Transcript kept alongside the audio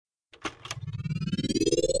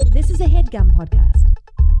a HeadGum podcast.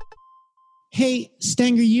 Hey,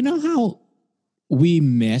 Stanger, you know how we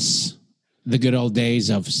miss the good old days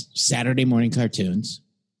of Saturday morning cartoons,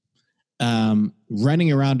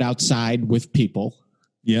 running around outside with people.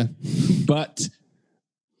 Yeah. But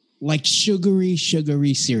like sugary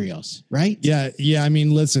cereals, right? Yeah. I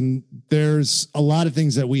mean, listen, there's a lot of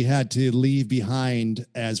things that we had to leave behind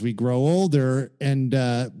as we grow older. And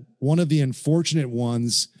one of the unfortunate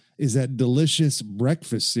ones is that delicious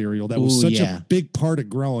breakfast cereal that was such a big part of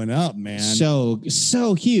growing up, man. So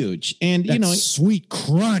huge. And, that sweet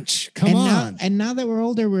crunch. Come on. Now that we're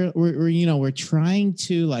older, we're trying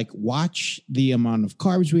to like watch the amount of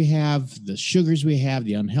carbs we have, the sugars we have,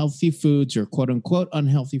 the unhealthy foods or quote unquote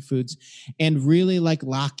unhealthy foods, and really like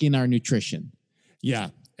lock in our nutrition. Yeah.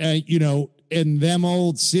 And them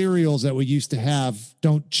old cereals that we used to have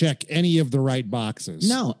don't check any of the right boxes.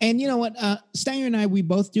 No. And you know what? Stanger and I, we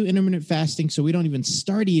both do intermittent fasting, so we don't even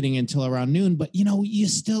start eating until around noon. But, you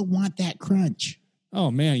still want that crunch.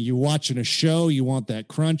 Oh, man, you watching a show, you want that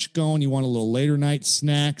crunch going. You want a little later night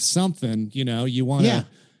snack, something, you want to.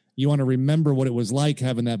 You want to remember what it was like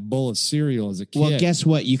having that bowl of cereal as a kid. Well, guess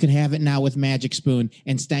what? You can have it now with Magic Spoon,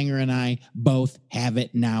 and Stanger and I both have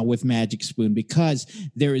it now with Magic Spoon because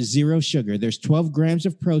there is zero sugar. There's 12 grams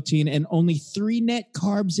of protein and only 3 net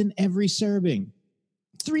carbs in every serving.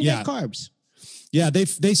 3 net carbs. Yeah, they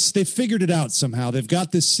figured it out somehow. They've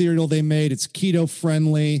got this cereal they made. It's keto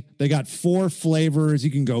friendly. They got 4 flavors.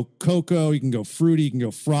 You can go cocoa, you can go fruity, you can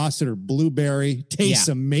go frosted or blueberry. Tastes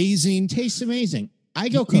amazing. Tastes amazing. I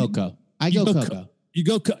go cocoa.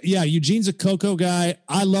 Eugene's a cocoa guy.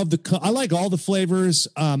 I love I like all the flavors.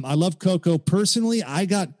 I love cocoa. Personally, I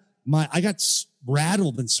got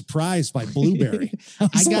rattled and surprised by blueberry.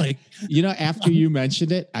 After you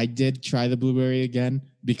mentioned it, I did try the blueberry again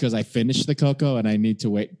because I finished the cocoa and I need to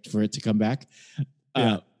wait for it to come back.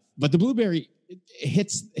 But the blueberry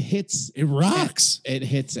hits. It rocks. It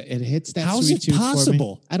hits that How's sweet it tooth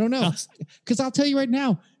possible? For me. I don't know. Because I'll tell you right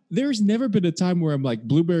now, there's never been a time where I'm like,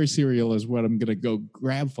 blueberry cereal is what I'm going to go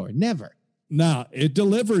grab for. Never. No, it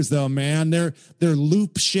delivers though, man. They're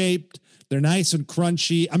loop shaped. They're nice and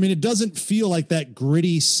crunchy. I mean, it doesn't feel like that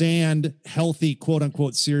gritty sand, healthy quote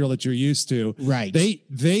unquote cereal that you're used to. Right.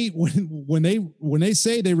 When we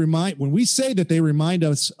say that they remind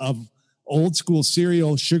us of old school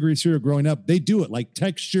cereal, sugary cereal growing up, they do it like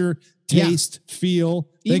texture, taste, feel.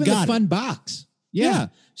 Even they got the fun box. Yeah.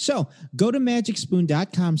 So go to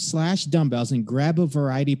magicspoon.com/dumbbells and grab a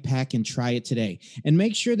variety pack and try it today. And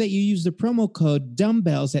make sure that you use the promo code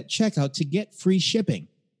dumbbells at checkout to get free shipping.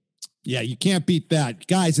 Yeah, you can't beat that.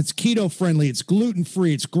 Guys, it's keto friendly, it's gluten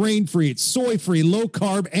free, it's grain free, it's soy free, low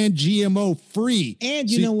carb, and GMO free. And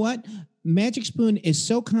you know what? Magic Spoon is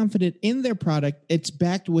so confident in their product, it's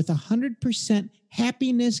backed with 100%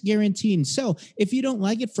 happiness guaranteed. So if you don't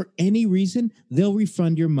like it for any reason, they'll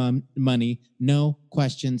refund your money, no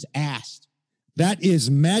questions asked. That is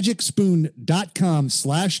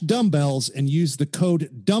magicspoon.com/dumbbells and use the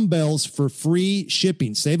code dumbbells for free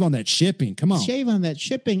shipping. Save on that shipping. Come on. Save on that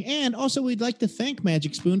shipping. And also we'd like to thank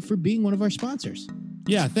Magic Spoon for being one of our sponsors.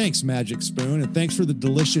 Yeah, thanks Magic Spoon. And thanks for the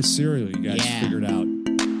delicious cereal you guys figured out.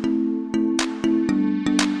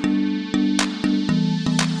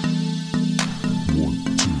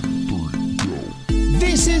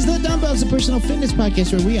 This is the Dumbbells, a personal fitness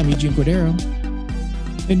podcast where I'm Eugene Cordero.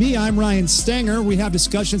 And me, I'm Ryan Stanger. We have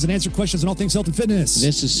discussions and answer questions on all things health and fitness.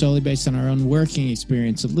 This is solely based on our own working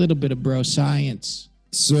experience, a little bit of bro science.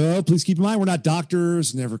 So please keep in mind, we're not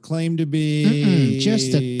doctors, never claim to be.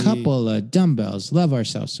 Just a couple of dumbbells. Love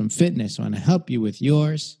ourselves some fitness. Want to help you with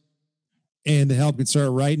yours. And the help can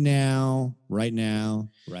start right now.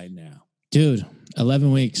 Dude,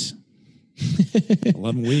 11 weeks.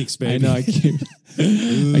 11 weeks, baby. I know. I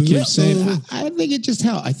keep saying, I think it just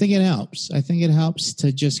helps. I think it helps. I think it helps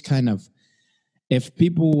to just kind of, if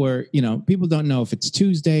people were, people don't know if it's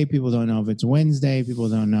Tuesday, people don't know if it's Wednesday, people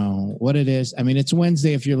don't know what it is. I mean, it's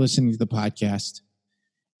Wednesday if you're listening to the podcast.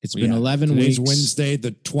 It's been 11 weeks. Today's Wednesday,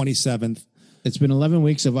 the 27th. It's been 11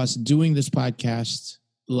 weeks of us doing this podcast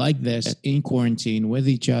like this in quarantine with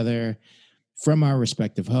each other from our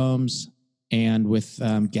respective homes. And with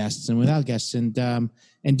guests and without guests, and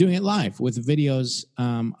doing it live with videos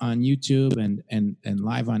on YouTube and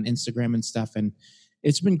live on Instagram and stuff. And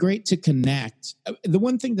it's been great to connect. The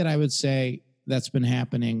one thing that I would say that's been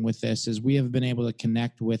happening with this is we have been able to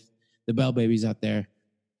connect with the Bell Babies out there,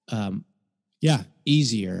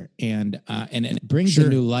 easier, and it brings a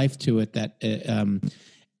new life to it that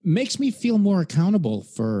makes me feel more accountable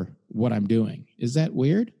for what I'm doing. Is that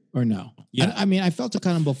weird? Or no? Yeah. I mean, I felt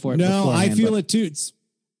accountable for it. No, I feel it too.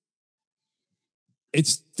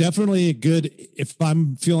 It's definitely a good, if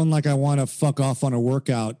I'm feeling like I want to fuck off on a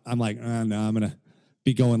workout, I'm like, oh, no, I'm going to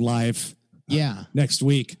be going live next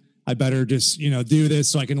week. I better just, do this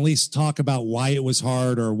so I can at least talk about why it was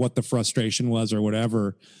hard or what the frustration was or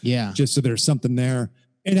whatever. Yeah. Just so there's something there.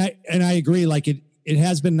 And I agree. Like it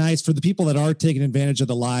has been nice for the people that are taking advantage of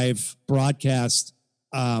the live broadcast.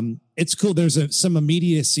 It's cool. There's some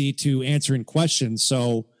immediacy to answering questions.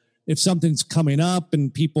 So if something's coming up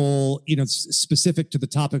and people, specific to the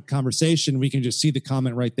topic of conversation, we can just see the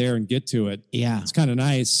comment right there and get to it. Yeah. It's kind of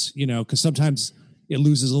nice, because sometimes it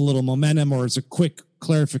loses a little momentum or it's a quick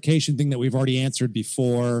clarification thing that we've already answered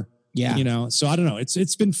before. Yeah. So I don't know.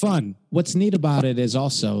 It's been fun. What's neat about it is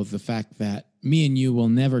also the fact that me and you will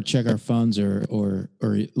never check our phones or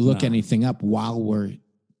look anything up while we're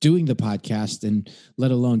doing the podcast, and let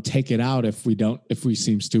alone take it out if we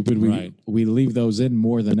seem stupid. We leave those in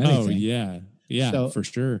more than anything. Oh yeah. Yeah, so, for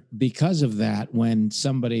sure. Because of that, when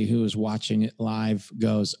somebody who is watching it live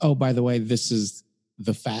goes, oh, by the way, this is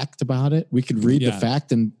the fact about it, we could read the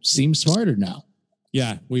fact and seem smarter now.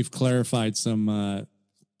 Yeah, we've clarified some.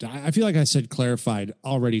 I feel like I said clarified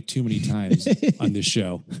already too many times on this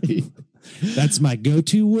show. That's my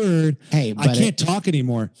go-to word. Hey, I can't talk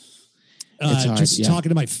anymore. It's hard, just talking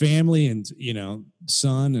to my family and,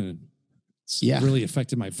 son, and it's really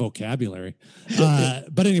affected my vocabulary.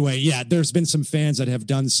 But anyway, there's been some fans that have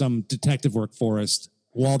done some detective work for us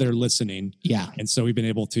while they're listening. Yeah. And so we've been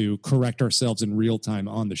able to correct ourselves in real time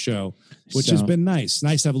on the show, which has been nice.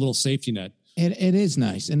 Nice to have a little safety net. It is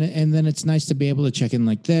nice. And then it's nice to be able to check in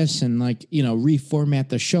like this and reformat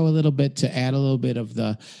the show a little bit to add a little bit of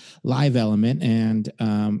the live element and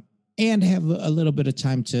have a little bit of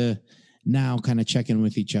time to now kind of check in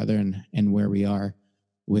with each other and where we are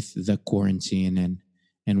with the quarantine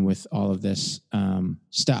and with all of this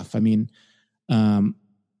stuff. I mean,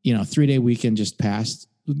 3-day weekend just passed.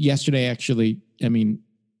 Yesterday, actually,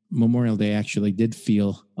 Memorial Day actually did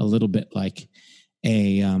feel a little bit like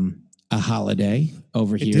a holiday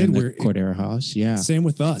over here in the Cordero house. Yeah. Same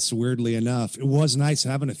with us, weirdly enough. It was nice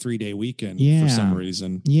having a 3-day weekend for some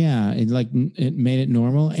reason. Yeah. It made it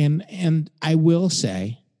normal. And I will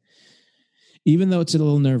say, even though it's a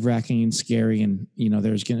little nerve-wracking and scary, and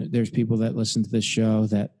there's people that listen to this show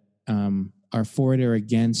that are for it or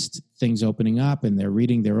against things opening up, and they're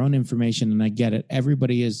reading their own information, and I get it.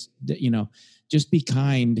 Everybody is, just be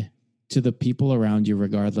kind to the people around you,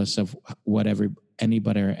 regardless of what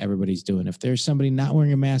anybody or everybody's doing. If there's somebody not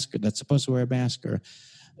wearing a mask or that's supposed to wear a mask, or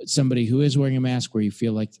somebody who is wearing a mask where you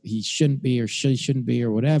feel like he shouldn't be or she shouldn't be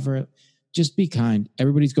or whatever, just be kind.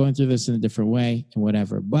 Everybody's going through this in a different way and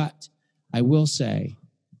whatever. But I will say,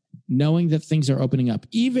 knowing that things are opening up,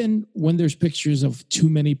 even when there's pictures of too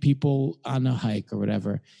many people on a hike or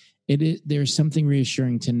whatever, there's something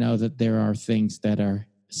reassuring to know that there are things that are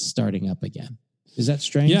starting up again. Is that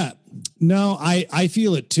strange? Yeah. No, I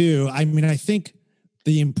feel it too. I mean, I think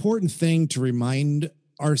the important thing to remind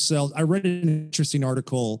ourselves, I read an interesting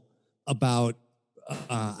article about,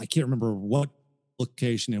 I can't remember what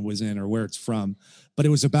location it was in or where it's from, but it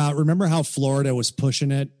was about, remember how Florida was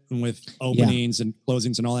pushing it with openings and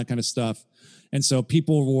closings and all that kind of stuff. And so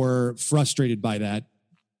people were frustrated by that,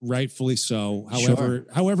 rightfully so.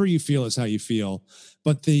 However you feel is how you feel.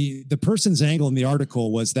 But the person's angle in the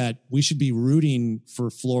article was that we should be rooting for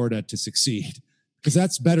Florida to succeed because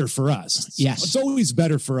that's better for us. Yes. It's always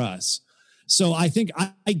better for us. So I think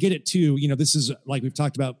I get it too. This is, like we've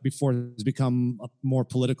talked about before, has become more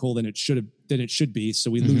political than it should be.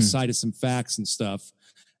 So we lose sight of some facts and stuff.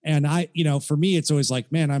 And for me, it's always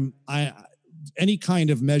like, man, any kind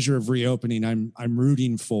of measure of reopening, I'm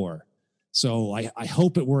rooting for. So I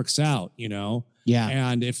hope it works out, Yeah.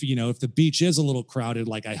 And if the beach is a little crowded,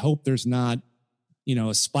 like I hope there's not,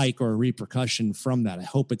 a spike or a repercussion from that. I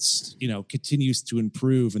hope it's, continues to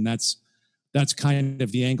improve. And that's kind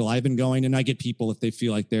of the angle I've been going. And I get people, if they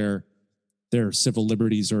feel like their civil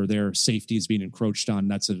liberties or their safety is being encroached on,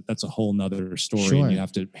 that's a whole nother story. Sure. And you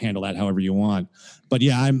have to handle that however you want. But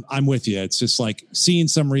yeah, I'm with you. It's just like seeing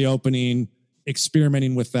some reopening,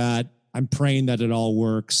 experimenting with that. I'm praying that it all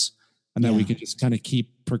works and that we can just kind of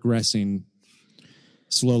keep progressing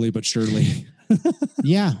slowly but surely.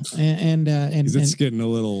 Yeah. And it's getting a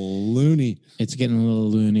little loony. It's getting a little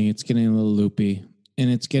loony. It's getting a little loopy. And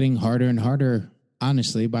it's getting harder and harder,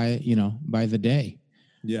 honestly, by the day.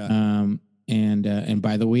 Yeah. And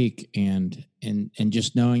by the week, and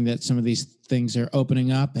just knowing that some of these things are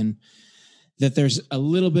opening up, and that there's a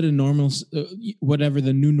little bit of normal, whatever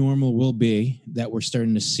the new normal will be, that we're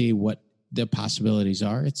starting to see what the possibilities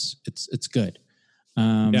are. It's good.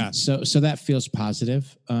 So that feels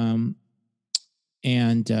positive.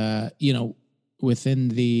 within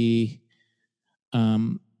the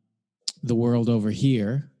world over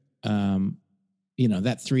here, that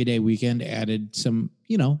 3-day weekend added some,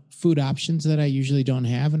 food options that I usually don't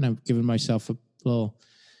have. And I've given myself a little,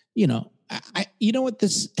 you know what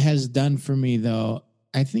this has done for me though?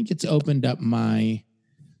 I think it's opened up my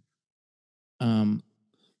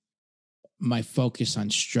focus on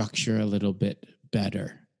structure a little bit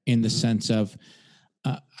better in the sense of,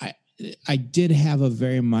 I did have a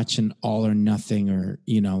very much an all or nothing, or,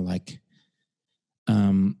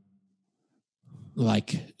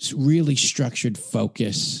 like really structured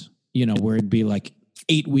focus, where it'd be like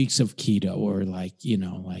 8 weeks of keto, or like,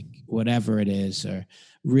 like whatever it is, or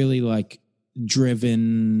really like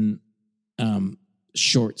driven,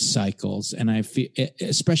 short cycles. And I feel,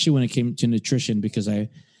 especially when it came to nutrition, because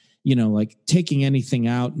like taking anything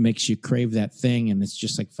out makes you crave that thing. And it's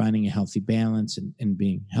just like finding a healthy balance and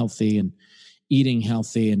being healthy and eating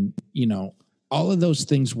healthy. And, all of those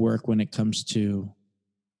things work when it comes to,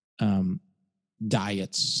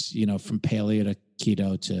 diets, from paleo to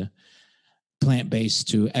keto to plant-based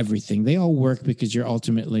to everything. They all work because you're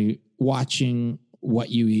ultimately watching what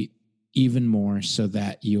you eat even more so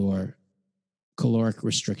that your caloric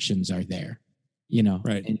restrictions are there,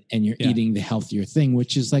 right. And you're eating the healthier thing,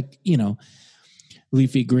 which is like,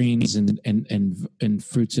 leafy greens and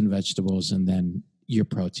fruits and vegetables, and then your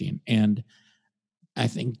protein. And I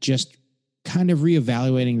think just kind of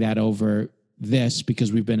reevaluating that over this,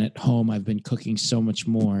 because we've been at home, I've been cooking so much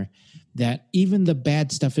more, that even the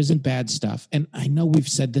bad stuff isn't bad stuff. And I know we've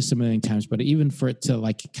said this a million times, but even for it to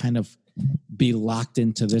like kind of be locked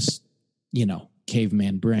into this,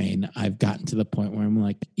 caveman brain, I've gotten to the point where I'm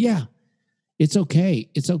like, yeah, it's okay.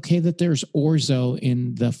 It's okay that there's orzo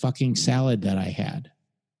in the fucking salad that I had.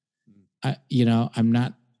 I'm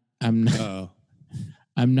not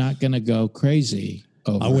going to go crazy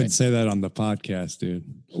over I wouldn't it. say that on the podcast, dude.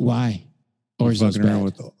 Why? Orzo's fucking around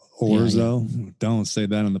bad. with orzo. Yeah. Don't say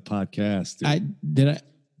that on the podcast, dude.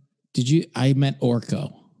 I meant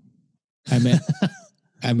Orko.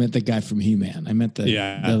 I meant the guy from He-Man. I meant the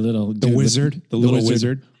wizard, the little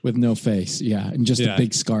wizard with no face. Yeah. And just a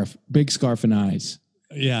big scarf and eyes.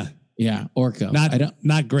 Yeah. Yeah. Orko.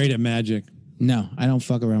 Not great at magic. No, I don't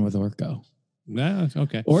fuck around with Orko. No.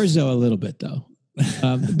 Okay. Orzo a little bit though.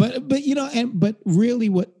 But really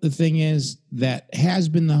what the thing is that has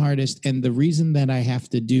been the hardest, and the reason that I have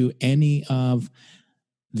to do any of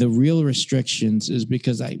the real restrictions is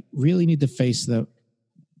because I really need to face the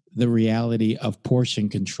reality of portion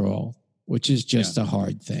control, which is just a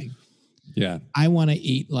hard thing. Yeah. I want to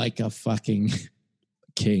eat like a fucking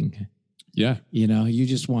king. Yeah. You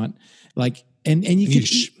just want like, and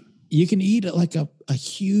you can eat like a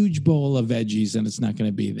huge bowl of veggies and it's not going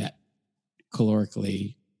to be that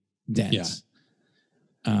calorically dense,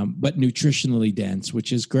 but nutritionally dense,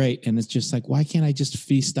 which is great. And it's just like, why can't I just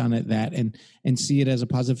feast on it and see it as a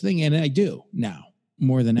positive thing? And I do now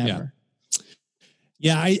more than ever.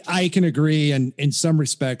 Yeah, I can agree. And in some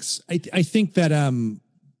respects, I think that kind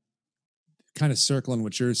of circling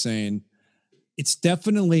what you're saying, it's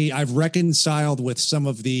definitely, I've reconciled with some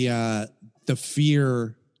of the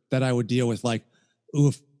fear that I would deal with, like, ooh,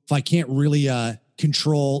 if I can't really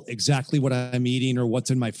control exactly what I'm eating or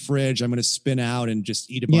what's in my fridge, I'm going to spin out and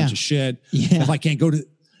just eat a bunch of shit. Yeah. If I can't go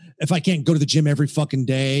to the gym every fucking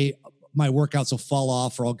day, my workouts will fall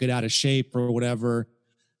off or I'll get out of shape or whatever.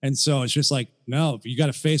 And so it's just like, no, you got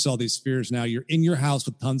to face all these fears now. You're in your house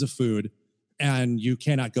with tons of food and you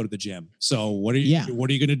cannot go to the gym. So what are you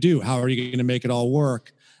going to do? How are you going to make it all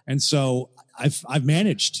work? And so I've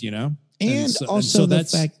managed, and also the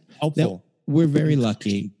fact helpful. That we're very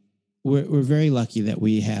lucky. We're very lucky that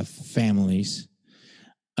we have families,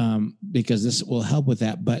 because this will help with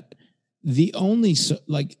that. But the only,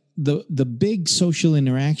 the big social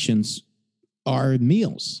interactions are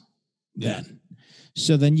meals then.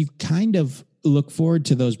 So then you kind of look forward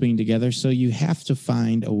to those being together. So you have to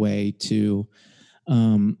find a way to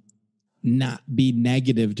not be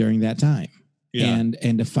negative during that time. Yeah.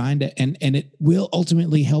 And to find it. And it will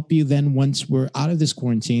ultimately help you then once we're out of this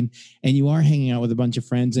quarantine and you are hanging out with a bunch of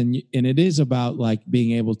friends. And it is about like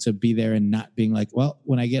being able to be there and not being like, well,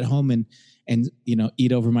 when I get home and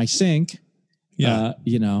eat over my sink, it'll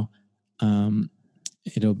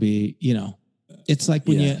be, it's like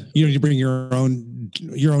when you bring your own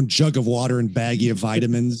jug of water and baggie of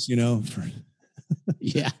vitamins,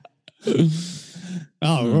 yeah.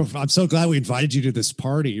 Oh, I'm so glad we invited you to this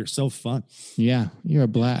party. You're so fun. Yeah, you're a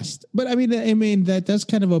blast. But I mean that does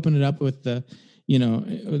kind of open it up with the,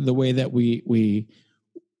 the way that we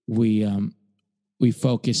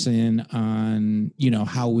focus in on,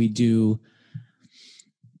 how we do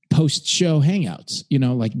post-show hangouts,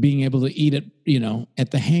 like being able to eat at,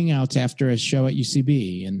 at the hangouts after a show at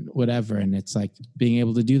UCB and whatever. And it's like being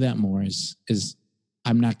able to do that more is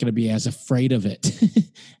I'm not going to be as afraid of it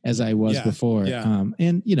as I was before. Yeah.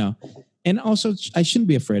 And also I shouldn't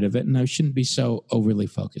be afraid of it, and I shouldn't be so overly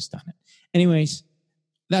focused on it. Anyways,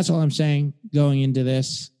 that's all I'm saying going into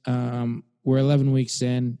this. We're 11 weeks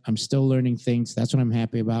in. I'm still learning things. That's what I'm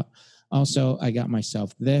happy about. Also, I got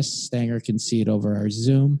myself this. Stanger can see it over our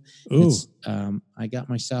Zoom. Ooh. I got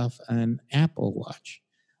myself an Apple Watch.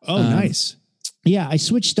 Oh, nice. Yeah, I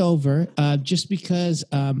switched over just because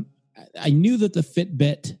I knew that the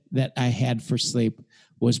Fitbit that I had for sleep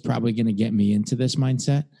was probably going to get me into this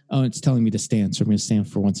mindset. Oh, it's telling me to stand, so I'm going to stand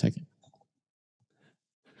for 1 second.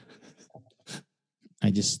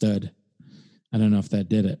 I just stood. I don't know if that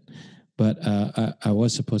did it. But I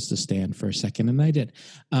was supposed to stand for a second, and I did.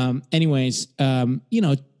 Anyways,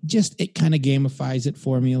 just it kind of gamifies it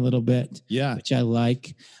for me a little bit, which I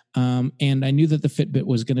like. And I knew that the Fitbit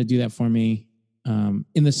was going to do that for me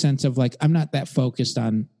in the sense of like I'm not that focused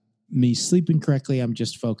on me sleeping correctly. I'm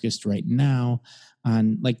just focused right now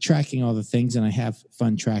on like tracking all the things, and I have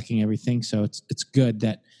fun tracking everything. So it's good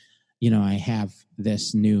that I have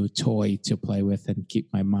this new toy to play with and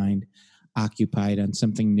keep my mind occupied on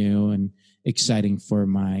something new and exciting for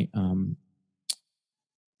my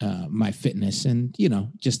my fitness and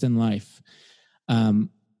just in life. And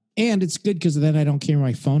it's good because then I don't carry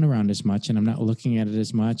my phone around as much, and I'm not looking at it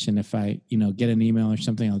as much. And if I get an email or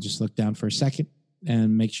something, I'll just look down for a second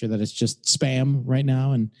and make sure that it's just spam right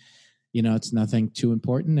now, and it's nothing too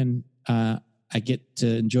important, and I get to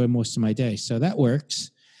enjoy most of my day. So that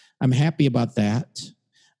works. I'm happy about that.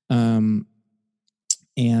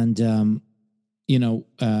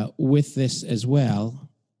 With this as well,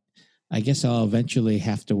 I guess I'll eventually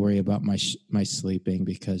have to worry about my sleeping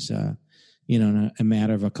because, in a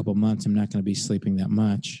matter of a couple months, I'm not going to be sleeping that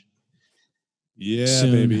much. Yeah,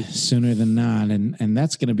 baby. Sooner than not. And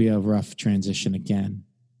that's going to be a rough transition again.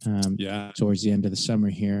 Towards the end of the summer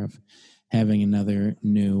here of having another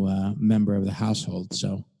new member of the household.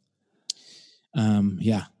 So,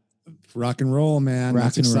 rock and roll, man.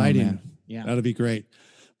 That's exciting. Roll, man. Yeah. That'll be great.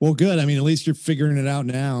 Well, good. I mean, at least you're figuring it out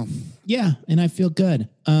now. Yeah. And I feel good.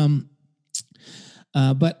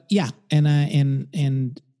 But yeah,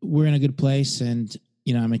 and we're in a good place, and,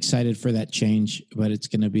 I'm excited for that change, but it's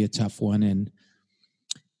going to be a tough one. And,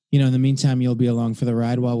 in the meantime, you'll be along for the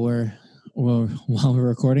ride while we're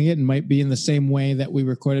recording it, and might be in the same way that we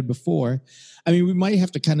recorded before. I mean, we might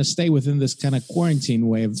have to kind of stay within this kind of quarantine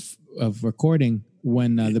way of recording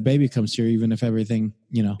when the baby comes here, even if everything,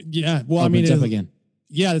 opens up again.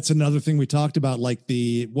 Yeah, it's another thing we talked about, like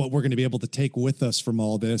what we're going to be able to take with us from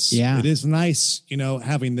all this. Yeah. It is nice,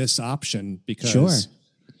 having this option because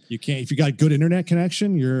you can't, if you got good internet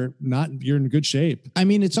connection, you're in good shape. I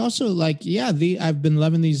mean, it's also like, I've been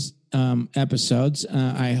loving these episodes.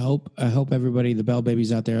 I hope everybody, the Bell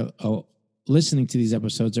Babies out there listening to these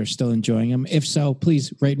episodes are still enjoying them. If so,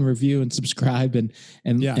 please rate and review and subscribe and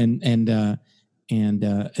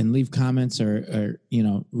leave comments or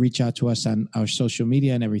reach out to us on our social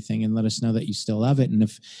media and everything and let us know that you still love it. And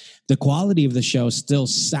if the quality of the show still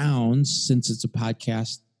sounds, since it's a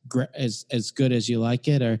podcast, as good as you like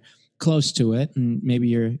it or close to it, and maybe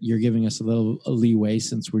you're giving us a little leeway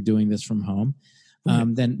since we're doing this from home,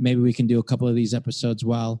 then maybe we can do a couple of these episodes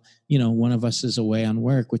while one of us is away on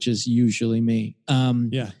work, which is usually me.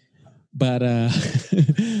 But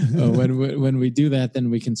when we do that, then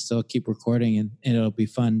we can still keep recording, and it'll be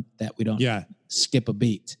fun that we don't skip a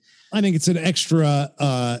beat. I think it's an extra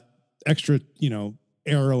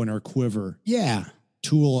arrow in our quiver. Yeah.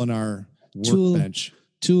 Tool in our workbench.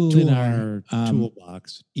 Tool in our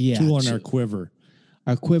toolbox. Yeah. Tool in our quiver.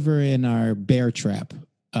 Our quiver in our bear trap.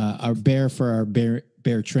 Our bear for our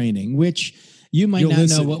bear training, which you might not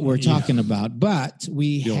know what we're talking about, but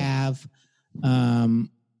we have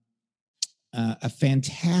a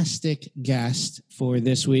fantastic guest for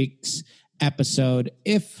this week's episode.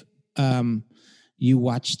 If you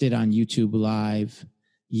watched it on YouTube Live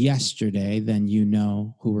yesterday, then you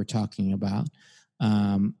know who we're talking about.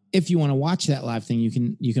 If you want to watch that live thing,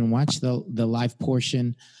 you can watch the live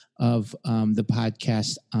portion of the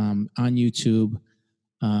podcast on YouTube.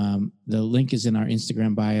 The link is in our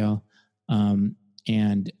Instagram bio,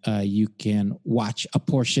 and you can watch a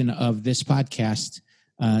portion of this podcast.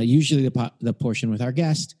 Usually the portion with our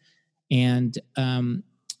guest,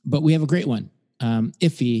 but we have a great one.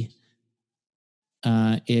 Iffy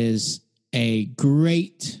is a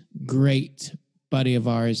great buddy of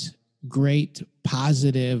ours, great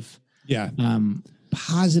positive,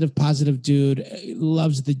 positive dude.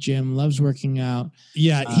 Loves the gym, loves working out.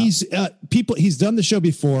 Yeah, he's done the show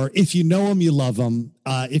before. If you know him, you love him.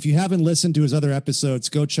 If you haven't listened to his other episodes,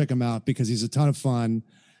 go check him out because he's a ton of fun.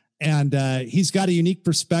 And he's got a unique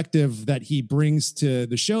perspective that he brings to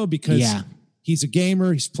the show because he's a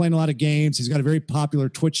gamer. He's playing a lot of games. He's got a very popular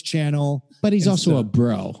Twitch channel. But he's also a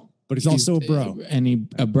bro. But he's also a bro.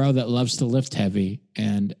 And a bro that loves to lift heavy.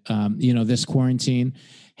 And, this quarantine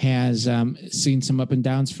has seen some up and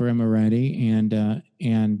downs for him already.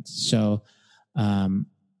 And so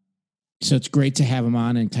it's great to have him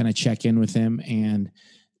on and kind of check in with him and,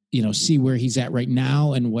 see where he's at right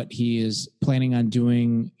now and what he is planning on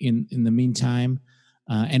doing in the meantime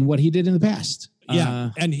and what he did in the past.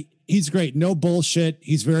 And he's great. No bullshit.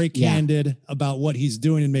 He's very candid about what he's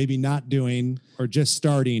doing and maybe not doing or just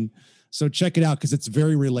starting. So check it out because it's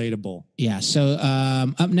very relatable. Yeah. So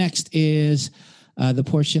up next is the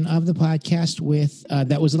portion of the podcast with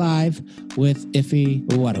that was live with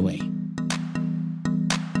Nwadiwe.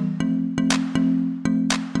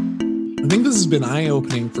 I think this has been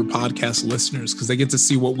eye-opening for podcast listeners because they get to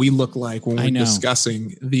see what we look like when we're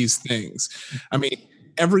discussing these things. I mean,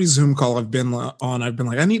 every Zoom call I've been on, I've been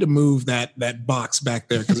like, I need to move that box back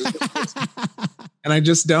there. And I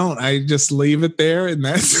just don't. I just leave it there. And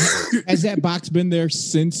that's has that box been there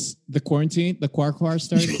since the quarantine, the Quar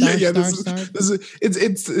started?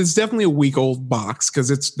 It's definitely a week-old box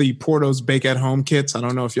because it's the Porto's Bake at Home kits. I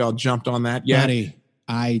don't know if y'all jumped on that yet. Buddy,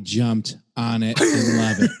 I jumped on it and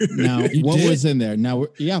love it. Now, was in there? Now,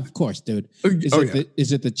 of course, dude.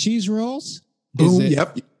 Is it the cheese rolls?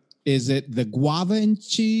 Yep. Is it the guava and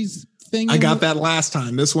cheese thing? I got that last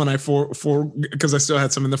time. This one because I still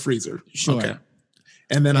had some in the freezer. Sure. Okay.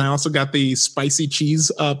 And then I also got the spicy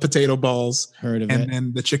cheese potato balls. Heard of it. And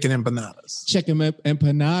then the chicken empanadas. Chicken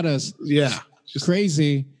empanadas. Yeah. Just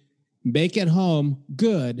crazy. Bake at home.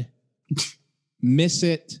 Good. Miss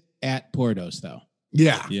it at Porto's, though.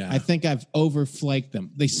 Yeah. I think I've overflaked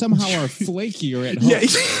them. They somehow are flakier at home.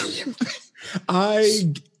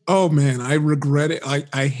 Yeah. I regret it.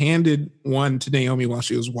 I handed one to Naomi while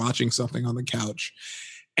she was watching something on the couch.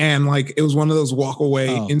 And it was one of those walk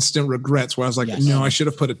away instant regrets where I was like, no, I should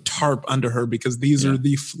have put a tarp under her because these are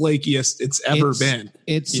the flakiest it's ever been.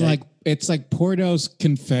 It's like Porto's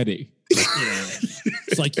confetti.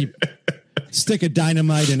 It's like you stick a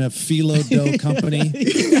dynamite in a phyllo dough company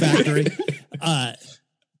factory.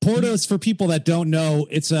 Porto's, for people that don't know,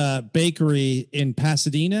 it's a bakery in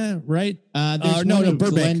Pasadena, right? There's one in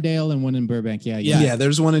Burbank. Glendale and one in Burbank. Yeah,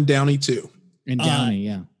 there's one in Downey too. In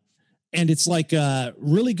Downey, and it's like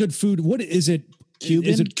really good food. What is it? Cuban?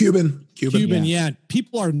 Is it Cuban? Yeah.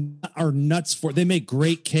 People are nuts for it. They make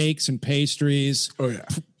great cakes and pastries. Oh yeah.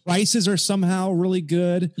 Prices are somehow really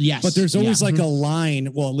good. Yes. But there's always a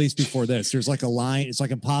line. Well, at least before this, there's a line. It's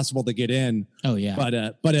impossible to get in. Oh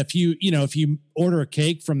yeah. But if you order a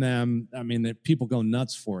cake from them, I mean, people go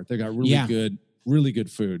nuts for it. They got really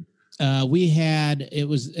good food. It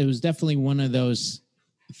was definitely one of those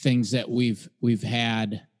things that we've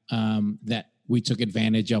had that we took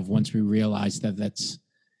advantage of once we realized that that's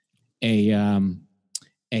a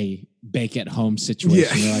bake at home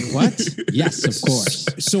situation. You're like, what? Yes, of course.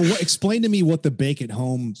 So explain to me what the bake at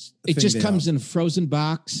home. It just comes in a frozen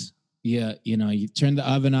box. Yeah. You turn the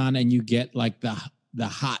oven on and you get the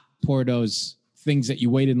hot Porto's things that you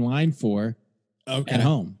wait in line for at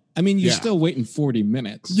home. I mean, you're still waiting 40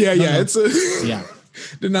 minutes. Yeah.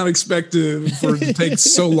 Did not expect for it to take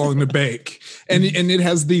so long to bake, and it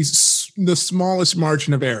has the smallest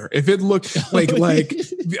margin of error. If it looked like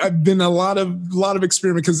I've been a lot of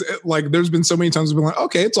experiment because there's been so many times I've been like,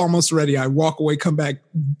 okay, it's almost ready. I walk away, come back,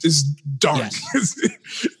 it's dark. Yes.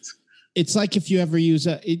 It's like if you ever use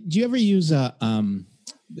do you ever use I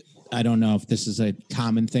don't know if this is a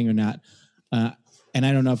common thing or not, and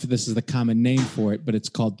I don't know if this is the common name for it, but it's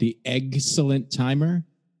called the Egg-cellent timer.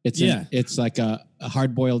 It's like a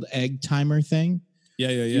hard-boiled egg timer thing.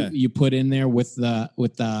 Yeah. You put in there with the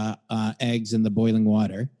eggs and the boiling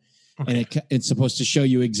water, and it's supposed to show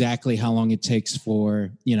you exactly how long it takes for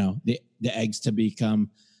the eggs to become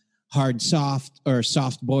hard, soft, or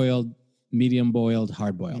soft boiled, medium boiled,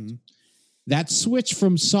 hard boiled. Mm-hmm. That switch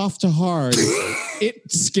from soft to hard,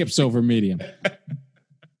 it skips over medium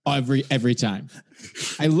every time.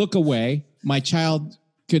 I look away. My child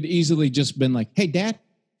could easily just been like, "Hey, Dad."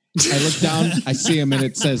 I look down, I see him, and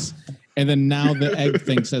it says, and then now the egg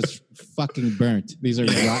thing says, "Fucking burnt. These are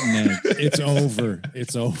rotten eggs." It's over.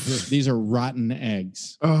 These are rotten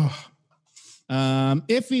eggs. Oh,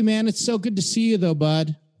 Iffy, man, it's so good to see you, though,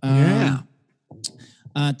 bud. Tell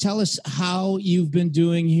us how you've been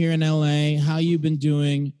doing here in LA. How you've been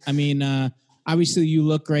doing. I mean, Obviously, you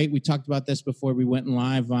look great. We talked about this before we went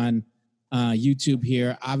live on YouTube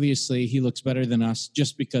here. Obviously, he looks better than us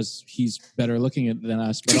just because he's better looking than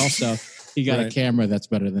us, but also he got a camera that's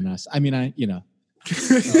better than us. I mean,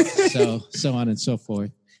 so on and so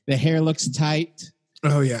forth. The hair looks tight.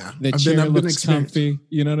 Oh yeah, the chair looks comfy.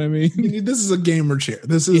 You know what I mean? This is a gamer chair.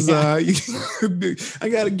 This is I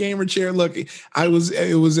got a gamer chair. Look, it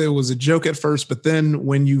was a joke at first, but then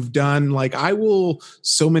when you've done, like, I will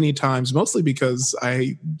so many times, mostly because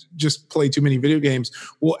I just play too many video games,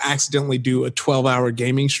 will accidentally do a 12-hour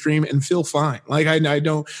gaming stream and feel fine. Like I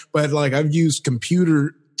don't, but like I've used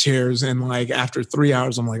computer chairs and like after 3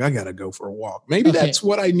 hours, I'm like, I gotta go for a walk. Maybe that's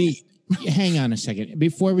what I need. Hang on a second.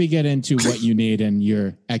 Before we get into what you need and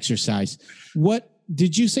your exercise, what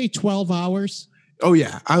did you say, 12 hours? Oh,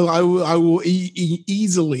 yeah. I will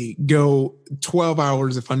easily go 12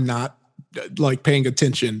 hours if I'm not like paying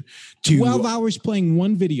attention to 12 hours playing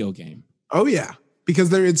one video game. Oh, yeah.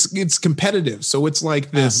 Because it's competitive. So it's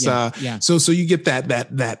like this. So you get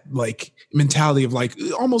that like mentality of like,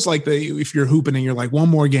 almost like if you're hooping and you're like, one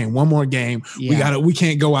more game. Yeah. We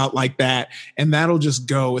can't go out like that. And that'll just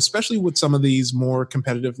go, especially with some of these more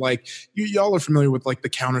competitive, like y'all are familiar with like the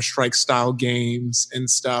Counter-Strike style games and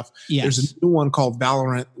stuff. Yes. There's a new one called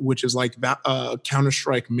Valorant, which is like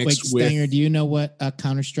Counter-Strike mixed with. Stanger, do you know what a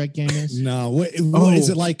Counter-Strike game is? No. What is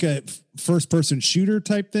it, like a first-person shooter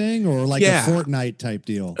type thing, or like a Fortnite type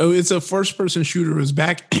deal? Oh, it's a first-person shooter. It was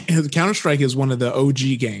back. Counter-Strike is one of the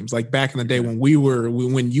OG games, like back in the day when you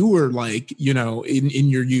were like, you know, in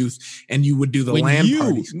your youth, and you would do the LAN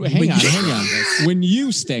parties. Hang on. When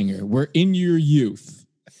you, Stanger, were in your youth,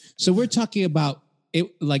 so we're talking about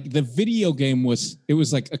it. Like the video game was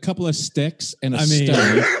like a couple of sticks and a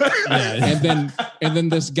stone, and then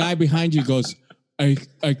this guy behind you goes, I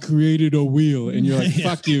created a wheel, and you're like,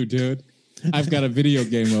 fuck you, dude. I've got a video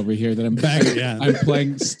game over here that I'm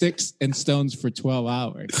playing sticks and stones for 12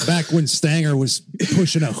 hours. Back when Stanger was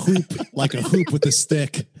pushing a hoop, like a hoop with a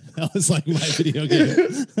stick. That was like my video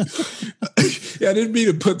game. I didn't mean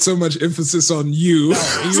to put so much emphasis on you.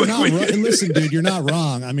 No, you're not wrong. Listen, dude, you're not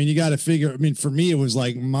wrong. I mean, you got to figure. I mean, for me, it was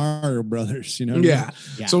like Mario Brothers. You know? Yeah.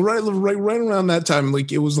 So right around that time,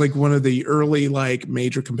 like it was like one of the early like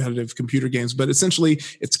major competitive computer games. But essentially,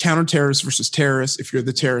 it's counter-terrorist versus terrorist. If you're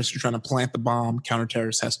the terrorist, you're trying to plant the bomb.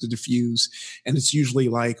 Counter-terrorist has to defuse, and it's usually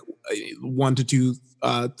like 1 to 2.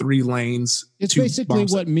 3 lanes. It's basically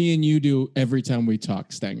what me and you do every time we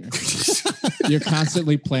talk, Stanger. You're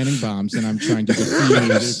constantly planting bombs, and I'm trying to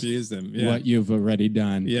defuse them. Yeah. What you've already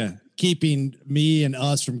done. Yeah. Keeping me and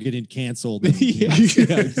us from getting canceled. Yeah,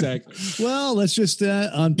 exactly. Well, let's just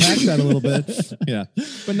unpack that a little bit. Yeah.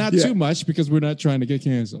 But not too much, because we're not trying to get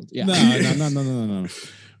canceled. Yeah. No.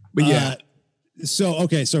 But yeah. So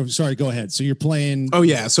sorry, go ahead. So you're playing. Oh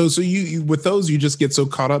yeah. So you with those, you just get so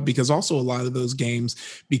caught up, because also a lot of those games,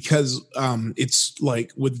 because it's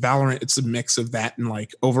like with Valorant, it's a mix of that and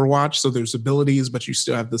like Overwatch. So there's abilities, but you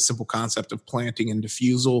still have the simple concept of planting and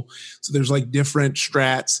defusal. So there's like different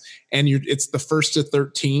strats, and it's the 1st to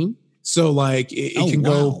 13. So like it can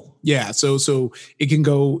go. Yeah. So it can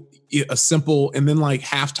go a simple, and then like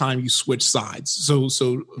halftime you switch sides. So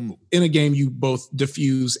in a game you both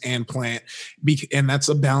diffuse and plant, and that's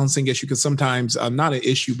a balancing issue, because sometimes not an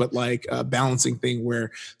issue, but like a balancing thing,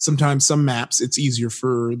 where sometimes some maps it's easier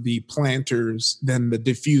for the planters than the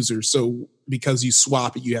diffusers. So because you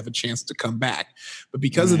swap it, you have a chance to come back. But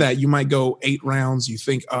because of that, you might go 8 rounds. You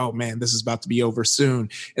think, oh man, this is about to be over soon.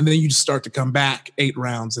 And then you just start to come back 8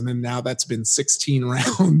 rounds. And then now that's been 16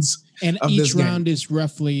 rounds. And each round is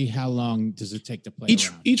roughly how long does it take to play?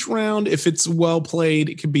 Each round, if it's well played,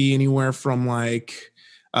 it could be anywhere from like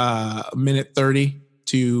a minute 30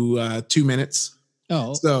 to 2 minutes.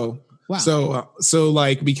 Oh, wow. So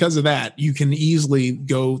like, because of that, you can easily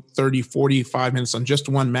go 30, 45 minutes on just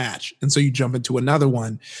one match. And so you jump into another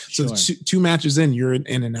one. So Sure. two matches in, you're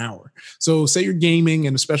in an hour. So say you're gaming,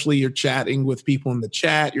 and especially you're chatting with people in the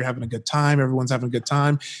chat, you're having a good time. Everyone's having a good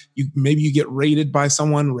time. Maybe you get rated by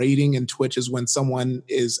someone. Rating in Twitch is when someone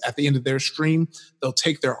is at the end of their stream, they'll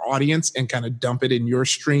take their audience and kind of dump it in your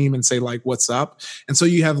stream and say like, what's up? And so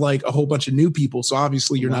you have like a whole bunch of new people. So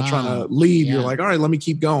obviously you're not trying to leave. Yeah. You're like, all right, let me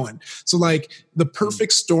keep going. So like the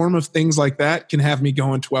perfect storm of things like that can have me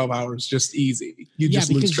going 12 hours just easy. Because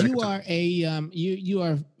you are you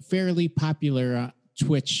are fairly popular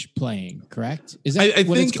Twitch playing, correct? Is that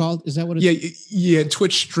what it's called? Is that what it's Yeah,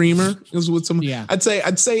 Twitch streamer is what some. Yeah, I'd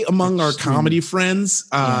say among Twitch our streamer. Comedy friends,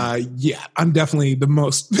 I'm definitely the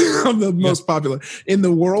most most popular in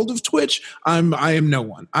the world of Twitch. I am no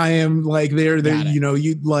one. I am like there you know,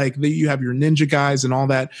 you have your ninja guys and all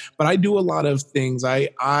that, but I do a lot of things.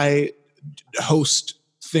 I host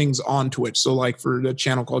things on Twitch. So like for the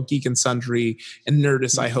channel called Geek and Sundry and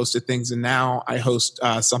Nerdist, I hosted things, and now I host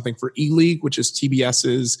something for E-League, which is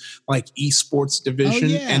TBS's like esports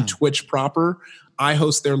division, and Twitch proper. I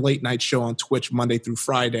host their late night show on Twitch Monday through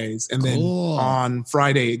Fridays. And then on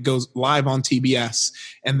Friday, it goes live on TBS.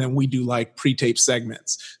 And then we do like pre-tape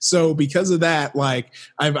segments. So because of that, like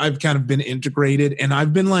I've kind of been integrated, and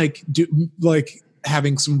I've been like,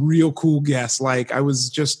 having some real cool guests. Like I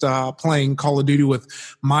was just playing Call of Duty with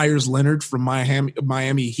Myers Leonard from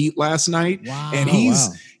Miami Heat last night. Wow. And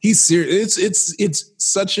he's serious. It's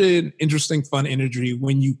such an interesting, fun energy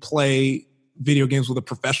when you play video games with a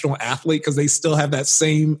professional athlete, because they still have that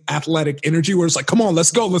same athletic energy where it's like, come on,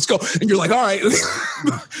 let's go. And you're like, all right,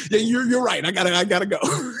 yeah, you're right. I gotta go.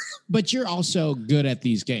 But you're also good at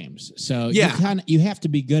these games. So you have to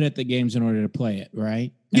be good at the games in order to play it,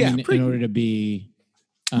 right? In order to be.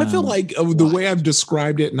 I feel like the way I've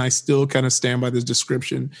described it, and I still kind of stand by this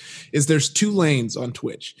description, is there's two lanes on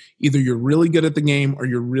Twitch. Either you're really good at the game or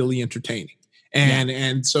you're really entertaining.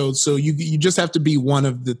 And so you just have to be one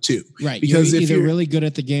of the two, right? Because you're if either you're really good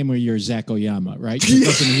at the game or you're Zach Oyama, right? He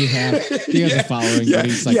has a following, but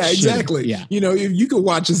he's like, exactly. Yeah, you could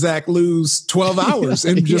watch Zach lose 12 hours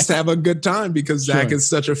and just have a good time, because Zach is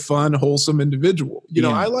such a fun, wholesome individual.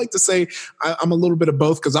 I like to say I'm a little bit of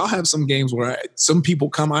both, because I'll have some games where some people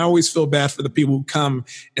come. I always feel bad for the people who come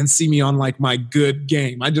and see me on like my good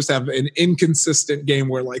game. I just have an inconsistent game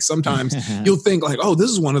where like sometimes you'll think like, oh, this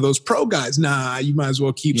is one of those pro guys. Nah, you might as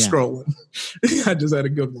well keep scrolling. I just had a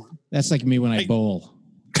good one. That's like me when I bowl.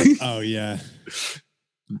 Oh yeah.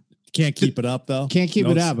 Can't keep it up though. Can't keep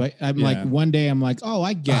it up. I'm like, one day I'm like, oh,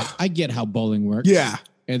 I get how bowling works. Yeah.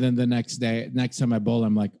 And then the next time I bowl,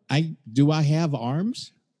 I'm like, do I have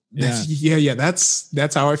arms? Yeah.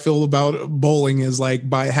 That's how I feel about bowling, is like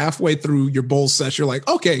by halfway through your bowl session, you're like,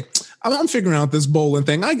 okay, I'm figuring out this bowling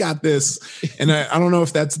thing. I got this. And I don't know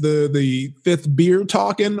if that's the fifth beer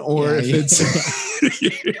talking, or if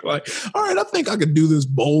it's like, all right, I think I could do this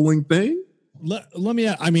bowling thing. Let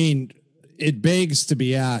me, it begs to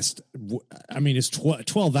be asked. I mean, it's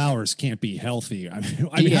 12 hours can't be healthy. I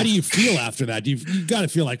mean, how do you feel after that? You've got to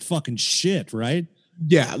feel like fucking shit, right?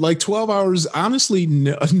 Yeah, like 12 hours. Honestly,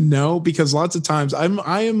 no, because lots of times I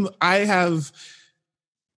have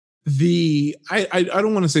I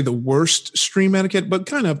don't want to say the worst stream etiquette, but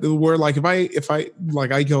kind of where like if I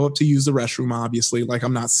like I go up to use the restroom, obviously, like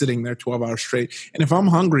I'm not sitting there 12 hours straight. And if I'm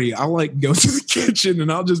hungry, I'll like go to the kitchen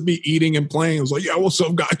and I'll just be eating and playing. I was like, yeah, what's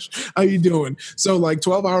up, guys? How you doing? So like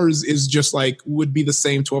 12 hours is just like would be the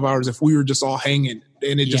same 12 hours if we were just all hanging,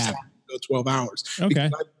 and it just happened to go 12 hours. Okay.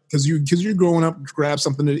 Because you're growing up, grab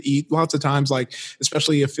something to eat. Lots of times, like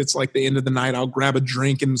especially if it's like the end of the night, I'll grab a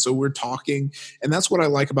drink, and so we're talking. And that's what I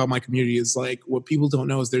like about my community, is like what people don't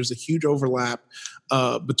know is there's a huge overlap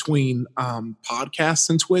between podcasts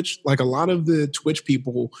and Twitch. Like a lot of the Twitch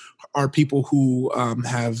people are people who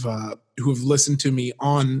have listened to me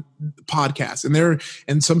on podcasts,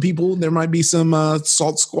 and some people, there might be some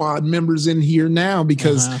Salt Squad members in here now,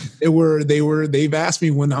 because they've asked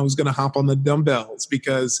me when I was going to hop on the Dumbbells,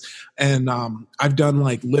 I've done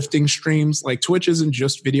like lifting streams. Like Twitch isn't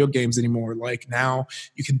just video games anymore. Like now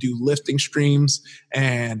you can do lifting streams,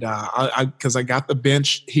 and because I got the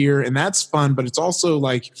bench here, and that's fun, but it's also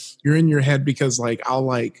like you're in your head, because like I'll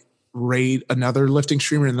like raid another lifting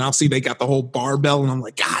streamer, and I'll see they got the whole barbell, and I'm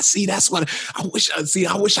like, God, see, that's what I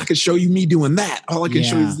wish I could show you me doing that. All I can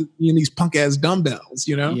show you is these punk ass dumbbells,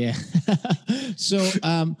 Yeah. So,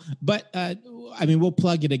 but I mean, we'll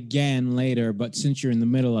plug it again later, but since you're in the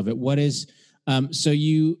middle of it, what is, so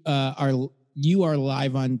you are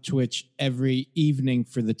live on Twitch every evening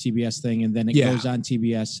for the TBS thing, and then it goes on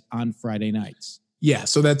TBS on Friday nights. Yeah,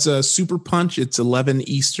 so that's a Super Punch. It's 11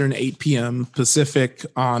 Eastern, 8 p.m. Pacific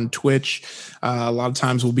on Twitch. A lot of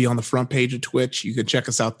times we'll be on the front page of Twitch. You can check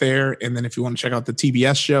us out there. And then if you want to check out the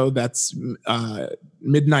TBS show, that's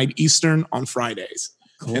midnight Eastern on Fridays.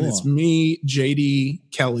 Cool. And it's me, JD,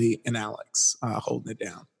 Kelly, and Alex holding it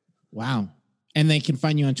down. Wow. And they can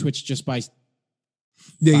find you on Twitch just by...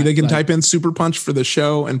 They can type in Super Punch for the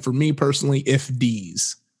show, and for me personally, if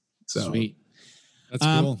D's. So. Sweet. That's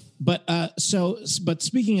cool. But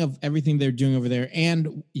speaking of everything they're doing over there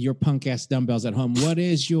and your punk ass dumbbells at home, what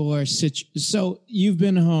is your so you've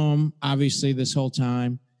been home obviously this whole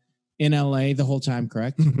time in LA the whole time,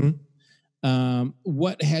 correct? Mm-hmm.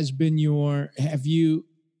 What has been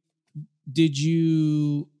did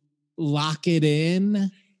you lock it in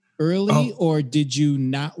early or did you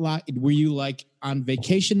not lock? Were you like on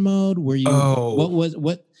vacation mode? Were you,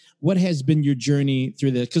 what has been your journey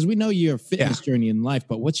through this? Because we know your fitness journey in life,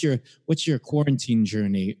 but what's your quarantine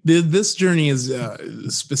journey? This journey is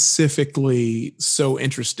specifically so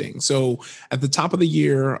interesting. So at the top of the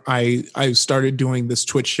year, I started doing this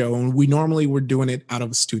Twitch show, and we normally were doing it out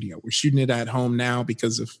of a studio. We're shooting it at home now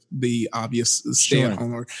because of the obvious stay at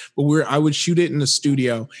home. But I would shoot it in a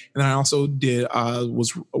studio, and I also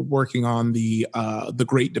was working on the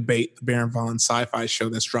Great Debate, the Baron Vaughn sci-fi show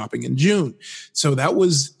that's dropping in June. So that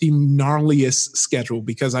was the gnarliest schedule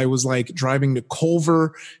because I was like driving to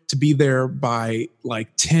Culver to be there by like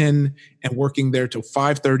 10 and working there till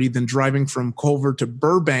 5:30, then driving from Culver to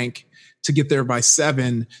Burbank to get there by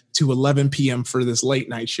 7 to 11 p.m. for this late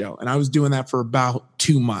night show. And I was doing that for about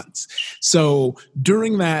 2 months. So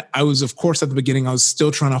during that, I was, of course, at the beginning, I was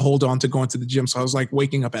still trying to hold on to going to the gym. So I was like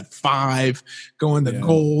waking up at 5, going to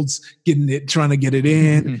Golds, trying to get it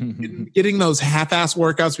in, getting those half-ass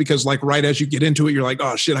workouts because like right as you get into it, you're like,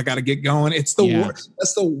 oh shit, I got to get going. It's the worst.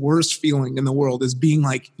 That's the worst feeling in the world is being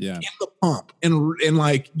like in the pump and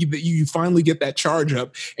like you finally get that charge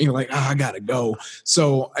up and you're like, I got to go.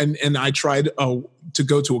 So, and I tried to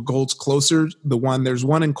go to a Gold's closer. There's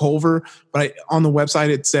one in Culver, but on the website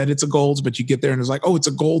it said it's a Gold's, but you get there and it's like, oh, it's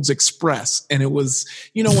a Gold's Express. And it was,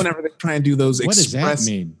 whenever they try and do those what express. What does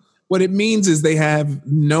that mean? What it means is they have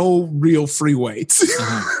no real free weights.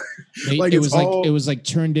 It was like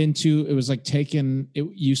it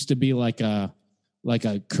used to be like a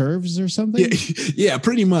curves or something. Yeah,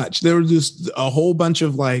 pretty much. There were just a whole bunch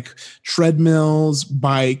of like treadmills,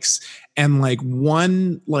 bikes, and like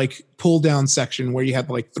one like pull down section where you had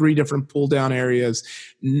like 3 different pull down areas,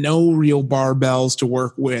 no real barbells to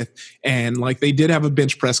work with. And like they did have a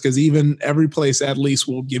bench press because even every place at least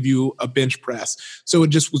will give you a bench press. So it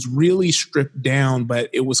just was really stripped down, but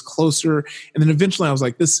it was closer. And then eventually I was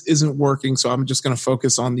like, this isn't working. So I'm just going to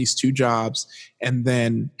focus on these 2 jobs. And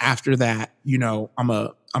then after that, I'm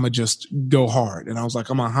gonna just go hard. And I was like,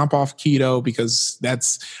 I'm gonna hop off keto because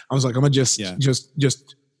I'm gonna just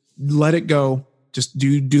let it go. Just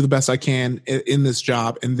do the best I can in this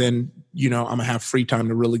job. And then, I'm gonna have free time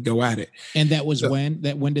to really go at it. And that was when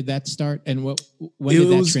did that start? And when did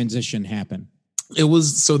that transition happen?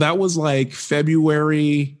 That was like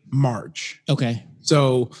February, March. Okay.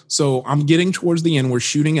 So I'm getting towards the end. We're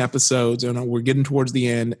shooting episodes and we're getting towards the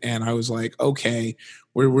end. And I was like, okay,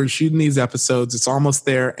 we're shooting these episodes. It's almost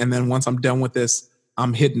there. And then once I'm done with this,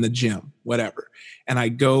 I'm hitting the gym, whatever. And I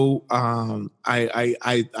go,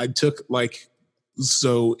 I took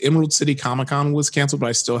so Emerald City Comic-Con was canceled, but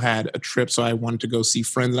I still had a trip. So I wanted to go see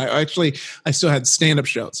friends. And I still had stand-up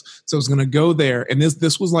shows. So I was going to go there. And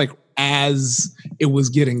this was like as it was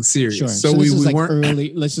getting serious. Sure. So we weren't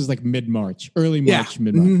early. This is like mid-March, mid-March.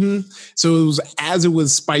 Mm-hmm. So it was as it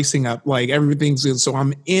was spicing up, like everything's good. So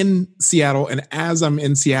I'm in Seattle, and as I'm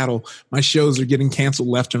in Seattle, my shows are getting canceled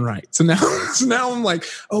left and right. So now I'm like,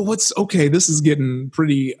 oh, okay? This is getting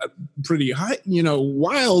pretty high,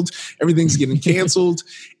 wild. Everything's getting canceled,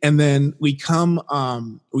 and then we come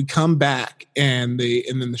back, and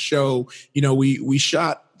then the show, we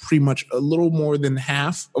shot pretty much a little more than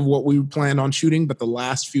half of what we planned on shooting, but the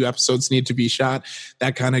last few episodes need to be shot.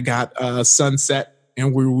 That kind of got sunset,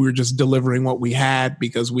 and we were just delivering what we had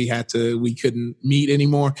because we couldn't meet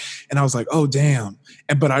anymore. And I was like, oh damn.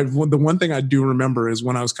 But the one thing I do remember is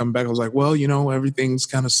when I was coming back, I was like, well, everything's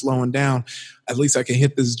kind of slowing down. At least I can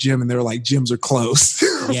hit this gym. And they were like, gyms are closed.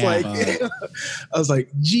 I was like,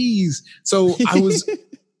 geez. So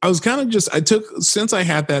I was kind of since I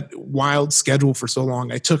had that wild schedule for so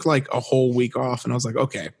long, I took like a whole week off, and I was like,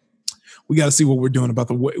 okay, we got to see what we're doing about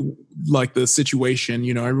the situation.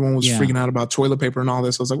 Everyone was freaking out about toilet paper and all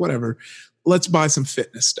this. I was like, whatever, let's buy some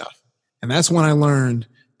fitness stuff. And that's when I learned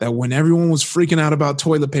that when everyone was freaking out about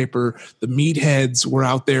toilet paper, the meatheads were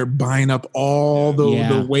out there buying up all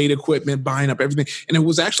the weight equipment, buying up everything. And it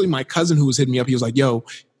was actually my cousin who was hitting me up. He was like, yo,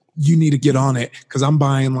 you need to get on it because I'm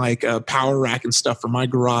buying like a power rack and stuff for my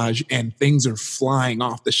garage, and things are flying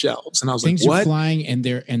off the shelves. And I was like, what? Things are flying, and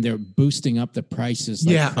they're boosting up the prices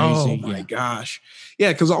like crazy. Oh my gosh.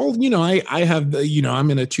 Yeah, because I have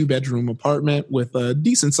I'm in a 2-bedroom apartment with a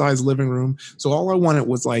decent sized living room. So all I wanted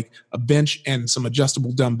was like a bench and some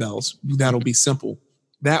adjustable dumbbells. That'll be simple.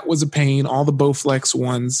 That was a pain. All the Bowflex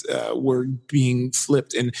ones were being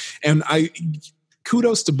flipped, and I.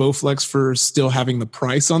 Kudos to Bowflex for still having the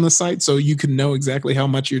price on the site so you can know exactly how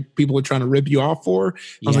much people are trying to rip you off for.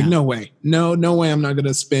 I was like, no way. No way I'm not going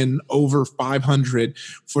to spend over $500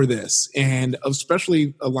 for this. And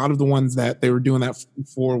especially a lot of the ones that they were doing that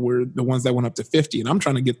for were the ones that went up to $50. And I'm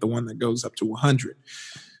trying to get the one that goes up to $100.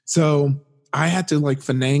 So I had to like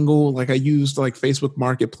finagle, like I used like Facebook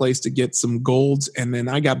Marketplace to get some golds, and then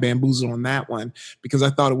I got bamboozled on that one because I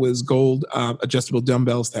thought it was gold adjustable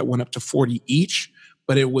dumbbells that went up to 40 each,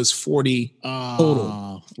 but it was 40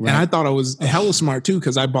 total. Right. And I thought I was hella smart too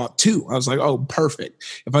because I bought 2. I was like, oh, perfect.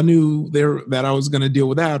 If I knew that I was going to deal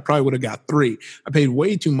with that, I probably would have got 3. I paid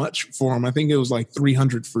way too much for them. I think it was like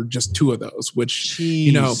 $300 for just 2 of those, which,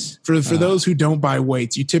 you know, for those who don't buy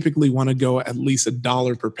weights, you typically want to go at least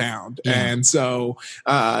 $1 per pound. Yeah. And so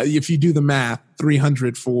if you do the math,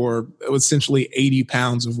 300 for essentially 80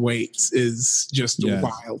 pounds of weights is just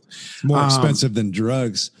wild. It's more expensive than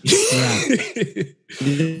drugs.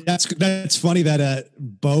 That's funny that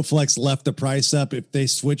Bowflex left the price up. If they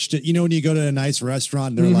switched it, you know, when you go to a nice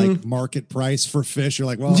restaurant, and they're like market price for fish. You're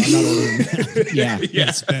like, well, I'm not ordering that.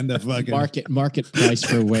 Yeah. Spend the fucking market price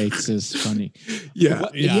for weights is funny.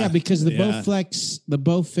 Yeah. Because the Bowflex,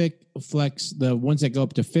 the ones that go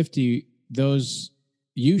up to 50, those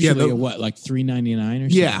usually are what, like $3.99 or something?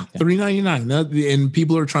 Yeah, like that. $3.99, and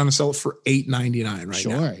people are trying to sell it for $8.99 right now.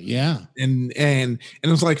 Sure, yeah, and it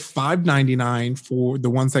was like $5.99 for the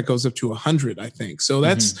ones that goes up to 100, I think. So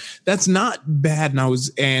that's not bad.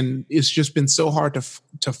 And it's just been so hard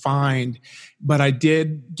to find. But I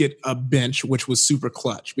did get a bench, which was super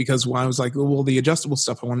clutch because when I was like, well, the adjustable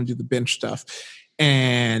stuff, I want to do the bench stuff.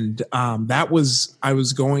 And I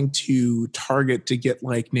was going to Target to get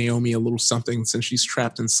like Naomi a little something since she's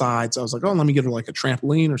trapped inside. So I was like, oh, let me get her like a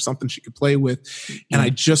trampoline or something she could play with.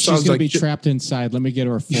 And she's going to be trapped inside. Let me get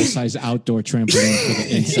her a full-size outdoor trampoline for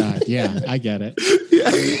the inside. Yeah, I get it.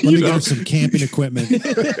 Let me get her some camping equipment.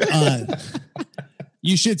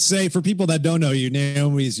 You should say, for people that don't know you,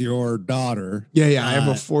 Naomi's your daughter. Yeah. I have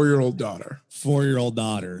a 4-year-old daughter. 4-year-old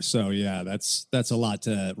daughter. So yeah, that's a lot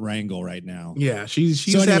to wrangle right now. Yeah, she's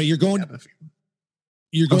so anyway, you're going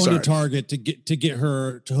to Target to get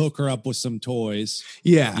her, to hook her up with some toys.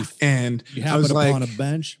 Yeah, and you happen upon a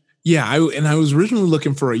bench. Yeah, I was originally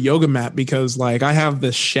looking for a yoga mat because like I have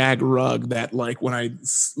this shag rug that like when I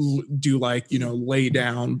do like, you know, lay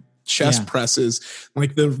down chest presses,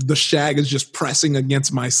 like the shag is just pressing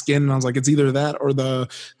against my skin, and I was like, it's either that or the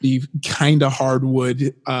kind of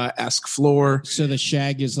hardwood esque floor. So the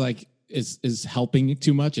shag is like is helping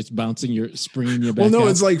too much. It's springing your back. Well, no,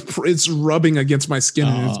 out. it's like it's rubbing against my skin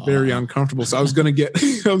and it's very uncomfortable. So I was gonna get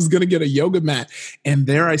a yoga mat, and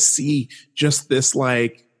there I see just this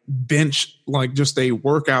like bench, like just a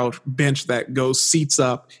workout bench that seats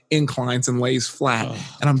up, inclines, and lays flat.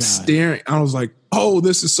 And I'm staring. I was like, oh,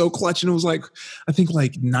 this is so clutch. And it was like, I think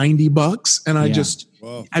like $90. And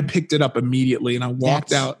I picked it up immediately and I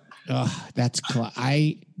walked out. That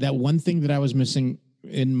one thing that I was missing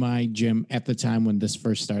in my gym at the time when this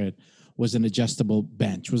first started was an adjustable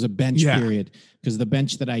bench, was a bench period. Because the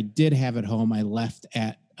bench that I did have at home, I left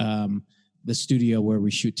at the studio where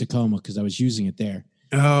we shoot Tacoma because I was using it there.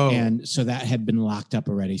 Oh. And so that had been locked up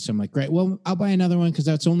already. So I'm like, great, well, I'll buy another one because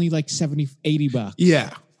that's only like $80. Yeah.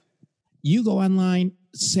 You go online,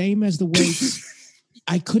 same as the weights.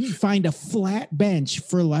 I couldn't find a flat bench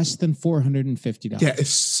for less than $450. Yeah, it's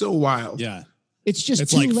so wild. Yeah. It's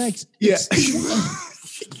just two legs. Yeah.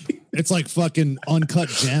 It's like fucking uncut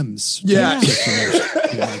gems. Yeah.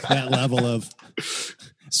 Like that level of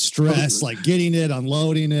stress, like getting it,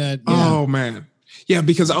 unloading it. Oh, man. Yeah,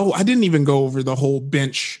 because I didn't even go over the whole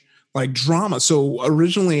bench like drama. So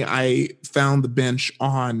originally I found the bench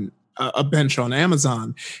on a bench on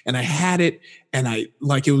Amazon, and I had it, and it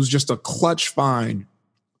was just a clutch find.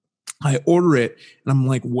 I order it, and I'm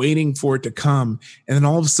like waiting for it to come, and then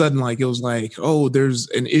all of a sudden, like it was like, oh, there's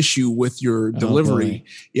an issue with your delivery.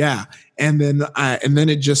 Yeah, and then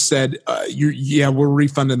it just said, we're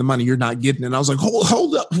refunding the money. You're not getting it. And I was like,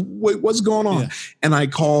 hold up, wait, what's going on? Yeah. And I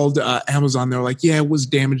called Amazon. They're like, yeah, it was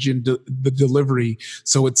damaging the delivery,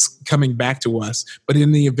 so it's coming back to us. But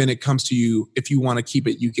in the event it comes to you, if you want to keep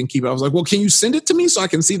it, you can keep it. I was like, well, can you send it to me so I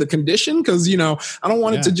can see the condition? Because I don't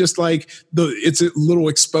want it to just like it's a little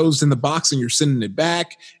exposed in the box and you're sending it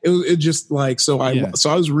back. It just like so I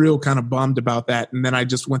was real kind of bummed about that. And then I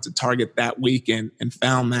just went to Target that weekend and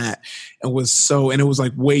found that. And it was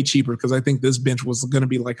like way cheaper because I think this bench was going to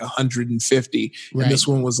be like 150 and this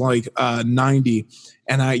one was like 90.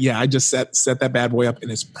 And I just set that bad boy up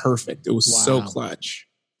and it's perfect. It was so clutch.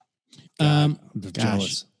 I'm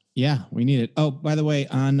jealous. Yeah, we need it. Oh, by the way,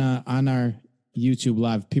 on our YouTube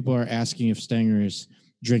live, people are asking if Stanger is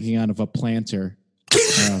drinking out of a planter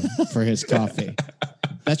for his coffee.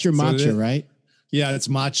 That's your matcha, right? Yeah, it's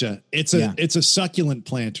matcha. It's a succulent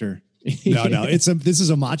planter. No, this is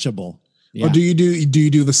a matcha bowl. Yeah. Or do you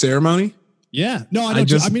do the ceremony? Yeah. No, I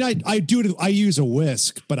don't. I do it. I use a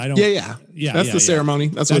whisk, but I don't. Yeah. That's the ceremony.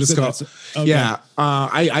 That's what it's called. Okay. Yeah.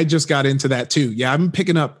 I just got into that too. Yeah. I'm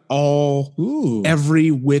picking up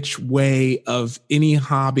every which way of any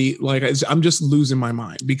hobby. Like I'm just losing my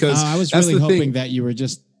mind because I was really hoping that you were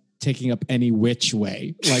just taking up any which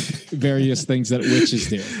way, like various things that witches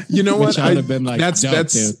do. You know what? I'd have been like,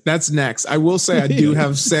 that's next. I will say I do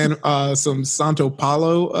have some Santo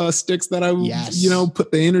Paulo sticks that I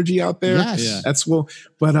put the energy out there. Yes. Yeah. That's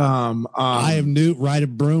but I am Newt, ride a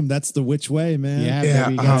broom. That's the which way, man. Yeah,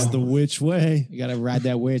 baby, that's the which way. You gotta ride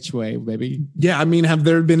that which way, baby. Yeah, I mean, have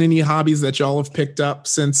there been any hobbies that y'all have picked up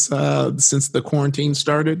since the quarantine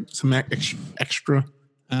started? Some extra.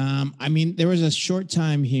 I mean, there was a short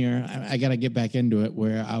time here. I got to get back into it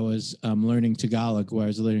where I was learning Tagalog, where I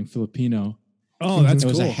was learning Filipino. Oh, that's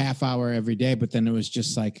cool. It was a half hour every day, but then it was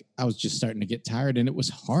just like I was just starting to get tired, and it was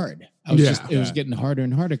hard. It was getting harder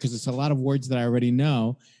and harder because it's a lot of words that I already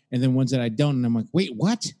know, and then ones that I don't, and I'm like, wait,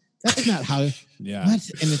 what? That's not how. Yeah. What?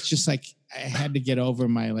 And it's just like I had to get over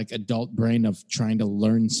my like adult brain of trying to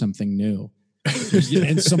learn something new.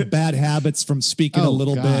 And some bad habits from speaking a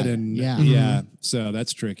little bit, and so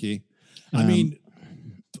that's tricky. I mean,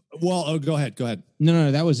 go ahead.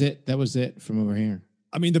 No, that was it from over here.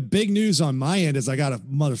 I mean, the big news on my end is I got a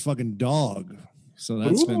motherfucking dog, so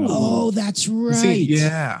that's been that's right. See,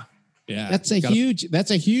 yeah. That's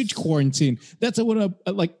a huge quarantine. That's what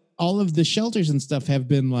like all of the shelters and stuff have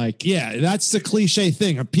been like. Yeah, that's the cliche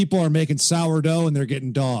thing. People are making sourdough and they're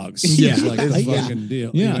getting dogs. Yeah, it's like a fucking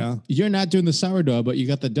deal. Yeah, you know? You're not doing the sourdough, but you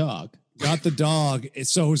got the dog. Got the dog.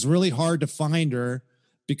 So it was really hard to find her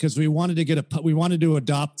because we wanted to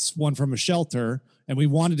adopt one from a shelter, and we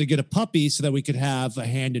wanted to get a puppy so that we could have a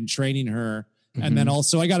hand in training her. Mm-hmm. And then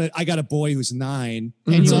also I got a boy who's 9.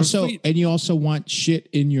 And you also want shit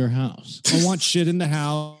in your house. I want shit in the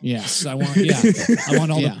house. Yes. I want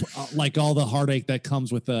all the all the heartache that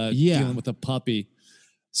comes with dealing with a puppy.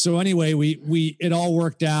 So anyway, we it all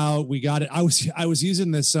worked out. We got it. I was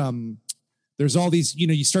using this there's all these,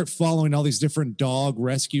 you start following all these different dog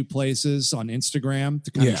rescue places on Instagram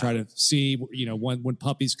to kind of try to see, when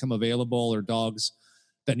puppies come available or dogs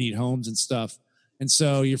that need homes and stuff. And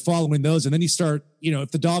so you're following those, and then you start,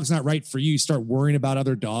 if the dog's not right for you, you start worrying about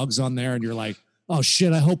other dogs on there, and you're like, oh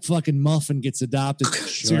shit, I hope fucking Muffin gets adopted.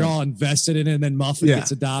 Sure. So you're all invested in it, and then Muffin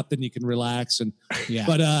gets adopted, and you can relax.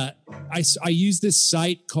 But I use this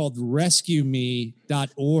site called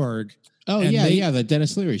rescueme.org. Oh, the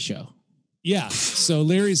Dennis Leary show. Yeah. So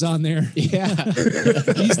Leary's on there. Yeah.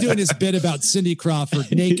 He's doing his bit about Cindy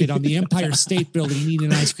Crawford naked on the Empire State Building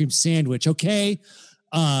eating an ice cream sandwich. Okay.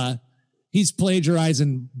 He's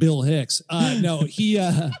plagiarizing Bill Hicks. No, he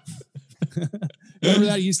remember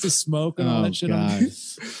that he used to smoke and all that shit.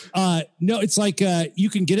 No, it's like you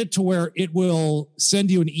can get it to where it will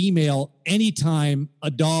send you an email anytime a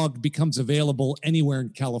dog becomes available anywhere in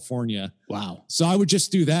California. Wow. So I would just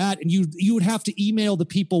do that, and you would have to email the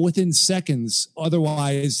people within seconds.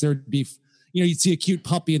 Otherwise, there'd be, you'd see a cute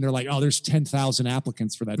puppy and they're like, oh, there's 10,000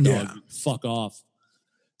 applicants for that dog. Yeah. Fuck off.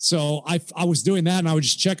 So I was doing that, and I would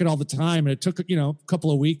just check it all the time. And it took, a couple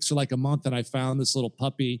of weeks or like a month, and I found this little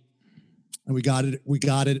puppy, and we got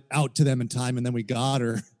it out to them in time. And then we got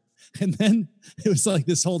her. And then it was like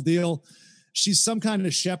this whole deal. She's some kind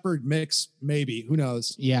of shepherd mix, maybe, who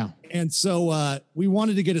knows? Yeah. And so we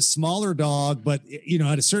wanted to get a smaller dog, but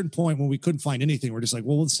at a certain point when we couldn't find anything, we're just like,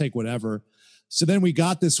 well, let's take whatever. So then we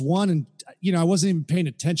got this one, and, I wasn't even paying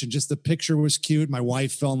attention. Just the picture was cute. My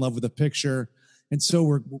wife fell in love with the picture. And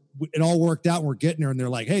so it all worked out, and we're getting her, and they're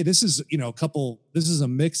like, hey, this is, this is a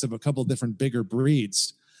mix of a couple different bigger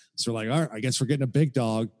breeds. So we're like, all right, I guess we're getting a big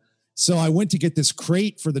dog. So I went to get this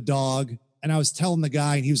crate for the dog, and I was telling the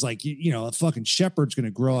guy, and he was like, a fucking shepherd's going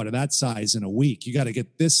to grow out of that size in a week. You got to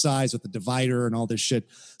get this size with the divider and all this shit.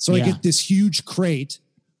 So I get this huge crate.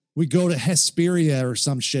 We go to Hesperia or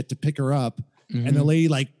some shit to pick her up. Mm-hmm. And the lady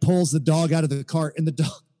like pulls the dog out of the cart, and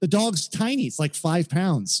the dog's tiny. It's like 5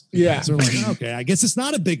 pounds. Yeah. So we're like, okay, I guess it's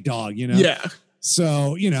not a big dog, Yeah.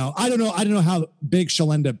 So, I don't know how big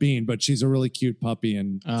she'll end up being, but she's a really cute puppy,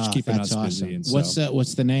 and she's keeping us busy. And what's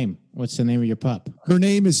the name? What's the name of your pup? Her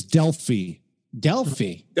name is Delphi.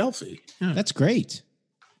 Delphi. Yeah. That's great.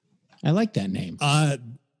 I like that name.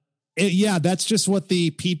 That's just what the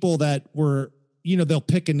people that were, they'll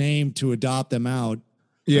pick a name to adopt them out.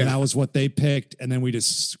 Yeah. And that was what they picked. And then we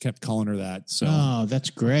just kept calling her that. So, that's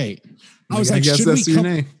great. I was like, guess that's your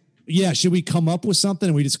name. Yeah. Should we come up with something?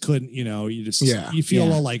 And we just couldn't, you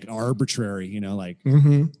feel all like arbitrary, like,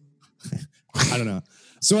 I don't know.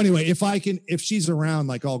 So anyway, if she's around,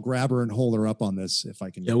 like I'll grab her and hold her up on this if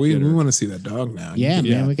I can. Yeah, we want to see that dog now. Yeah,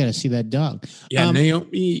 man, we got to see that dog. Yeah,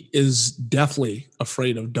 Naomi is deathly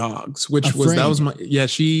afraid of dogs, she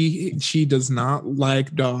does not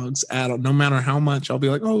like dogs at all. No matter how much I'll be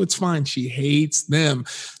like, oh, it's fine. She hates them.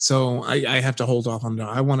 So I have to hold off on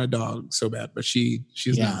dog. I want a dog so bad, but she's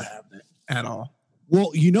not having it at all.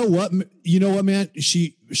 Well, you know what, man?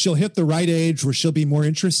 She'll hit the right age where she'll be more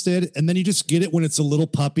interested, and then you just get it when it's a little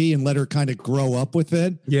puppy and let her kind of grow up with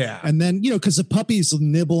it. Yeah, and then because the puppies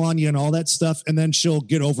nibble on you and all that stuff, and then she'll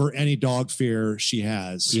get over any dog fear she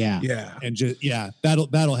has. Yeah, and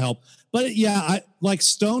that'll help. But I like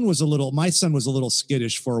Stone was my son was a little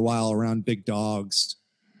skittish for a while around big dogs.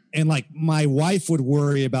 And like my wife would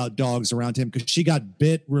worry about dogs around him because she got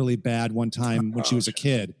bit really bad one time when she was a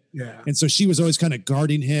kid. Yeah. And so she was always kind of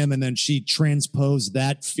guarding him, and then she transposed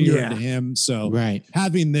that fear into him. So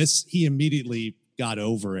having this, he immediately got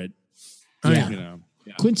over it.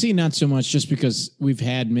 Quincy, not so much, just because we've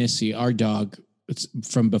had Missy, our dog,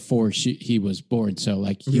 from before he was born. So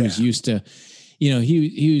like he was used to,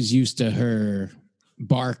 he was used to her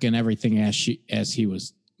bark and everything as he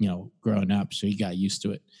was, growing up. So he got used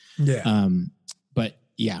to it. Yeah.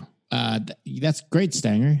 That's great,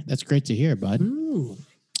 Stanger. That's great to hear, bud. Ooh.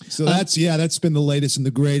 So that's been the latest and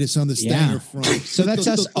the greatest on the Stanger front. So that's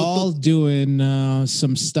us all doing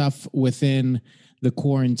some stuff within the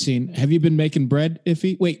quarantine. Have you been making bread,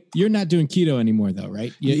 Iffy? Wait, you're not doing keto anymore though,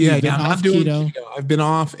 right? I'm not doing keto. I've been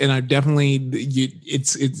off, and I've definitely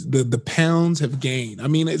it's the pounds have gained. I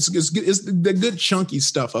mean, it's the good chunky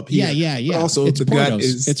stuff up here. Yeah. Also, it's the Portos. gut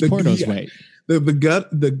is it's Portos weight.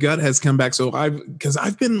 The gut has come back. So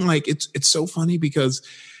I've been like, it's so funny because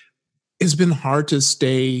it's been hard to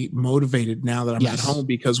stay motivated now that I'm at home,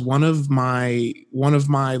 because one of my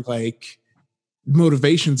like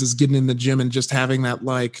motivations is getting in the gym and just having that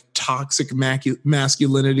like toxic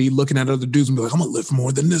masculinity, looking at other dudes and be like, I'm gonna lift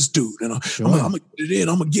more than this dude, and I'm gonna get it in,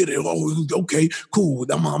 I'm gonna get it. Oh, okay, cool.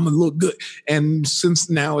 I'm gonna look good. And since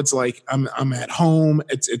now it's like I'm at home,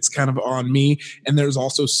 it's kind of on me, and there's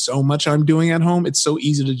also so much I'm doing at home. It's so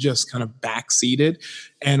easy to just kind of backseat it.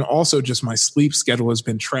 And also just my sleep schedule has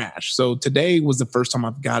been trash. So today was the first time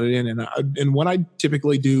I've got it in. And what I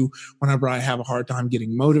typically do whenever I have a hard time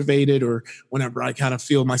getting motivated, or whenever I kind of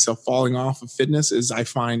feel myself falling off of fitness, is I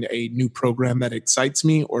find a new program that excites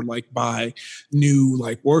me, or like buy new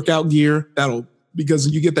like workout gear. Because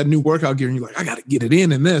you get that new workout gear and you're like, I got to get it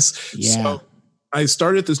in this. Yeah. So I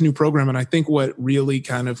started this new program, and I think what really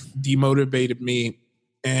kind of demotivated me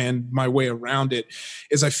and my way around it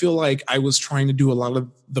is I feel like I was trying to do a lot of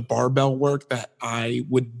the barbell work that I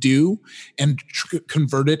would do and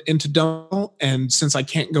convert it into dumbbell. And since I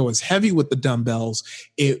can't go as heavy with the dumbbells,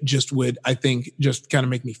 it just would, I think, just kind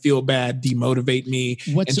of make me feel bad, demotivate me.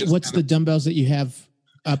 What's the dumbbells that you have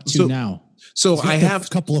up to now? So I have a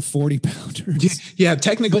couple of 40-pounders. Yeah,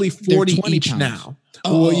 technically 40 each pounds. Now.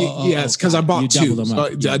 Yes, because I bought two.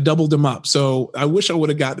 I doubled them up. So I wish I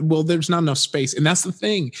would have there's not enough space. And that's the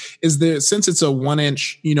thing, is that since it's a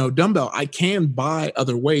 1-inch, dumbbell, I can buy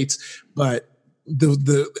other weights, but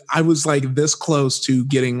I was like this close to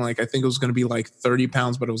getting like, I think it was going to be like 30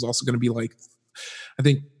 pounds, but it was also going to be like, I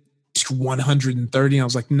think 130. I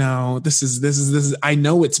was like, no, this is, I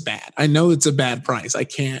know it's bad. I know it's a bad price. I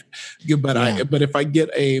can't, but if I get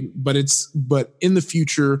but in the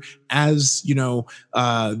future, as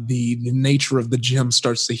the nature of the gym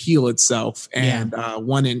starts to heal itself, and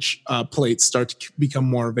 1-inch plates start to become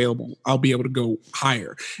more available, I'll be able to go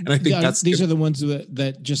higher. And I think these are the ones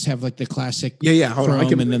that just have like the classic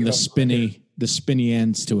chrome and then the spinny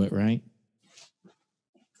ends to it, right?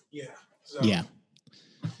 Yeah. Yeah.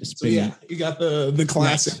 So you got the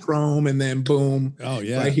classic chrome, and then boom,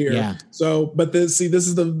 right here. Yeah. So, but this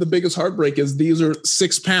is the biggest heartbreak, is these are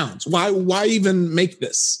 6 pounds. Why even make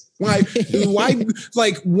this? Why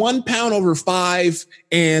like 1 pound over 5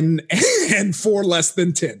 and 4 less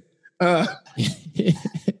than 10? Like,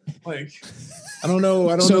 I don't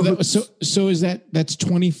know. So is that's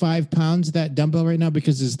 25 pounds, that dumbbell right now,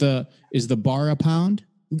 because is the bar a pound?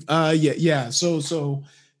 Yeah. So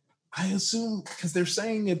I assume, because they're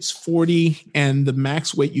saying it's 40, and the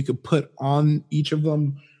max weight you could put on each of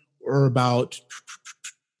them are about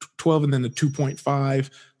 12, and then the 2.5.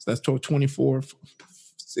 So that's 24,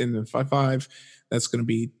 and then 5.5. That's going to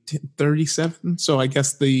be 37. So I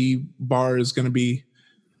guess the bar is going to be,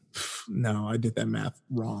 no, I did that math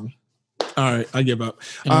wrong. All right, I give up.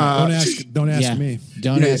 Don't ask me.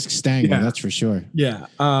 Don't ask Stanger. Yeah. That's for sure. Yeah.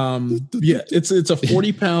 It's a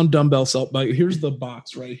 40-pound dumbbell set. But here's the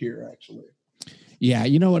box right here, actually. Yeah.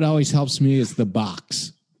 You know what always helps me is the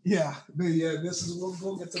box. Yeah. We'll get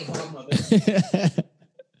to the bottom of it.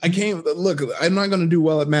 I'm not going to do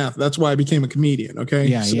well at math. That's why I became a comedian. Okay.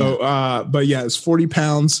 Yeah. So, but yeah, it's 40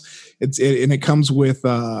 pounds. And it comes with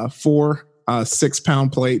 4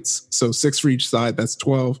 6-pound plates. So 6 for each side. That's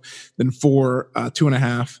 12. Then 4,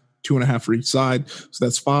 2.5 for each side. So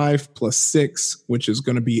that's 5 plus 6, which is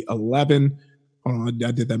going to be 11. Oh, I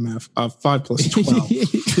did that math. 5 plus 12.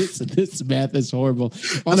 this math is horrible.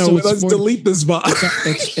 Also, no, let's delete this box.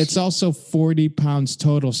 It's also 40 pounds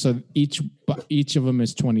total. So each of them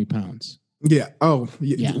is 20 pounds. Yeah. Oh,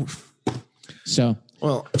 yeah. So,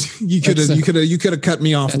 well, you could have cut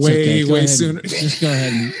me off way sooner. Just go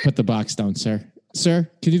ahead and put the box down, sir. Sir,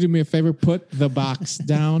 can you do me a favor? Put the box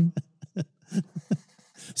down.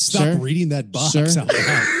 Stop reading that box out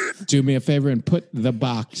loud. Do me a favor and put the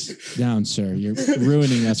box down, sir. You're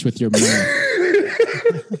ruining us with your mouth.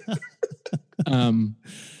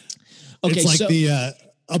 Okay, it's like the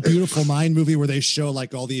A Beautiful Mind movie where they show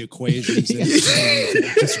like all the equations. And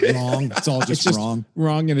it's just wrong. It's all just wrong.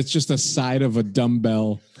 Wrong, and it's just a side of a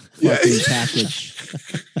dumbbell fucking package.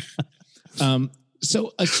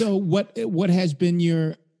 So what has been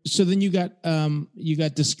your? So then you got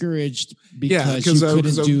discouraged because you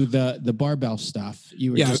couldn't do the barbell stuff.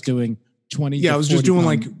 You were just doing 20. Yeah, I was just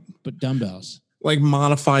doing but dumbbells. Like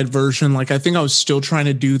modified version. Like I think I was still trying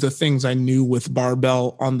to do the things I knew with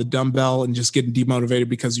barbell on the dumbbell and just getting demotivated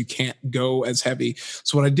because you can't go as heavy.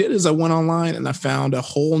 So what I did is I went online and I found a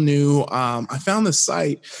whole new, I found this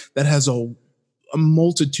site that has a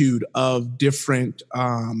multitude of different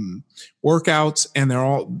workouts, and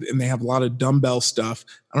they have a lot of dumbbell stuff.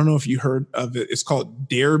 I don't know if you heard of it. It's called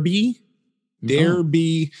Dareby.com.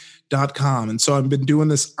 And so I've been doing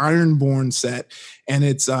this Ironborn set, and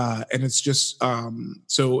it's just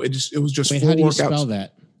so it was just Wait, 4 how do you workouts. spell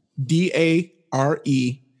that?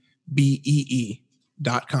 DAREBEE.com.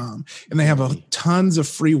 And they have tons of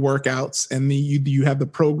free workouts, and you have the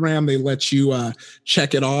program. They let you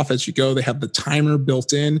check it off as you go. They have the timer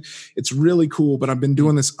built in. It's really cool. But I've been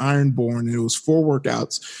doing this Ironborn, and it was 4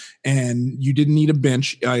 workouts, and you didn't need a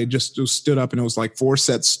bench. I just stood up, and it was like 4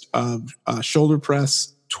 sets of shoulder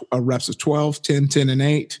press, reps of 12, 10, 10, and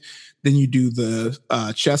 8. Then you do the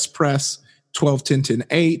chest press, 12, 10, 10,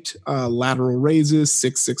 8, lateral raises,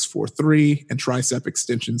 6, 6, 4, 3, and tricep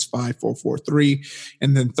extensions, 5, 4, 4, 3,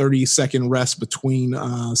 and then 30-second rest between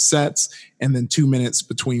sets, and then 2 minutes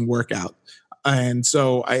between workout. And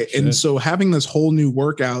so having this whole new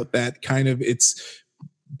workout that kind of it's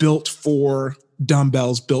built for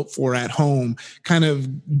dumbbells, built for at home, kind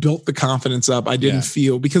of built the confidence up. I didn't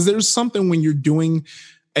feel, because there's something when you're doing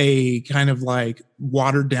a kind of like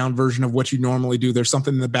watered down version of what you normally do. There's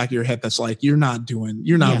something in the back of your head that's like, you're not really doing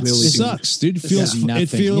it. Sucks, dude. It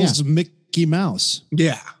feels Mickey Mouse.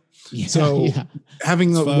 Yeah. So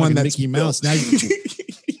having one that's Mickey Mouse. Now you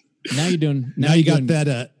got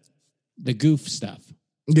that the goof stuff.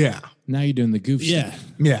 Yeah. Now you're doing the goof stuff.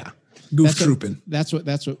 Yeah. Goof trooping. That's what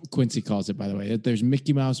Quincy calls it, by the way. There's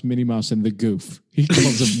Mickey Mouse, Minnie Mouse, and the goof. He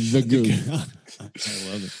calls them the goof. I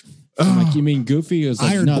love it. I'm like, you mean Goofy? It was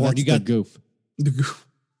like, no, that's the goof.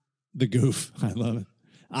 The goof. I love it.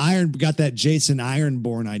 Got that Jason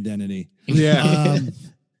Ironborn identity. Yeah.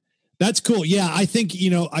 That's cool. Yeah. I think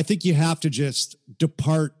you have to just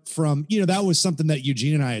depart from, that was something that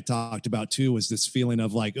Eugene and I had talked about too, was this feeling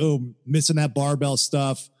of like, oh, missing that barbell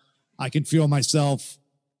stuff. I can feel myself,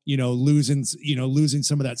 losing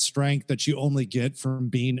some of that strength that you only get from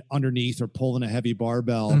being underneath or pulling a heavy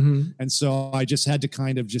barbell. Mm-hmm. And so I just had to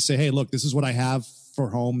kind of just say, hey, look, this is what I have for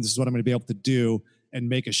home. This is what I'm going to be able to do, and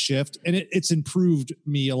make a shift. And it's improved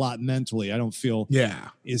me a lot mentally. I don't feel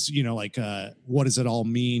what does it all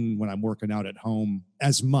mean when I'm working out at home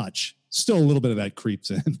as much? Still a little bit of that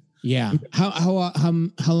creeps in. Yeah. How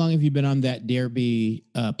long have you been on that Dareby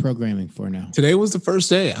programming for now? Today was the first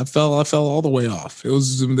day. I fell all the way off. It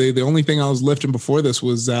was the only thing I was lifting before this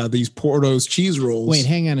was these Porto's cheese rolls. Wait,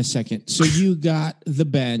 hang on a second. So you got the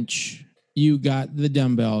bench, you got the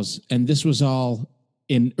dumbbells, and this was all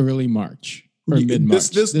in early March or mid-March.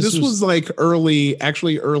 This was like early,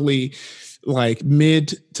 like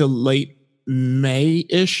mid to late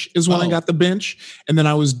May-ish is when I got the bench. And then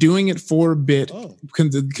I was doing it for a bit,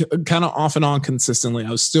 kind of off and on consistently. I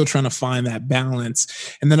was still trying to find that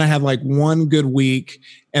balance. And then I had like one good week,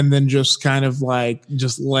 and then just kind of like,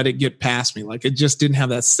 just let it get past me. Like it just didn't have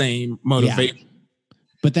that same motivation.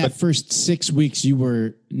 But that first 6 weeks, you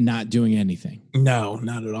were not doing anything. No,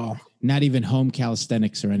 not at all. Not even home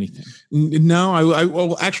calisthenics or anything. No,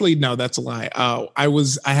 well, actually, no, that's a lie. I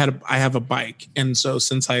have a bike. And so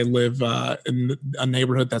since I live in a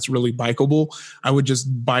neighborhood that's really bikeable, I would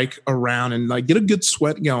just bike around and like get a good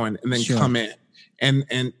sweat going and then come in.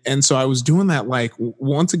 And so I was doing that like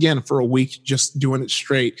once again for a week, just doing it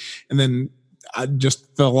straight. And then I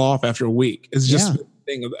just fell off after a week. It's just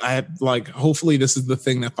thing. I have like, hopefully this is the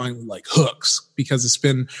thing that finally like hooks, because it's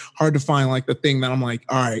been hard to find like the thing that I'm like,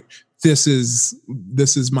 all right, this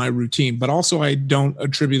is my routine. But also I don't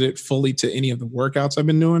attribute it fully to any of the workouts I've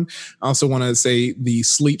been doing. I also want to say the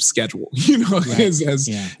sleep schedule, has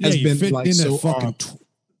been like so fucking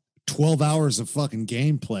 12 hours of fucking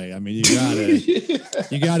gameplay. I mean,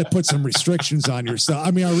 you gotta put some restrictions on yourself.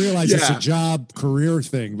 I mean, I realize it's a job career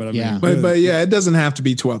thing, but I mean, but it doesn't have to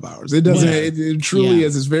be 12 hours. It doesn't, it truly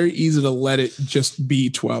is. It's very easy to let it just be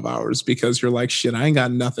 12 hours because you're like, shit, I ain't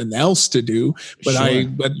got nothing else to do. But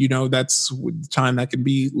that's time that can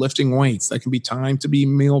be lifting weights. That can be time to be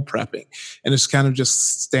meal prepping. And it's kind of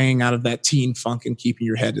just staying out of that teen funk and keeping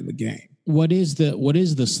your head in the game. What is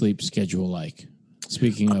the sleep schedule like?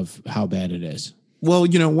 Speaking of how bad it is. Well,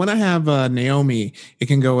 when I have Naomi, it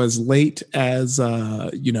can go as late as,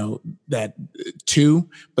 that 2,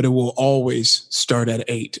 but it will always start at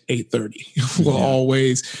 8:30.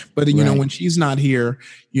 Always. But, when she's not here,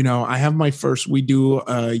 I have we do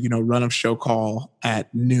run of show call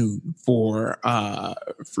at noon for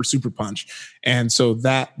Super Punch. And so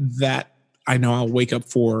that I know I'll wake up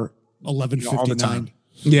for 11:59 all the time.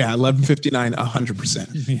 Yeah, 11:59,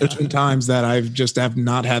 100%. There's been times that have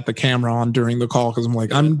not had the camera on during the call because I'm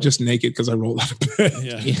like, I'm just naked because I rolled out of bed.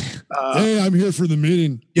 Hey, I'm here for the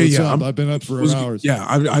meeting. What's up? I've been up for hours. Yeah,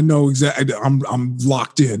 I know exactly. I'm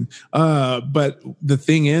locked in. But the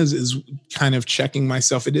thing is kind of checking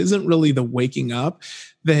myself. It isn't really the waking up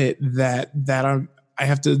that I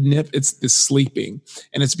have to nip. It's the sleeping,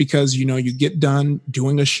 and it's because you get done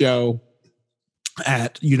doing a show.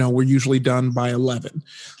 We're usually done by 11.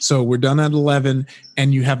 So we're done at 11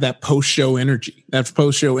 and you have that post-show energy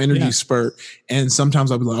spurt. And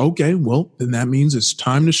sometimes I'll be like, okay, well, then that means it's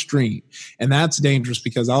time to stream. And that's dangerous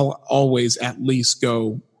because I'll always at least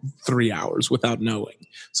go 3 hours without knowing.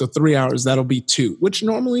 So 3 hours, that'll be 2, which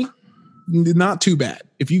normally not too bad.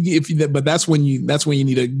 But that's when you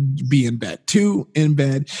need to be in bed, 2 in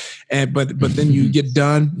bed. But then you get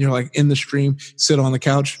done, you're like in the stream, sit on the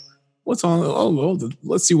couch. What's on?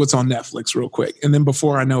 Let's see what's on Netflix real quick. And then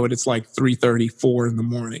before I know it, it's like 3:30, 4 in the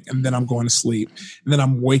morning. And then I'm going to sleep. And then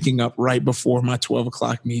I'm waking up right before my 12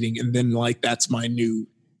 o'clock meeting. And then like, that's my new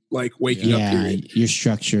like waking up period. Your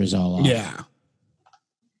structure is all off. Yeah.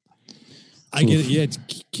 I get it. Yeah, it's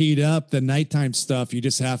keyed up. The nighttime stuff, you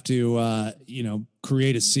just have to,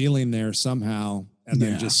 create a ceiling there somehow. And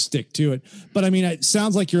then just stick to it. But I mean, it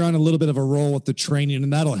sounds like you're on a little bit of a roll with the training,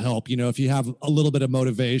 and that'll help. If you have a little bit of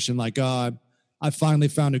motivation, like, I finally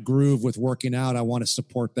found a groove with working out. I want to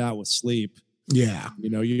support that with sleep. Yeah.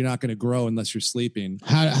 You're not going to grow unless you're sleeping.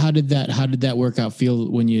 How did that workout feel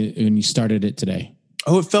when you started it today?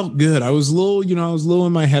 Oh, it felt good. I was a little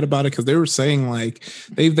in my head about it because they were saying like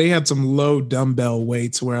they had some low dumbbell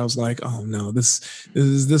weights where I was like, oh no,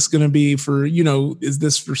 is this going to be for, is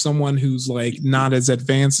this for someone who's like not as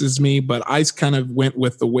advanced as me? But I kind of went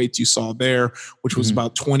with the weights you saw there, which was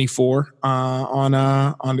about 24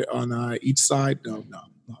 on each side. No.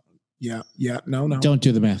 Yeah. No. Don't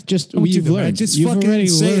do the math. Just you've learned. You've already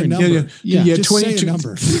learned. Yeah. Just 22 say a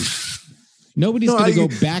number. Nobody's going to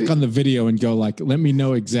go back on the video and go like, let me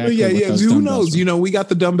know exactly. Who knows? We got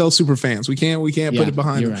the dumbbell super fans. We can't put it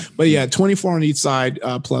behind them. Right. But 24 on each side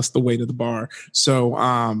plus the weight of the bar. So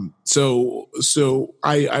I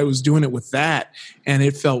was doing it with that, and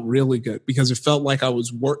it felt really good because it felt like it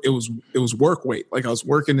was work weight, like I was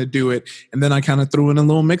working to do it, and then I kind of threw in a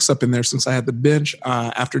little mix up in there since I had the bench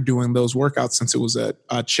after doing those workouts. Since it was a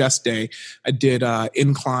chest day, I did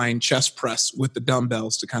incline chest press with the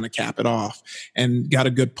dumbbells to kind of cap it off. And got a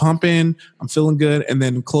good pump in. I'm feeling good. And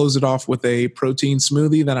then close it off with a protein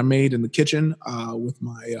smoothie that I made in the kitchen with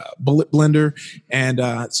my bullet blender. And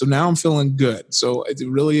so now I'm feeling good. So it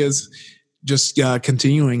really is just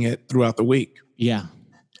continuing it throughout the week. Yeah.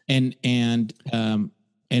 And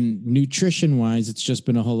nutrition wise, it's just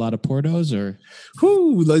been a whole lot of Portos or.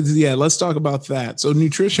 Let's talk about that. So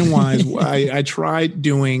nutrition wise, I tried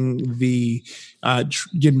doing the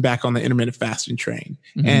getting back on the intermittent fasting train,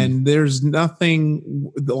 and there's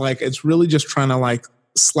nothing like, it's really just trying to like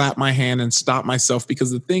slap my hand and stop myself, because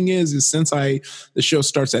the thing is since the show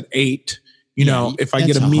starts at 8, if I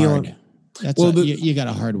get a meal. You got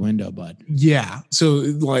a hard window, bud. Yeah. So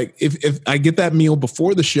like if I get that meal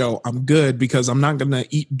before the show, I'm good because I'm not going to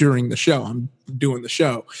eat during the show. I'm doing the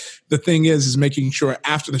show. The thing is making sure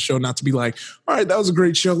after the show not to be like, all right, that was a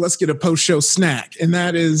great show. Let's get a post-show snack. And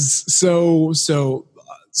that is so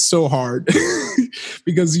hard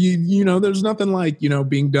because you know there's nothing like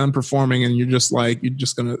being done performing and you're just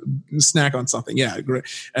gonna snack on something. Yeah, great.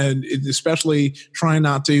 And especially trying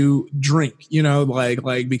not to drink,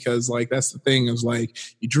 because like that's the thing is like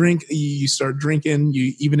you drink, you start drinking,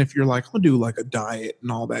 you even if you're like I'll do like a diet and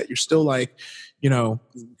all that, you're still like getting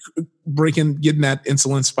that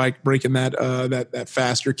insulin spike, breaking that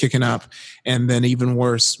faster, kicking up, and then even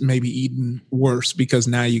worse, maybe eating worse because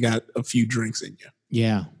now you got a few drinks in you.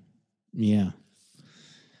 Yeah.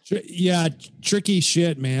 Tricky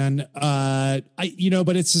shit, man. But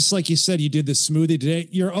it's just like you said, you did the smoothie today.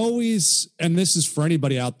 You're always, and this is for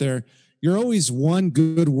anybody out there, you're always one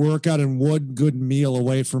good workout and one good meal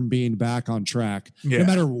away from being back on track. Yeah. No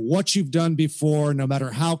matter what you've done before, no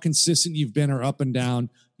matter how consistent you've been or up and down,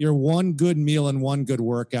 you're one good meal and one good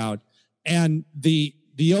workout. And the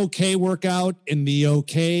okay workout and the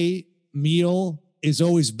okay meal is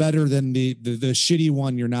always better than the shitty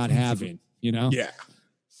one you're not having, Yeah.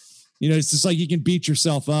 It's just like you can beat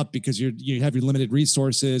yourself up because you have your limited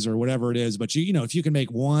resources or whatever it is. But if you can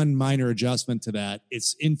make one minor adjustment to that,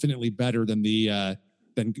 it's infinitely better than the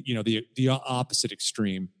opposite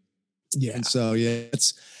extreme. Yeah. And so,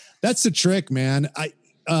 that's the trick, man.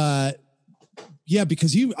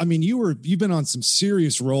 Because you've been on some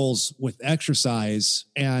serious rolls with exercise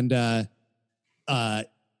and,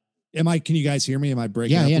 can you guys hear me? Am I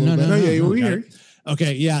breaking up? No, we hear.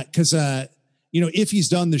 Okay. Yeah. Cause, if he's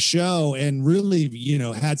done the show and really,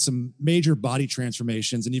 had some major body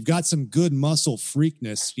transformations and you've got some good muscle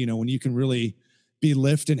freakness, when you can really be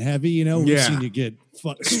lifting heavy, we've seen you get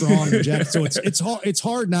strong and jacked. So it's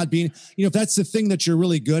hard not being, if that's the thing that you're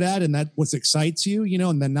really good at and that what excites you,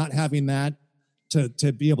 and then not having that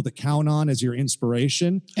to be able to count on as your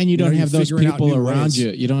inspiration. And you don't have those people around you.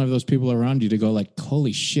 You don't have those people around you to go like,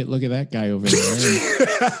 holy shit, look at that guy over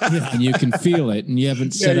there. And you can feel it. And you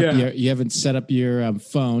haven't set up your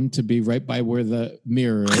phone to be right by where the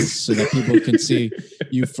mirror is so that people can see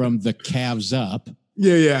you from the calves up.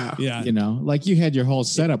 Yeah. Like you had your whole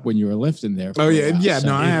setup when you were lifting there. Oh yeah. While, so.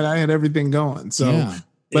 No, I had everything going. So,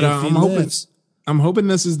 but I'm hoping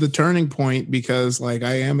this is the turning point because like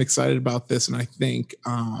I am excited about this and I think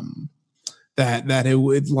that it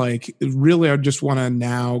would like really I just want to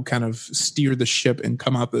now kind of steer the ship and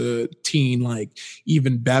come out the teen like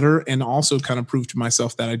even better and also kind of prove to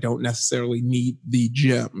myself that I don't necessarily need the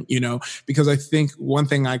gym, because I think one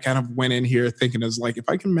thing I kind of went in here thinking is like if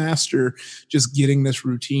I can master just getting this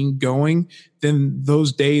routine going, then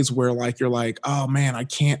those days where like you're like, oh man, I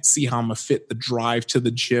can't see how I'm gonna fit the drive to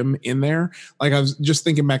the gym in there. Like I was just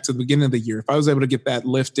thinking back to the beginning of the year, if I was able to get that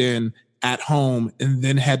lift in at home and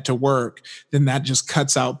then head to work, then that just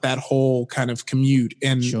cuts out that whole kind of commute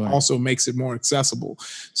and also makes it more accessible.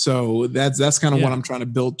 So that's kind of what I'm trying to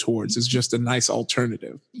build towards is just a nice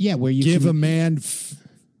alternative. Yeah. Where you give a man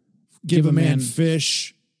fish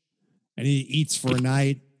and he eats for a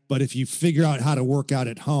night. But if you figure out how to work out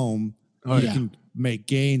at home, you can make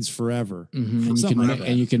gains forever. Mm-hmm.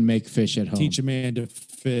 And you can make fish at home. Teach a man to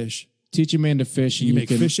fish. And you make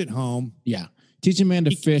fish at home. Yeah. Teach a man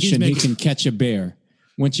to fish and he can catch a bear.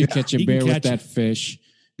 Once you catch a bear with that fish,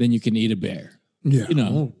 then you can eat a bear. Yeah. You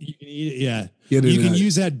can eat it. You can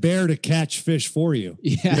use that bear to catch fish for you.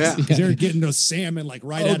 Yeah. Because they're getting those salmon like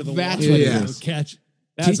right out of the water. Catch.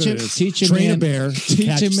 Teach a bear to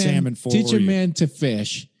catch salmon for you. Teach a man to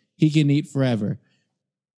fish. He can eat forever.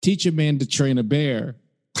 Teach a man to train a bear.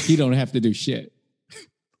 He don't have to do shit.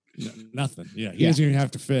 Nothing. Yeah. He doesn't even have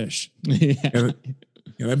to fish. Yeah,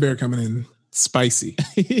 that bear coming in spicy.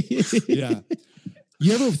 Yeah.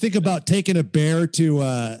 You ever think about taking a bear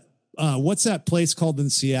to what's that place called in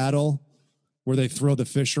Seattle where they throw the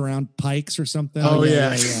fish around, Pikes or something? Oh yeah.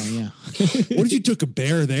 What if you took a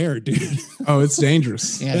bear there, dude? Oh, it's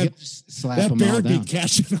dangerous. Yeah, that bear would be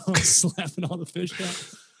catching slapping all the fish down.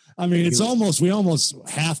 I mean, we almost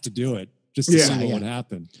have to do it just to see what would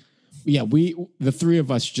happen. Yeah, the three of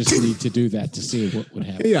us just need to do that to see what would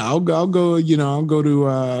happen. Yeah, I'll go. I'll go to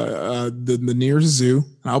the nearest zoo.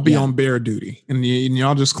 I'll be on bear duty, and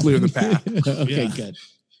y'all just clear the path. Okay, good.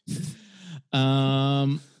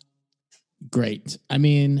 Great. I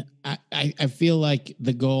mean, I feel like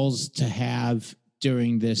the goals to have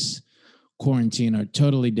during this quarantine are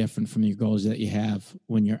totally different from your goals that you have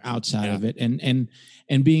when you're outside of it, and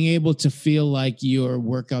being able to feel like your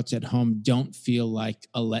workouts at home don't feel like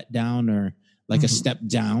a letdown or like a step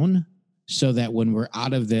down so that when we're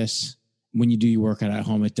out of this, when you do your workout at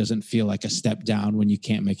home, it doesn't feel like a step down when you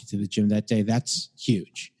can't make it to the gym that day. That's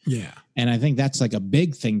huge. Yeah. And I think that's like a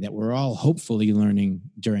big thing that we're all hopefully learning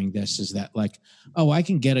during this is that like, oh, I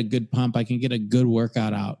can get a good pump. I can get a good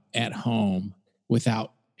workout out at home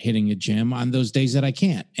without hitting a gym on those days that I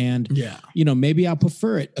can't. And, maybe I'll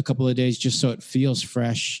prefer it a couple of days just so it feels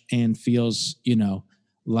fresh and feels,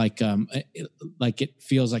 like it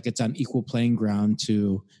feels like it's on equal playing ground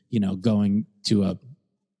to, going to a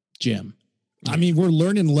gym. I mean, we're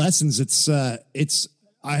learning lessons. I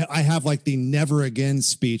have like the never again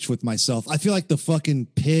speech with myself. I feel like the fucking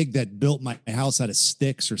pig that built my house out of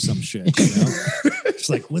sticks or some shit, It's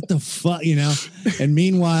like, what the fuck, And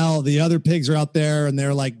meanwhile, the other pigs are out there and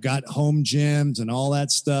they're like got home gyms and all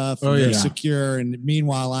that stuff. And they're secure. And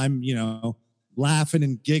meanwhile, I'm, laughing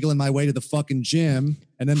and giggling my way to the fucking gym.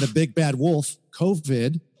 And then the big bad wolf,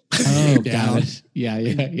 COVID, came down. Yeah.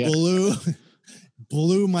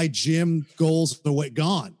 Blew my gym goals away,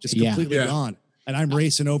 gone, just completely gone. And I'm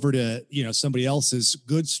racing over to, somebody else's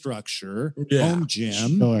good structure, home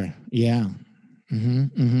gym. Sure. Yeah.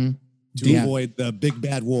 To avoid the big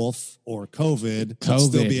bad wolf or COVID.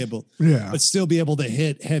 But still be able to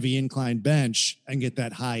hit heavy incline bench and get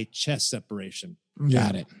that high chest separation.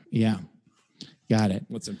 Got it. Yeah. Got it.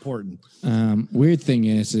 What's important. Weird thing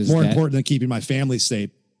is more important than keeping my family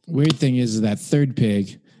safe. Weird thing is that third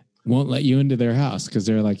pig won't let you into their house because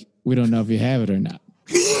they're like, we don't know if you have it or not.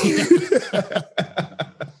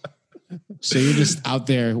 So you're just out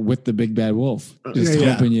there with the big bad wolf, just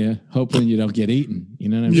hoping you don't get eaten. You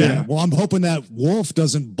know what I'm saying? Yeah. Well, I'm hoping that wolf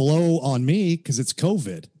doesn't blow on me because it's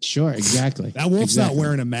COVID. Sure, exactly. That wolf's not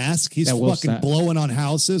wearing a mask. He's fucking blowing on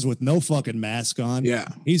houses with no fucking mask on. Yeah.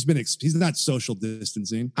 He's not social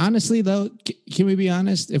distancing. Honestly, though, can we be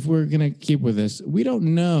honest? If we're gonna keep with this, we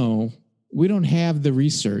don't know. We don't have the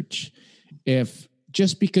research. If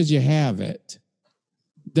just because you have it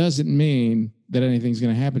doesn't mean that anything's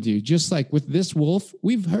going to happen to you. Just like with this wolf,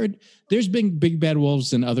 we've heard there's been big bad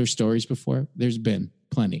wolves in other stories before. There's been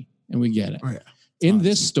plenty, and we get it. Oh, yeah. In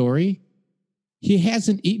this story, he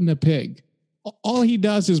hasn't eaten a pig. All he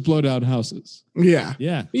does is blow down houses. Yeah.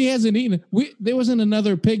 Yeah. He hasn't eaten. There wasn't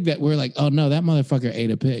another pig that we're like, oh no, that motherfucker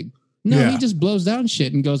ate a pig. No, he just blows down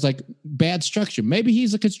shit and goes like bad structure. Maybe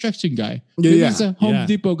he's a construction guy. Maybe he's a Home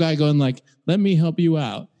Depot guy going like, let me help you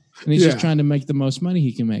out. And he's just trying to make the most money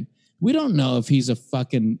he can make. We don't know if he's a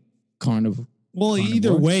fucking carnivore. Well,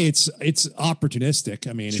 either way, it's opportunistic.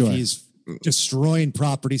 I mean, if he's destroying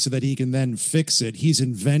property so that he can then fix it, he's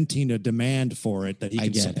inventing a demand for it that he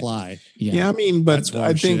can supply. Yeah, I mean, but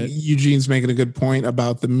I think Eugene's making a good point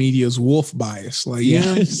about the media's wolf bias. Like,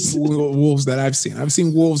 wolves that I've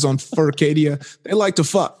seen wolves on Furcadia. They like to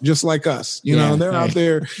fuck just like us. They're out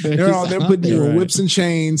there. They're out there putting you in whips and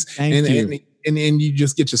chains, and you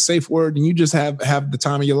just get your safe word, and you just have the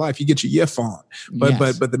time of your life. You get your yiff on.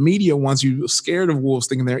 But the media wants you scared of wolves,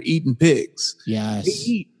 thinking they're eating pigs. Yes, they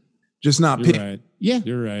eat, just not pig. Right. Yeah,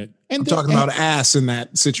 you're right. And I'm talking about ass in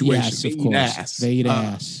that situation. Yes, of course. They eat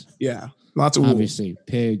ass. Yeah, lots of obviously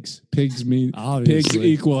wolves. Pigs mean pigs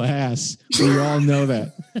equal ass. We all know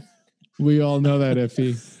that. We all know that,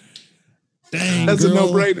 Effie. Dang, that's girl, a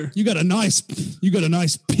no-brainer. You got a nice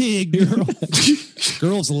pig, girl.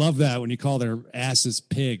 Girls love that when you call their asses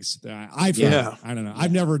pigs. I don't know.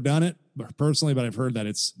 I've never done it personally, but I've heard that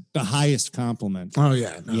it's the highest compliment. Oh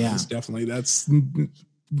yeah, it's definitely that's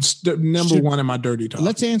number one in my dirty talk.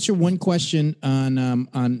 Let's answer one question on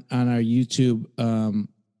our YouTube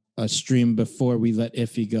stream before we let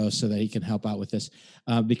Iffy go, so that he can help out with this.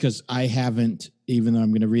 Because I haven't, even though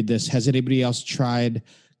I'm going to read this. Has anybody else tried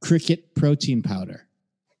cricket protein powder?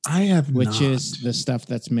 I have which is the stuff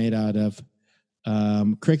that's made out of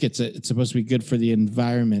crickets. It's supposed to be good for the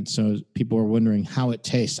environment. So people are wondering how it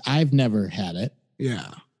tastes. I've never had it. Yeah.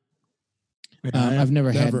 I've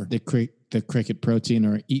never had the cricket protein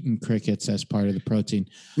or eaten crickets as part of the protein.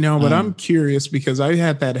 No, but I'm curious because I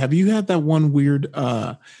had that. Have you had that one weird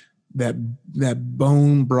that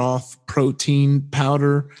bone broth protein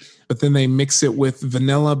powder, but then they mix it with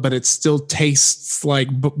vanilla, but it still tastes like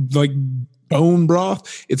bone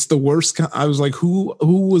broth? It's the worst. I was like, who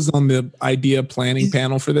was on the idea planning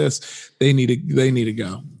panel for this? They need to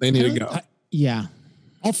go. They need to go.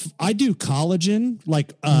 I do collagen,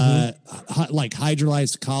 like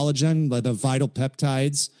hydrolyzed collagen, like the vital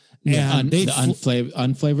peptides. And the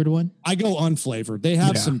unflavored one. I go unflavored. They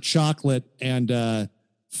have some chocolate and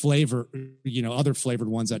flavor, other flavored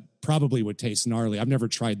ones that probably would taste gnarly. I've never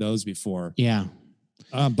tried those before. Yeah.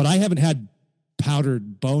 But I haven't had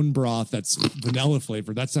powdered bone broth that's vanilla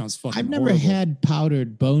flavored. That sounds fucking I've never horrible. had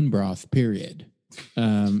powdered bone broth, period.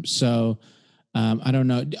 I don't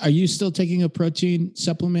know. Are you still taking a protein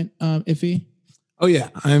supplement, Iffy? Oh yeah,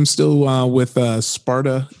 I am still with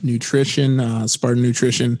Sparta Nutrition. Go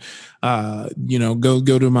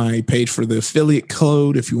to my page for the affiliate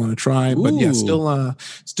code if you want to try. But yeah,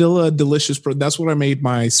 still a delicious. That's what I made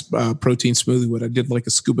my protein smoothie with. I did like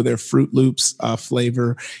a scoop of their Fruit Loops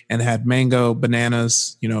flavor and had mango,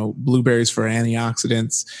 bananas, blueberries for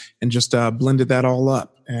antioxidants, and just blended that all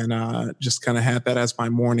up and just kind of had that as my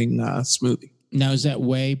morning smoothie. Now, is that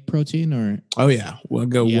whey protein or? Oh yeah, we'll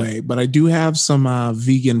go whey, but I do have some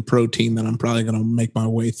vegan protein that I'm probably going to make my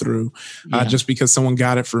way through just because someone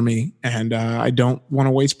got it for me and I don't want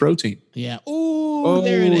to waste protein. Yeah. Ooh,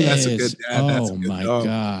 there it is. That's a good dad. That's a good my dog.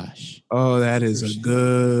 Gosh. Oh, that is a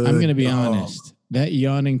good I'm going to be dog. honest. That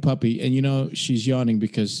yawning puppy, and she's yawning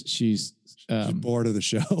because she's bored of the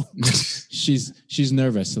show. she's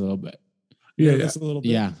nervous a little bit. Yeah, just a little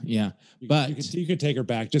bit. Yeah. But you could take her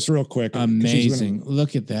back just real quick. Amazing.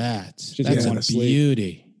 Look at that. That's a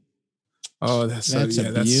beauty. Oh, that's a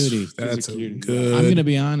beauty. That's a good. I'm going to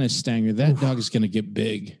be honest, Stanger. That dog is going to get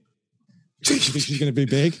big. You think she's going to be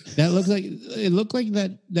big? It looked like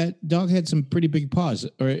that dog had some pretty big paws,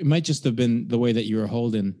 or it might just have been the way that you were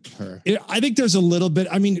holding her. I think there's a little bit.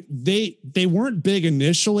 I mean, they weren't big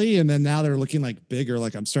initially, and then now they're looking like bigger.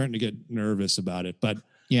 Like I'm starting to get nervous about it, but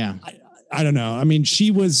yeah. I don't know. I mean, she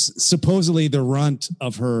was supposedly the runt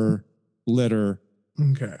of her litter.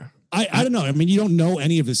 Okay. I don't know. I mean, you don't know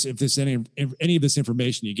any of this. If any of this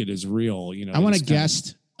information you get is real, I want to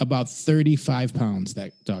guess about 35 pounds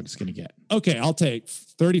that dog's going to get. Okay. I'll take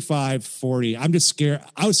 35, 40. I'm just scared.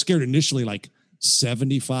 I was scared initially, like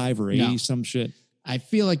 75 or 80, some shit. I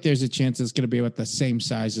feel like there's a chance it's going to be about the same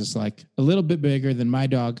size as like a little bit bigger than my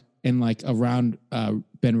dog and like around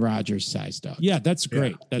Ben Rogers' size dog. Yeah. That's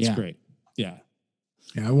great. That's great. Yeah.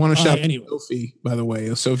 Yeah, I want to shout anyway. Sophie, by the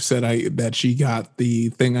way. Sophie said that she got the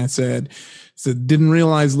thing I said. Didn't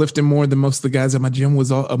realize lifting more than most of the guys at my gym was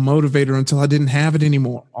a motivator until I didn't have it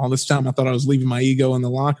anymore. All this time I thought I was leaving my ego in the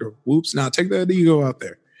locker. Whoops, now take that ego out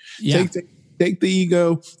there. Yeah. Take the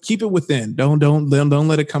ego, keep it within. Don't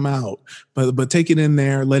let it come out. But take it in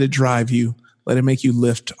there, let it drive you. Let it make you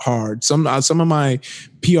lift hard. Some of my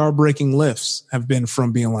PR breaking lifts have been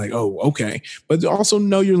from being like, oh, okay. But also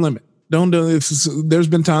know your limit. Don't do this. There's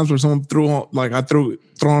been times where someone throw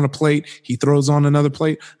on a plate. He throws on another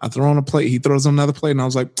plate. I throw on a plate. He throws on another plate. And I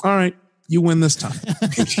was like, all right, you win this time.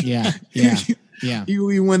 Yeah.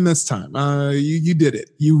 You win this time. You did it.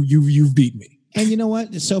 You've beat me. And you know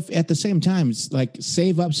what? So at the same time, it's like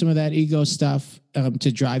save up some of that ego stuff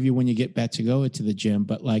to drive you when you get back to go to the gym,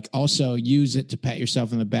 but like also use it to pat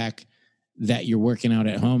yourself in the back that you're working out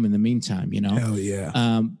at home in the meantime, Hell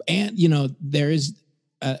yeah. And there is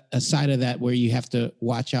a side of that where you have to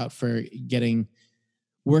watch out for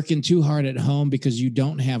working too hard at home because you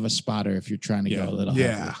don't have a spotter if you're trying to go a little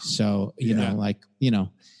heavy. So,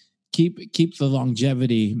 keep the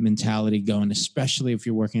longevity mentality going, especially if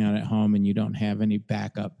you're working out at home and you don't have any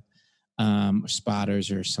backup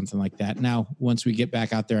spotters or something like that. Now, once we get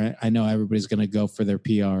back out there, I know everybody's going to go for their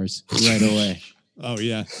PRs right away. Oh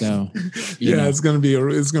yeah. So it's gonna be a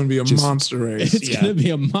monster race. It's gonna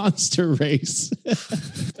be a monster race.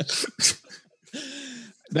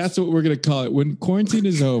 That's what we're gonna call it. When quarantine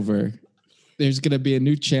is over, there's gonna be a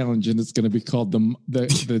new challenge, and it's gonna be called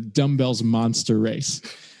the Dumbbells Monster Race.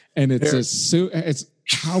 And it's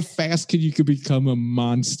how fast could you become a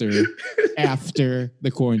monster after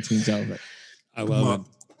the quarantine's over. I love it.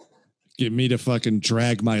 Get me to fucking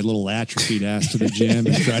drag my little atrophied ass to the gym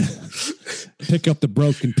and try to pick up the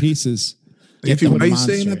broken pieces. If you're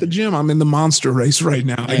staying at the gym, I'm in the monster race right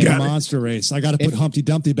now. I got the monster race. I got to put Humpty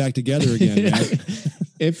Dumpty back together again. Man.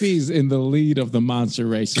 If he's in the lead of the monster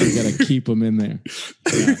race, you got to keep him in there.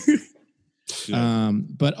 Yeah.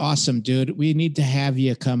 But awesome, dude. We need to have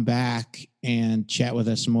you come back and chat with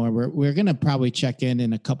us more. We're gonna probably check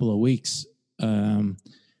in a couple of weeks.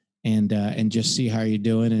 And just see how you're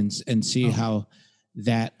doing and see how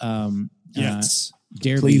that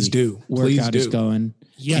Derby please do workout is going.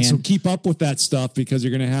 Yeah, so keep up with that stuff because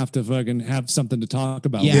you're gonna have to fucking have something to talk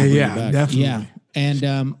about. Yeah, definitely. Yeah.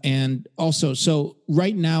 And also, so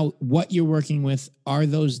right now, what you're working with are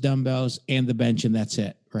those dumbbells and the bench, and that's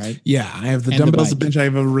it, right? Yeah, I have the dumbbells, the bench. I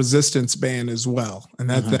have a resistance band as well, and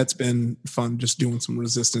that's been fun. Just doing some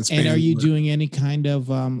resistance. And are you doing any kind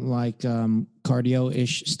of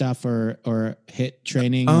cardio-ish stuff or hit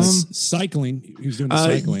training? Cycling. He was doing the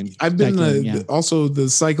cycling. I've been Cycling, also the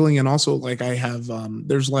cycling, and also like I have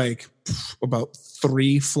there's like about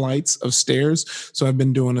 3 flights of stairs. So I've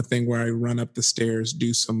been doing a thing where I run up the stairs,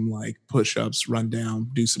 do some like push-ups, run down,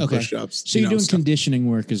 do some push-ups. So you're doing conditioning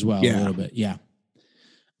work as well a little bit. Yeah.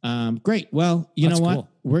 Great. Well, you know what? Cool.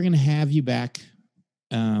 We're going to have you back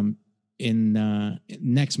in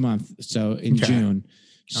next month. So in June.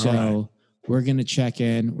 So we're going to check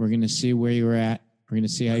in. We're going to see where you're at. We're going to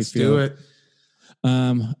see how you feel. Do it.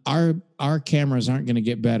 Our cameras aren't going to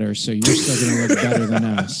get better, so you're still going to look better than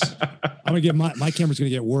us. I'm going to get my camera's going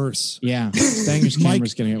to get worse. Yeah. Stanger's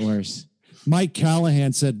camera's going to get worse. Mike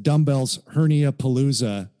Callahan said Dumbbells hernia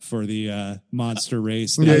palooza for the monster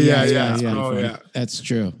race. Yeah. Oh, yeah. That's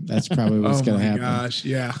true. That's probably what's going to happen. Gosh,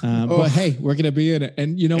 yeah. But hey, we're going to be in it.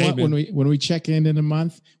 And you know what? When we check in a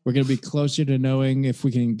month, we're going to be closer to knowing if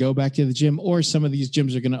we can go back to the gym, or some of these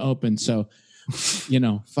gyms are going to open. So,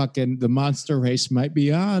 fucking the monster race might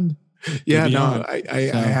be on. Yeah, no, I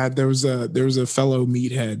had there was a fellow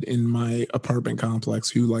meathead in my apartment complex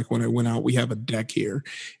who, like, when I went out, we have a deck here,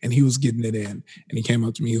 and he was getting it in, and he came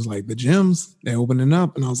up to me, he was like, the gyms, they opening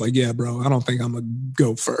up, and I was like, yeah, bro, I don't think I'm gonna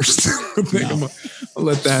go first. I'm gonna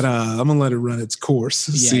let it run its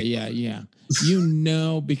course. Yeah.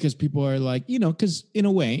 Because people are like, because in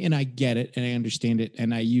a way, and I get it and I understand it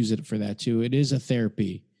and I use it for that too. It is a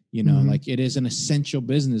therapy. Like it is an essential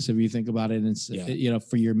business if you think about it, and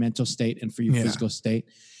for your mental state and for your physical state.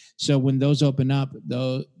 So when those open up,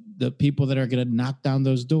 the people that are going to knock down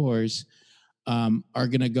those doors are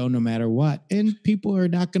going to go no matter what, and people are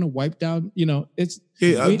not going to wipe down. We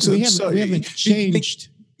haven't changed.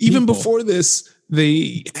 Even before this,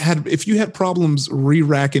 if you had problems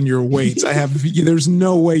re-racking your weights, there's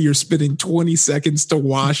no way you're spending 20 seconds to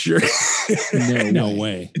wash your. No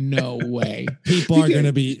way. People are going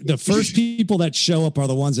to be the first people that show up are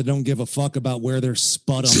the ones that don't give a fuck about where their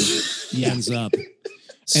sputum ends up.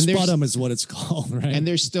 And sputum is what it's called, right? And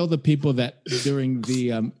there's still the people that during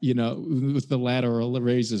the, with the lateral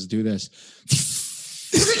raises do this.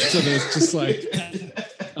 So there's just like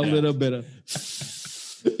a little bit of.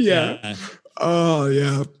 Yeah. Oh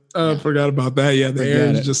yeah. I forgot about that. Yeah, the air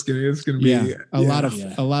is just it's gonna be a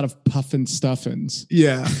lot of puffin stuffins.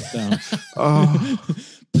 Yeah. So.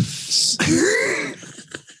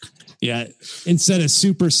 Instead of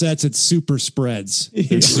supersets, it's super spreads.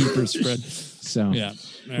 It's super spread. So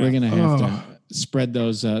we're gonna have to spread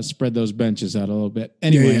those benches out a little bit.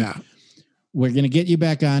 Anyway, we're gonna get you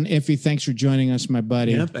back on. Iffy, thanks for joining us, my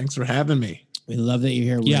buddy. Yeah, thanks for having me. We love that you're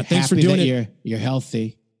here. We're thanks for doing it. You're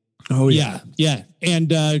healthy. Oh yeah. And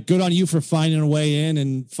good on you for finding a way in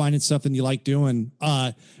and finding something you like doing.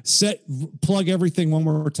 Plug everything one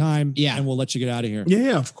more time, and we'll let you get out of here.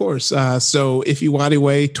 Yeah, of course. So if you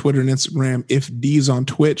Nwadiwe, Twitter and Instagram, if D's on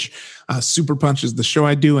Twitch, Super Punch is the show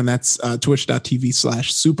I do, and that's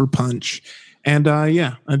twitch.tv/superpunch. And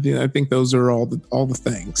I think those are all the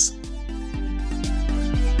things.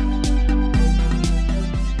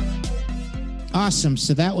 Awesome.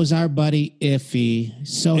 So that was our buddy Iffy.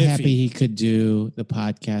 So happy he could do the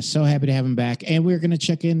podcast. So happy to have him back. And we're going to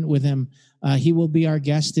check in with him. He will be our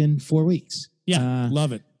guest in 4 weeks. Yeah,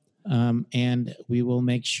 love it. And we will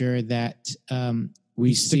make sure that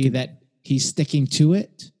we see that he's sticking to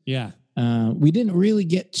it. Yeah. We didn't really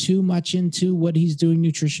get too much into what he's doing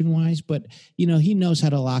nutrition-wise, but, he knows how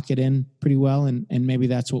to lock it in pretty well, and maybe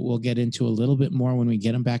that's what we'll get into a little bit more when we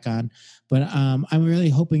get him back on. But I'm really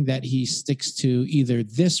hoping that he sticks to either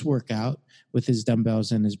this workout with his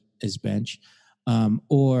dumbbells and his bench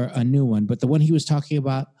or a new one. But the one he was talking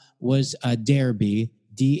about was Darebee,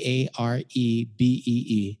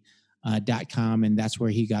 DAREBEE.com, and that's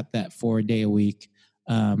where he got that 4-day-a-week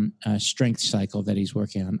strength cycle that he's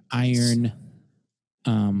working on.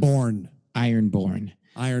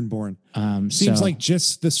 Ironborn. Seems like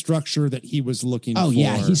just the structure that he was looking for. Oh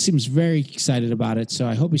yeah, he seems very excited about it. So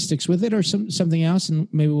I hope he sticks with it or something else, and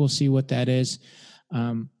maybe we'll see what that is.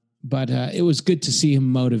 But it was good to see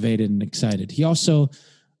him motivated and excited. He also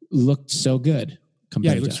looked so good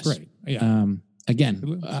compared to us. He looks great. Yeah.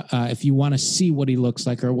 Again, if you want to see what he looks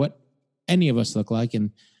like or what any of us look like,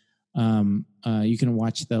 and you can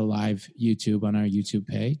watch the live YouTube on our YouTube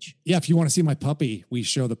page. Yeah, if you want to see my puppy, we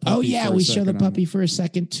show the puppy. Oh yeah, we show the puppy for a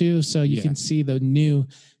second too, so you can see the new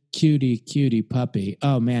cutie puppy.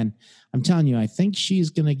 Oh man, I'm telling you, I think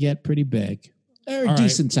she's gonna get pretty big. Or All a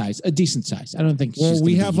decent size. A decent size. I don't think. Well,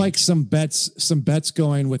 we have like some bets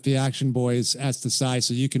going with the Action Boys as the size,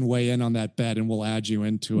 so you can weigh in on that bet, and we'll add you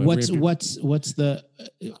into it. What's the?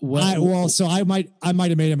 So I might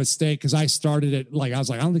have made a mistake because I started it like I was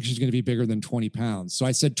like, I don't think she's going to be bigger than 20 pounds. So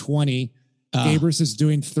I said 20. Gabrus is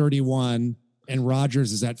doing 31, and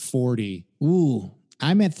Rogers is at 40. Ooh,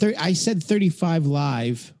 I'm at 30. I said 35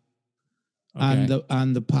 live on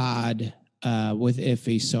the pod. With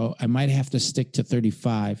Iffy, so I might have to stick to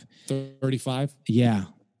 35. 35? Yeah.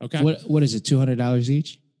 Okay. What is it? $200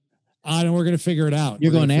 each? I know we're gonna figure it out.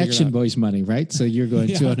 You're going Action Boys money, right? So you're going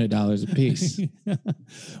 $200 a piece.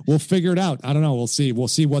 We'll figure it out. I don't know. We'll see. We'll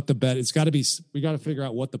see what the bet. It's got to be. We got to figure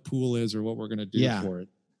out what the pool is or what we're gonna do for it.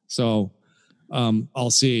 So, I'll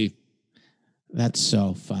see. That's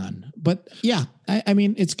so fun. But yeah, I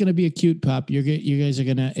mean, it's going to be a cute pup. You guys are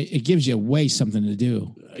going to, it gives you way something to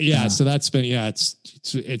do. Yeah. So that's been,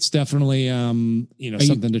 it's definitely,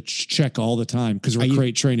 something to check all the time because we're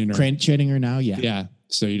crate training her. Crate training her now. Yeah. Yeah.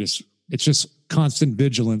 So it's just constant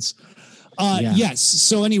vigilance. Yes.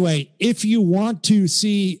 So anyway, if you want to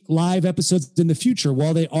see live episodes in the future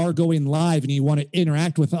while they are going live and you want to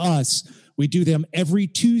interact with us, we do them every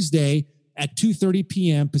Tuesday at 2:30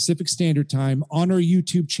 p.m. Pacific Standard Time on our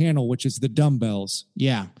YouTube channel, which is the Dumbbells.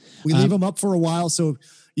 Yeah. We leave them up for a while so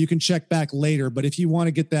you can check back later. But if you want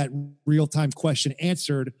to get that real-time question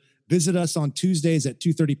answered, visit us on Tuesdays at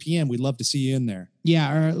 2:30 p.m. We'd love to see you in there. Yeah.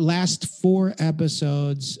 Our last 4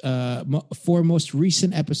 episodes, 4 most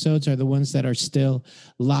recent episodes are the ones that are still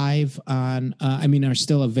live on, are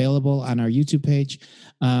still available on our YouTube page.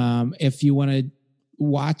 If you want to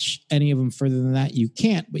watch any of them further than that, you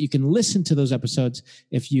can't, but you can listen to those episodes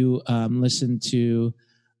if you listen to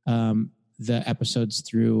the episodes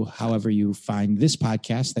through however you find this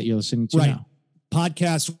podcast that you're listening to now.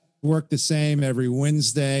 Podcasts work the same every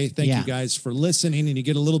Wednesday. Thank you guys for listening, and you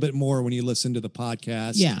get a little bit more when you listen to the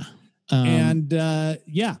podcast. Yeah.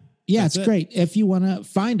 It's great. If you want to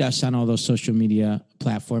find us on all those social media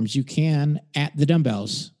platforms, you can at the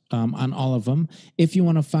Dumbbells on all of them. If you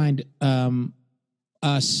want to find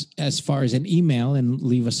us as far as an email and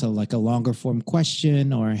leave us a longer form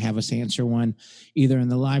question or have us answer one either in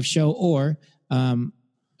the live show or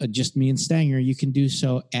just me and Stanger, you can do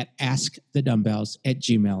so at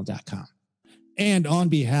askthedumbbells@gmail.com. And on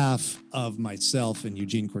behalf of myself and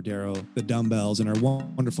Eugene Cordero, the Dumbbells, and our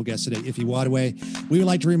wonderful guest today, Nwadiwe, we would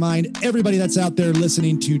like to remind everybody that's out there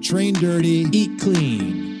listening to train dirty, eat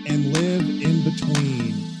clean, and live in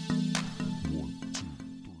between.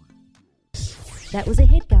 That was a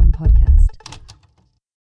HeadGum podcast.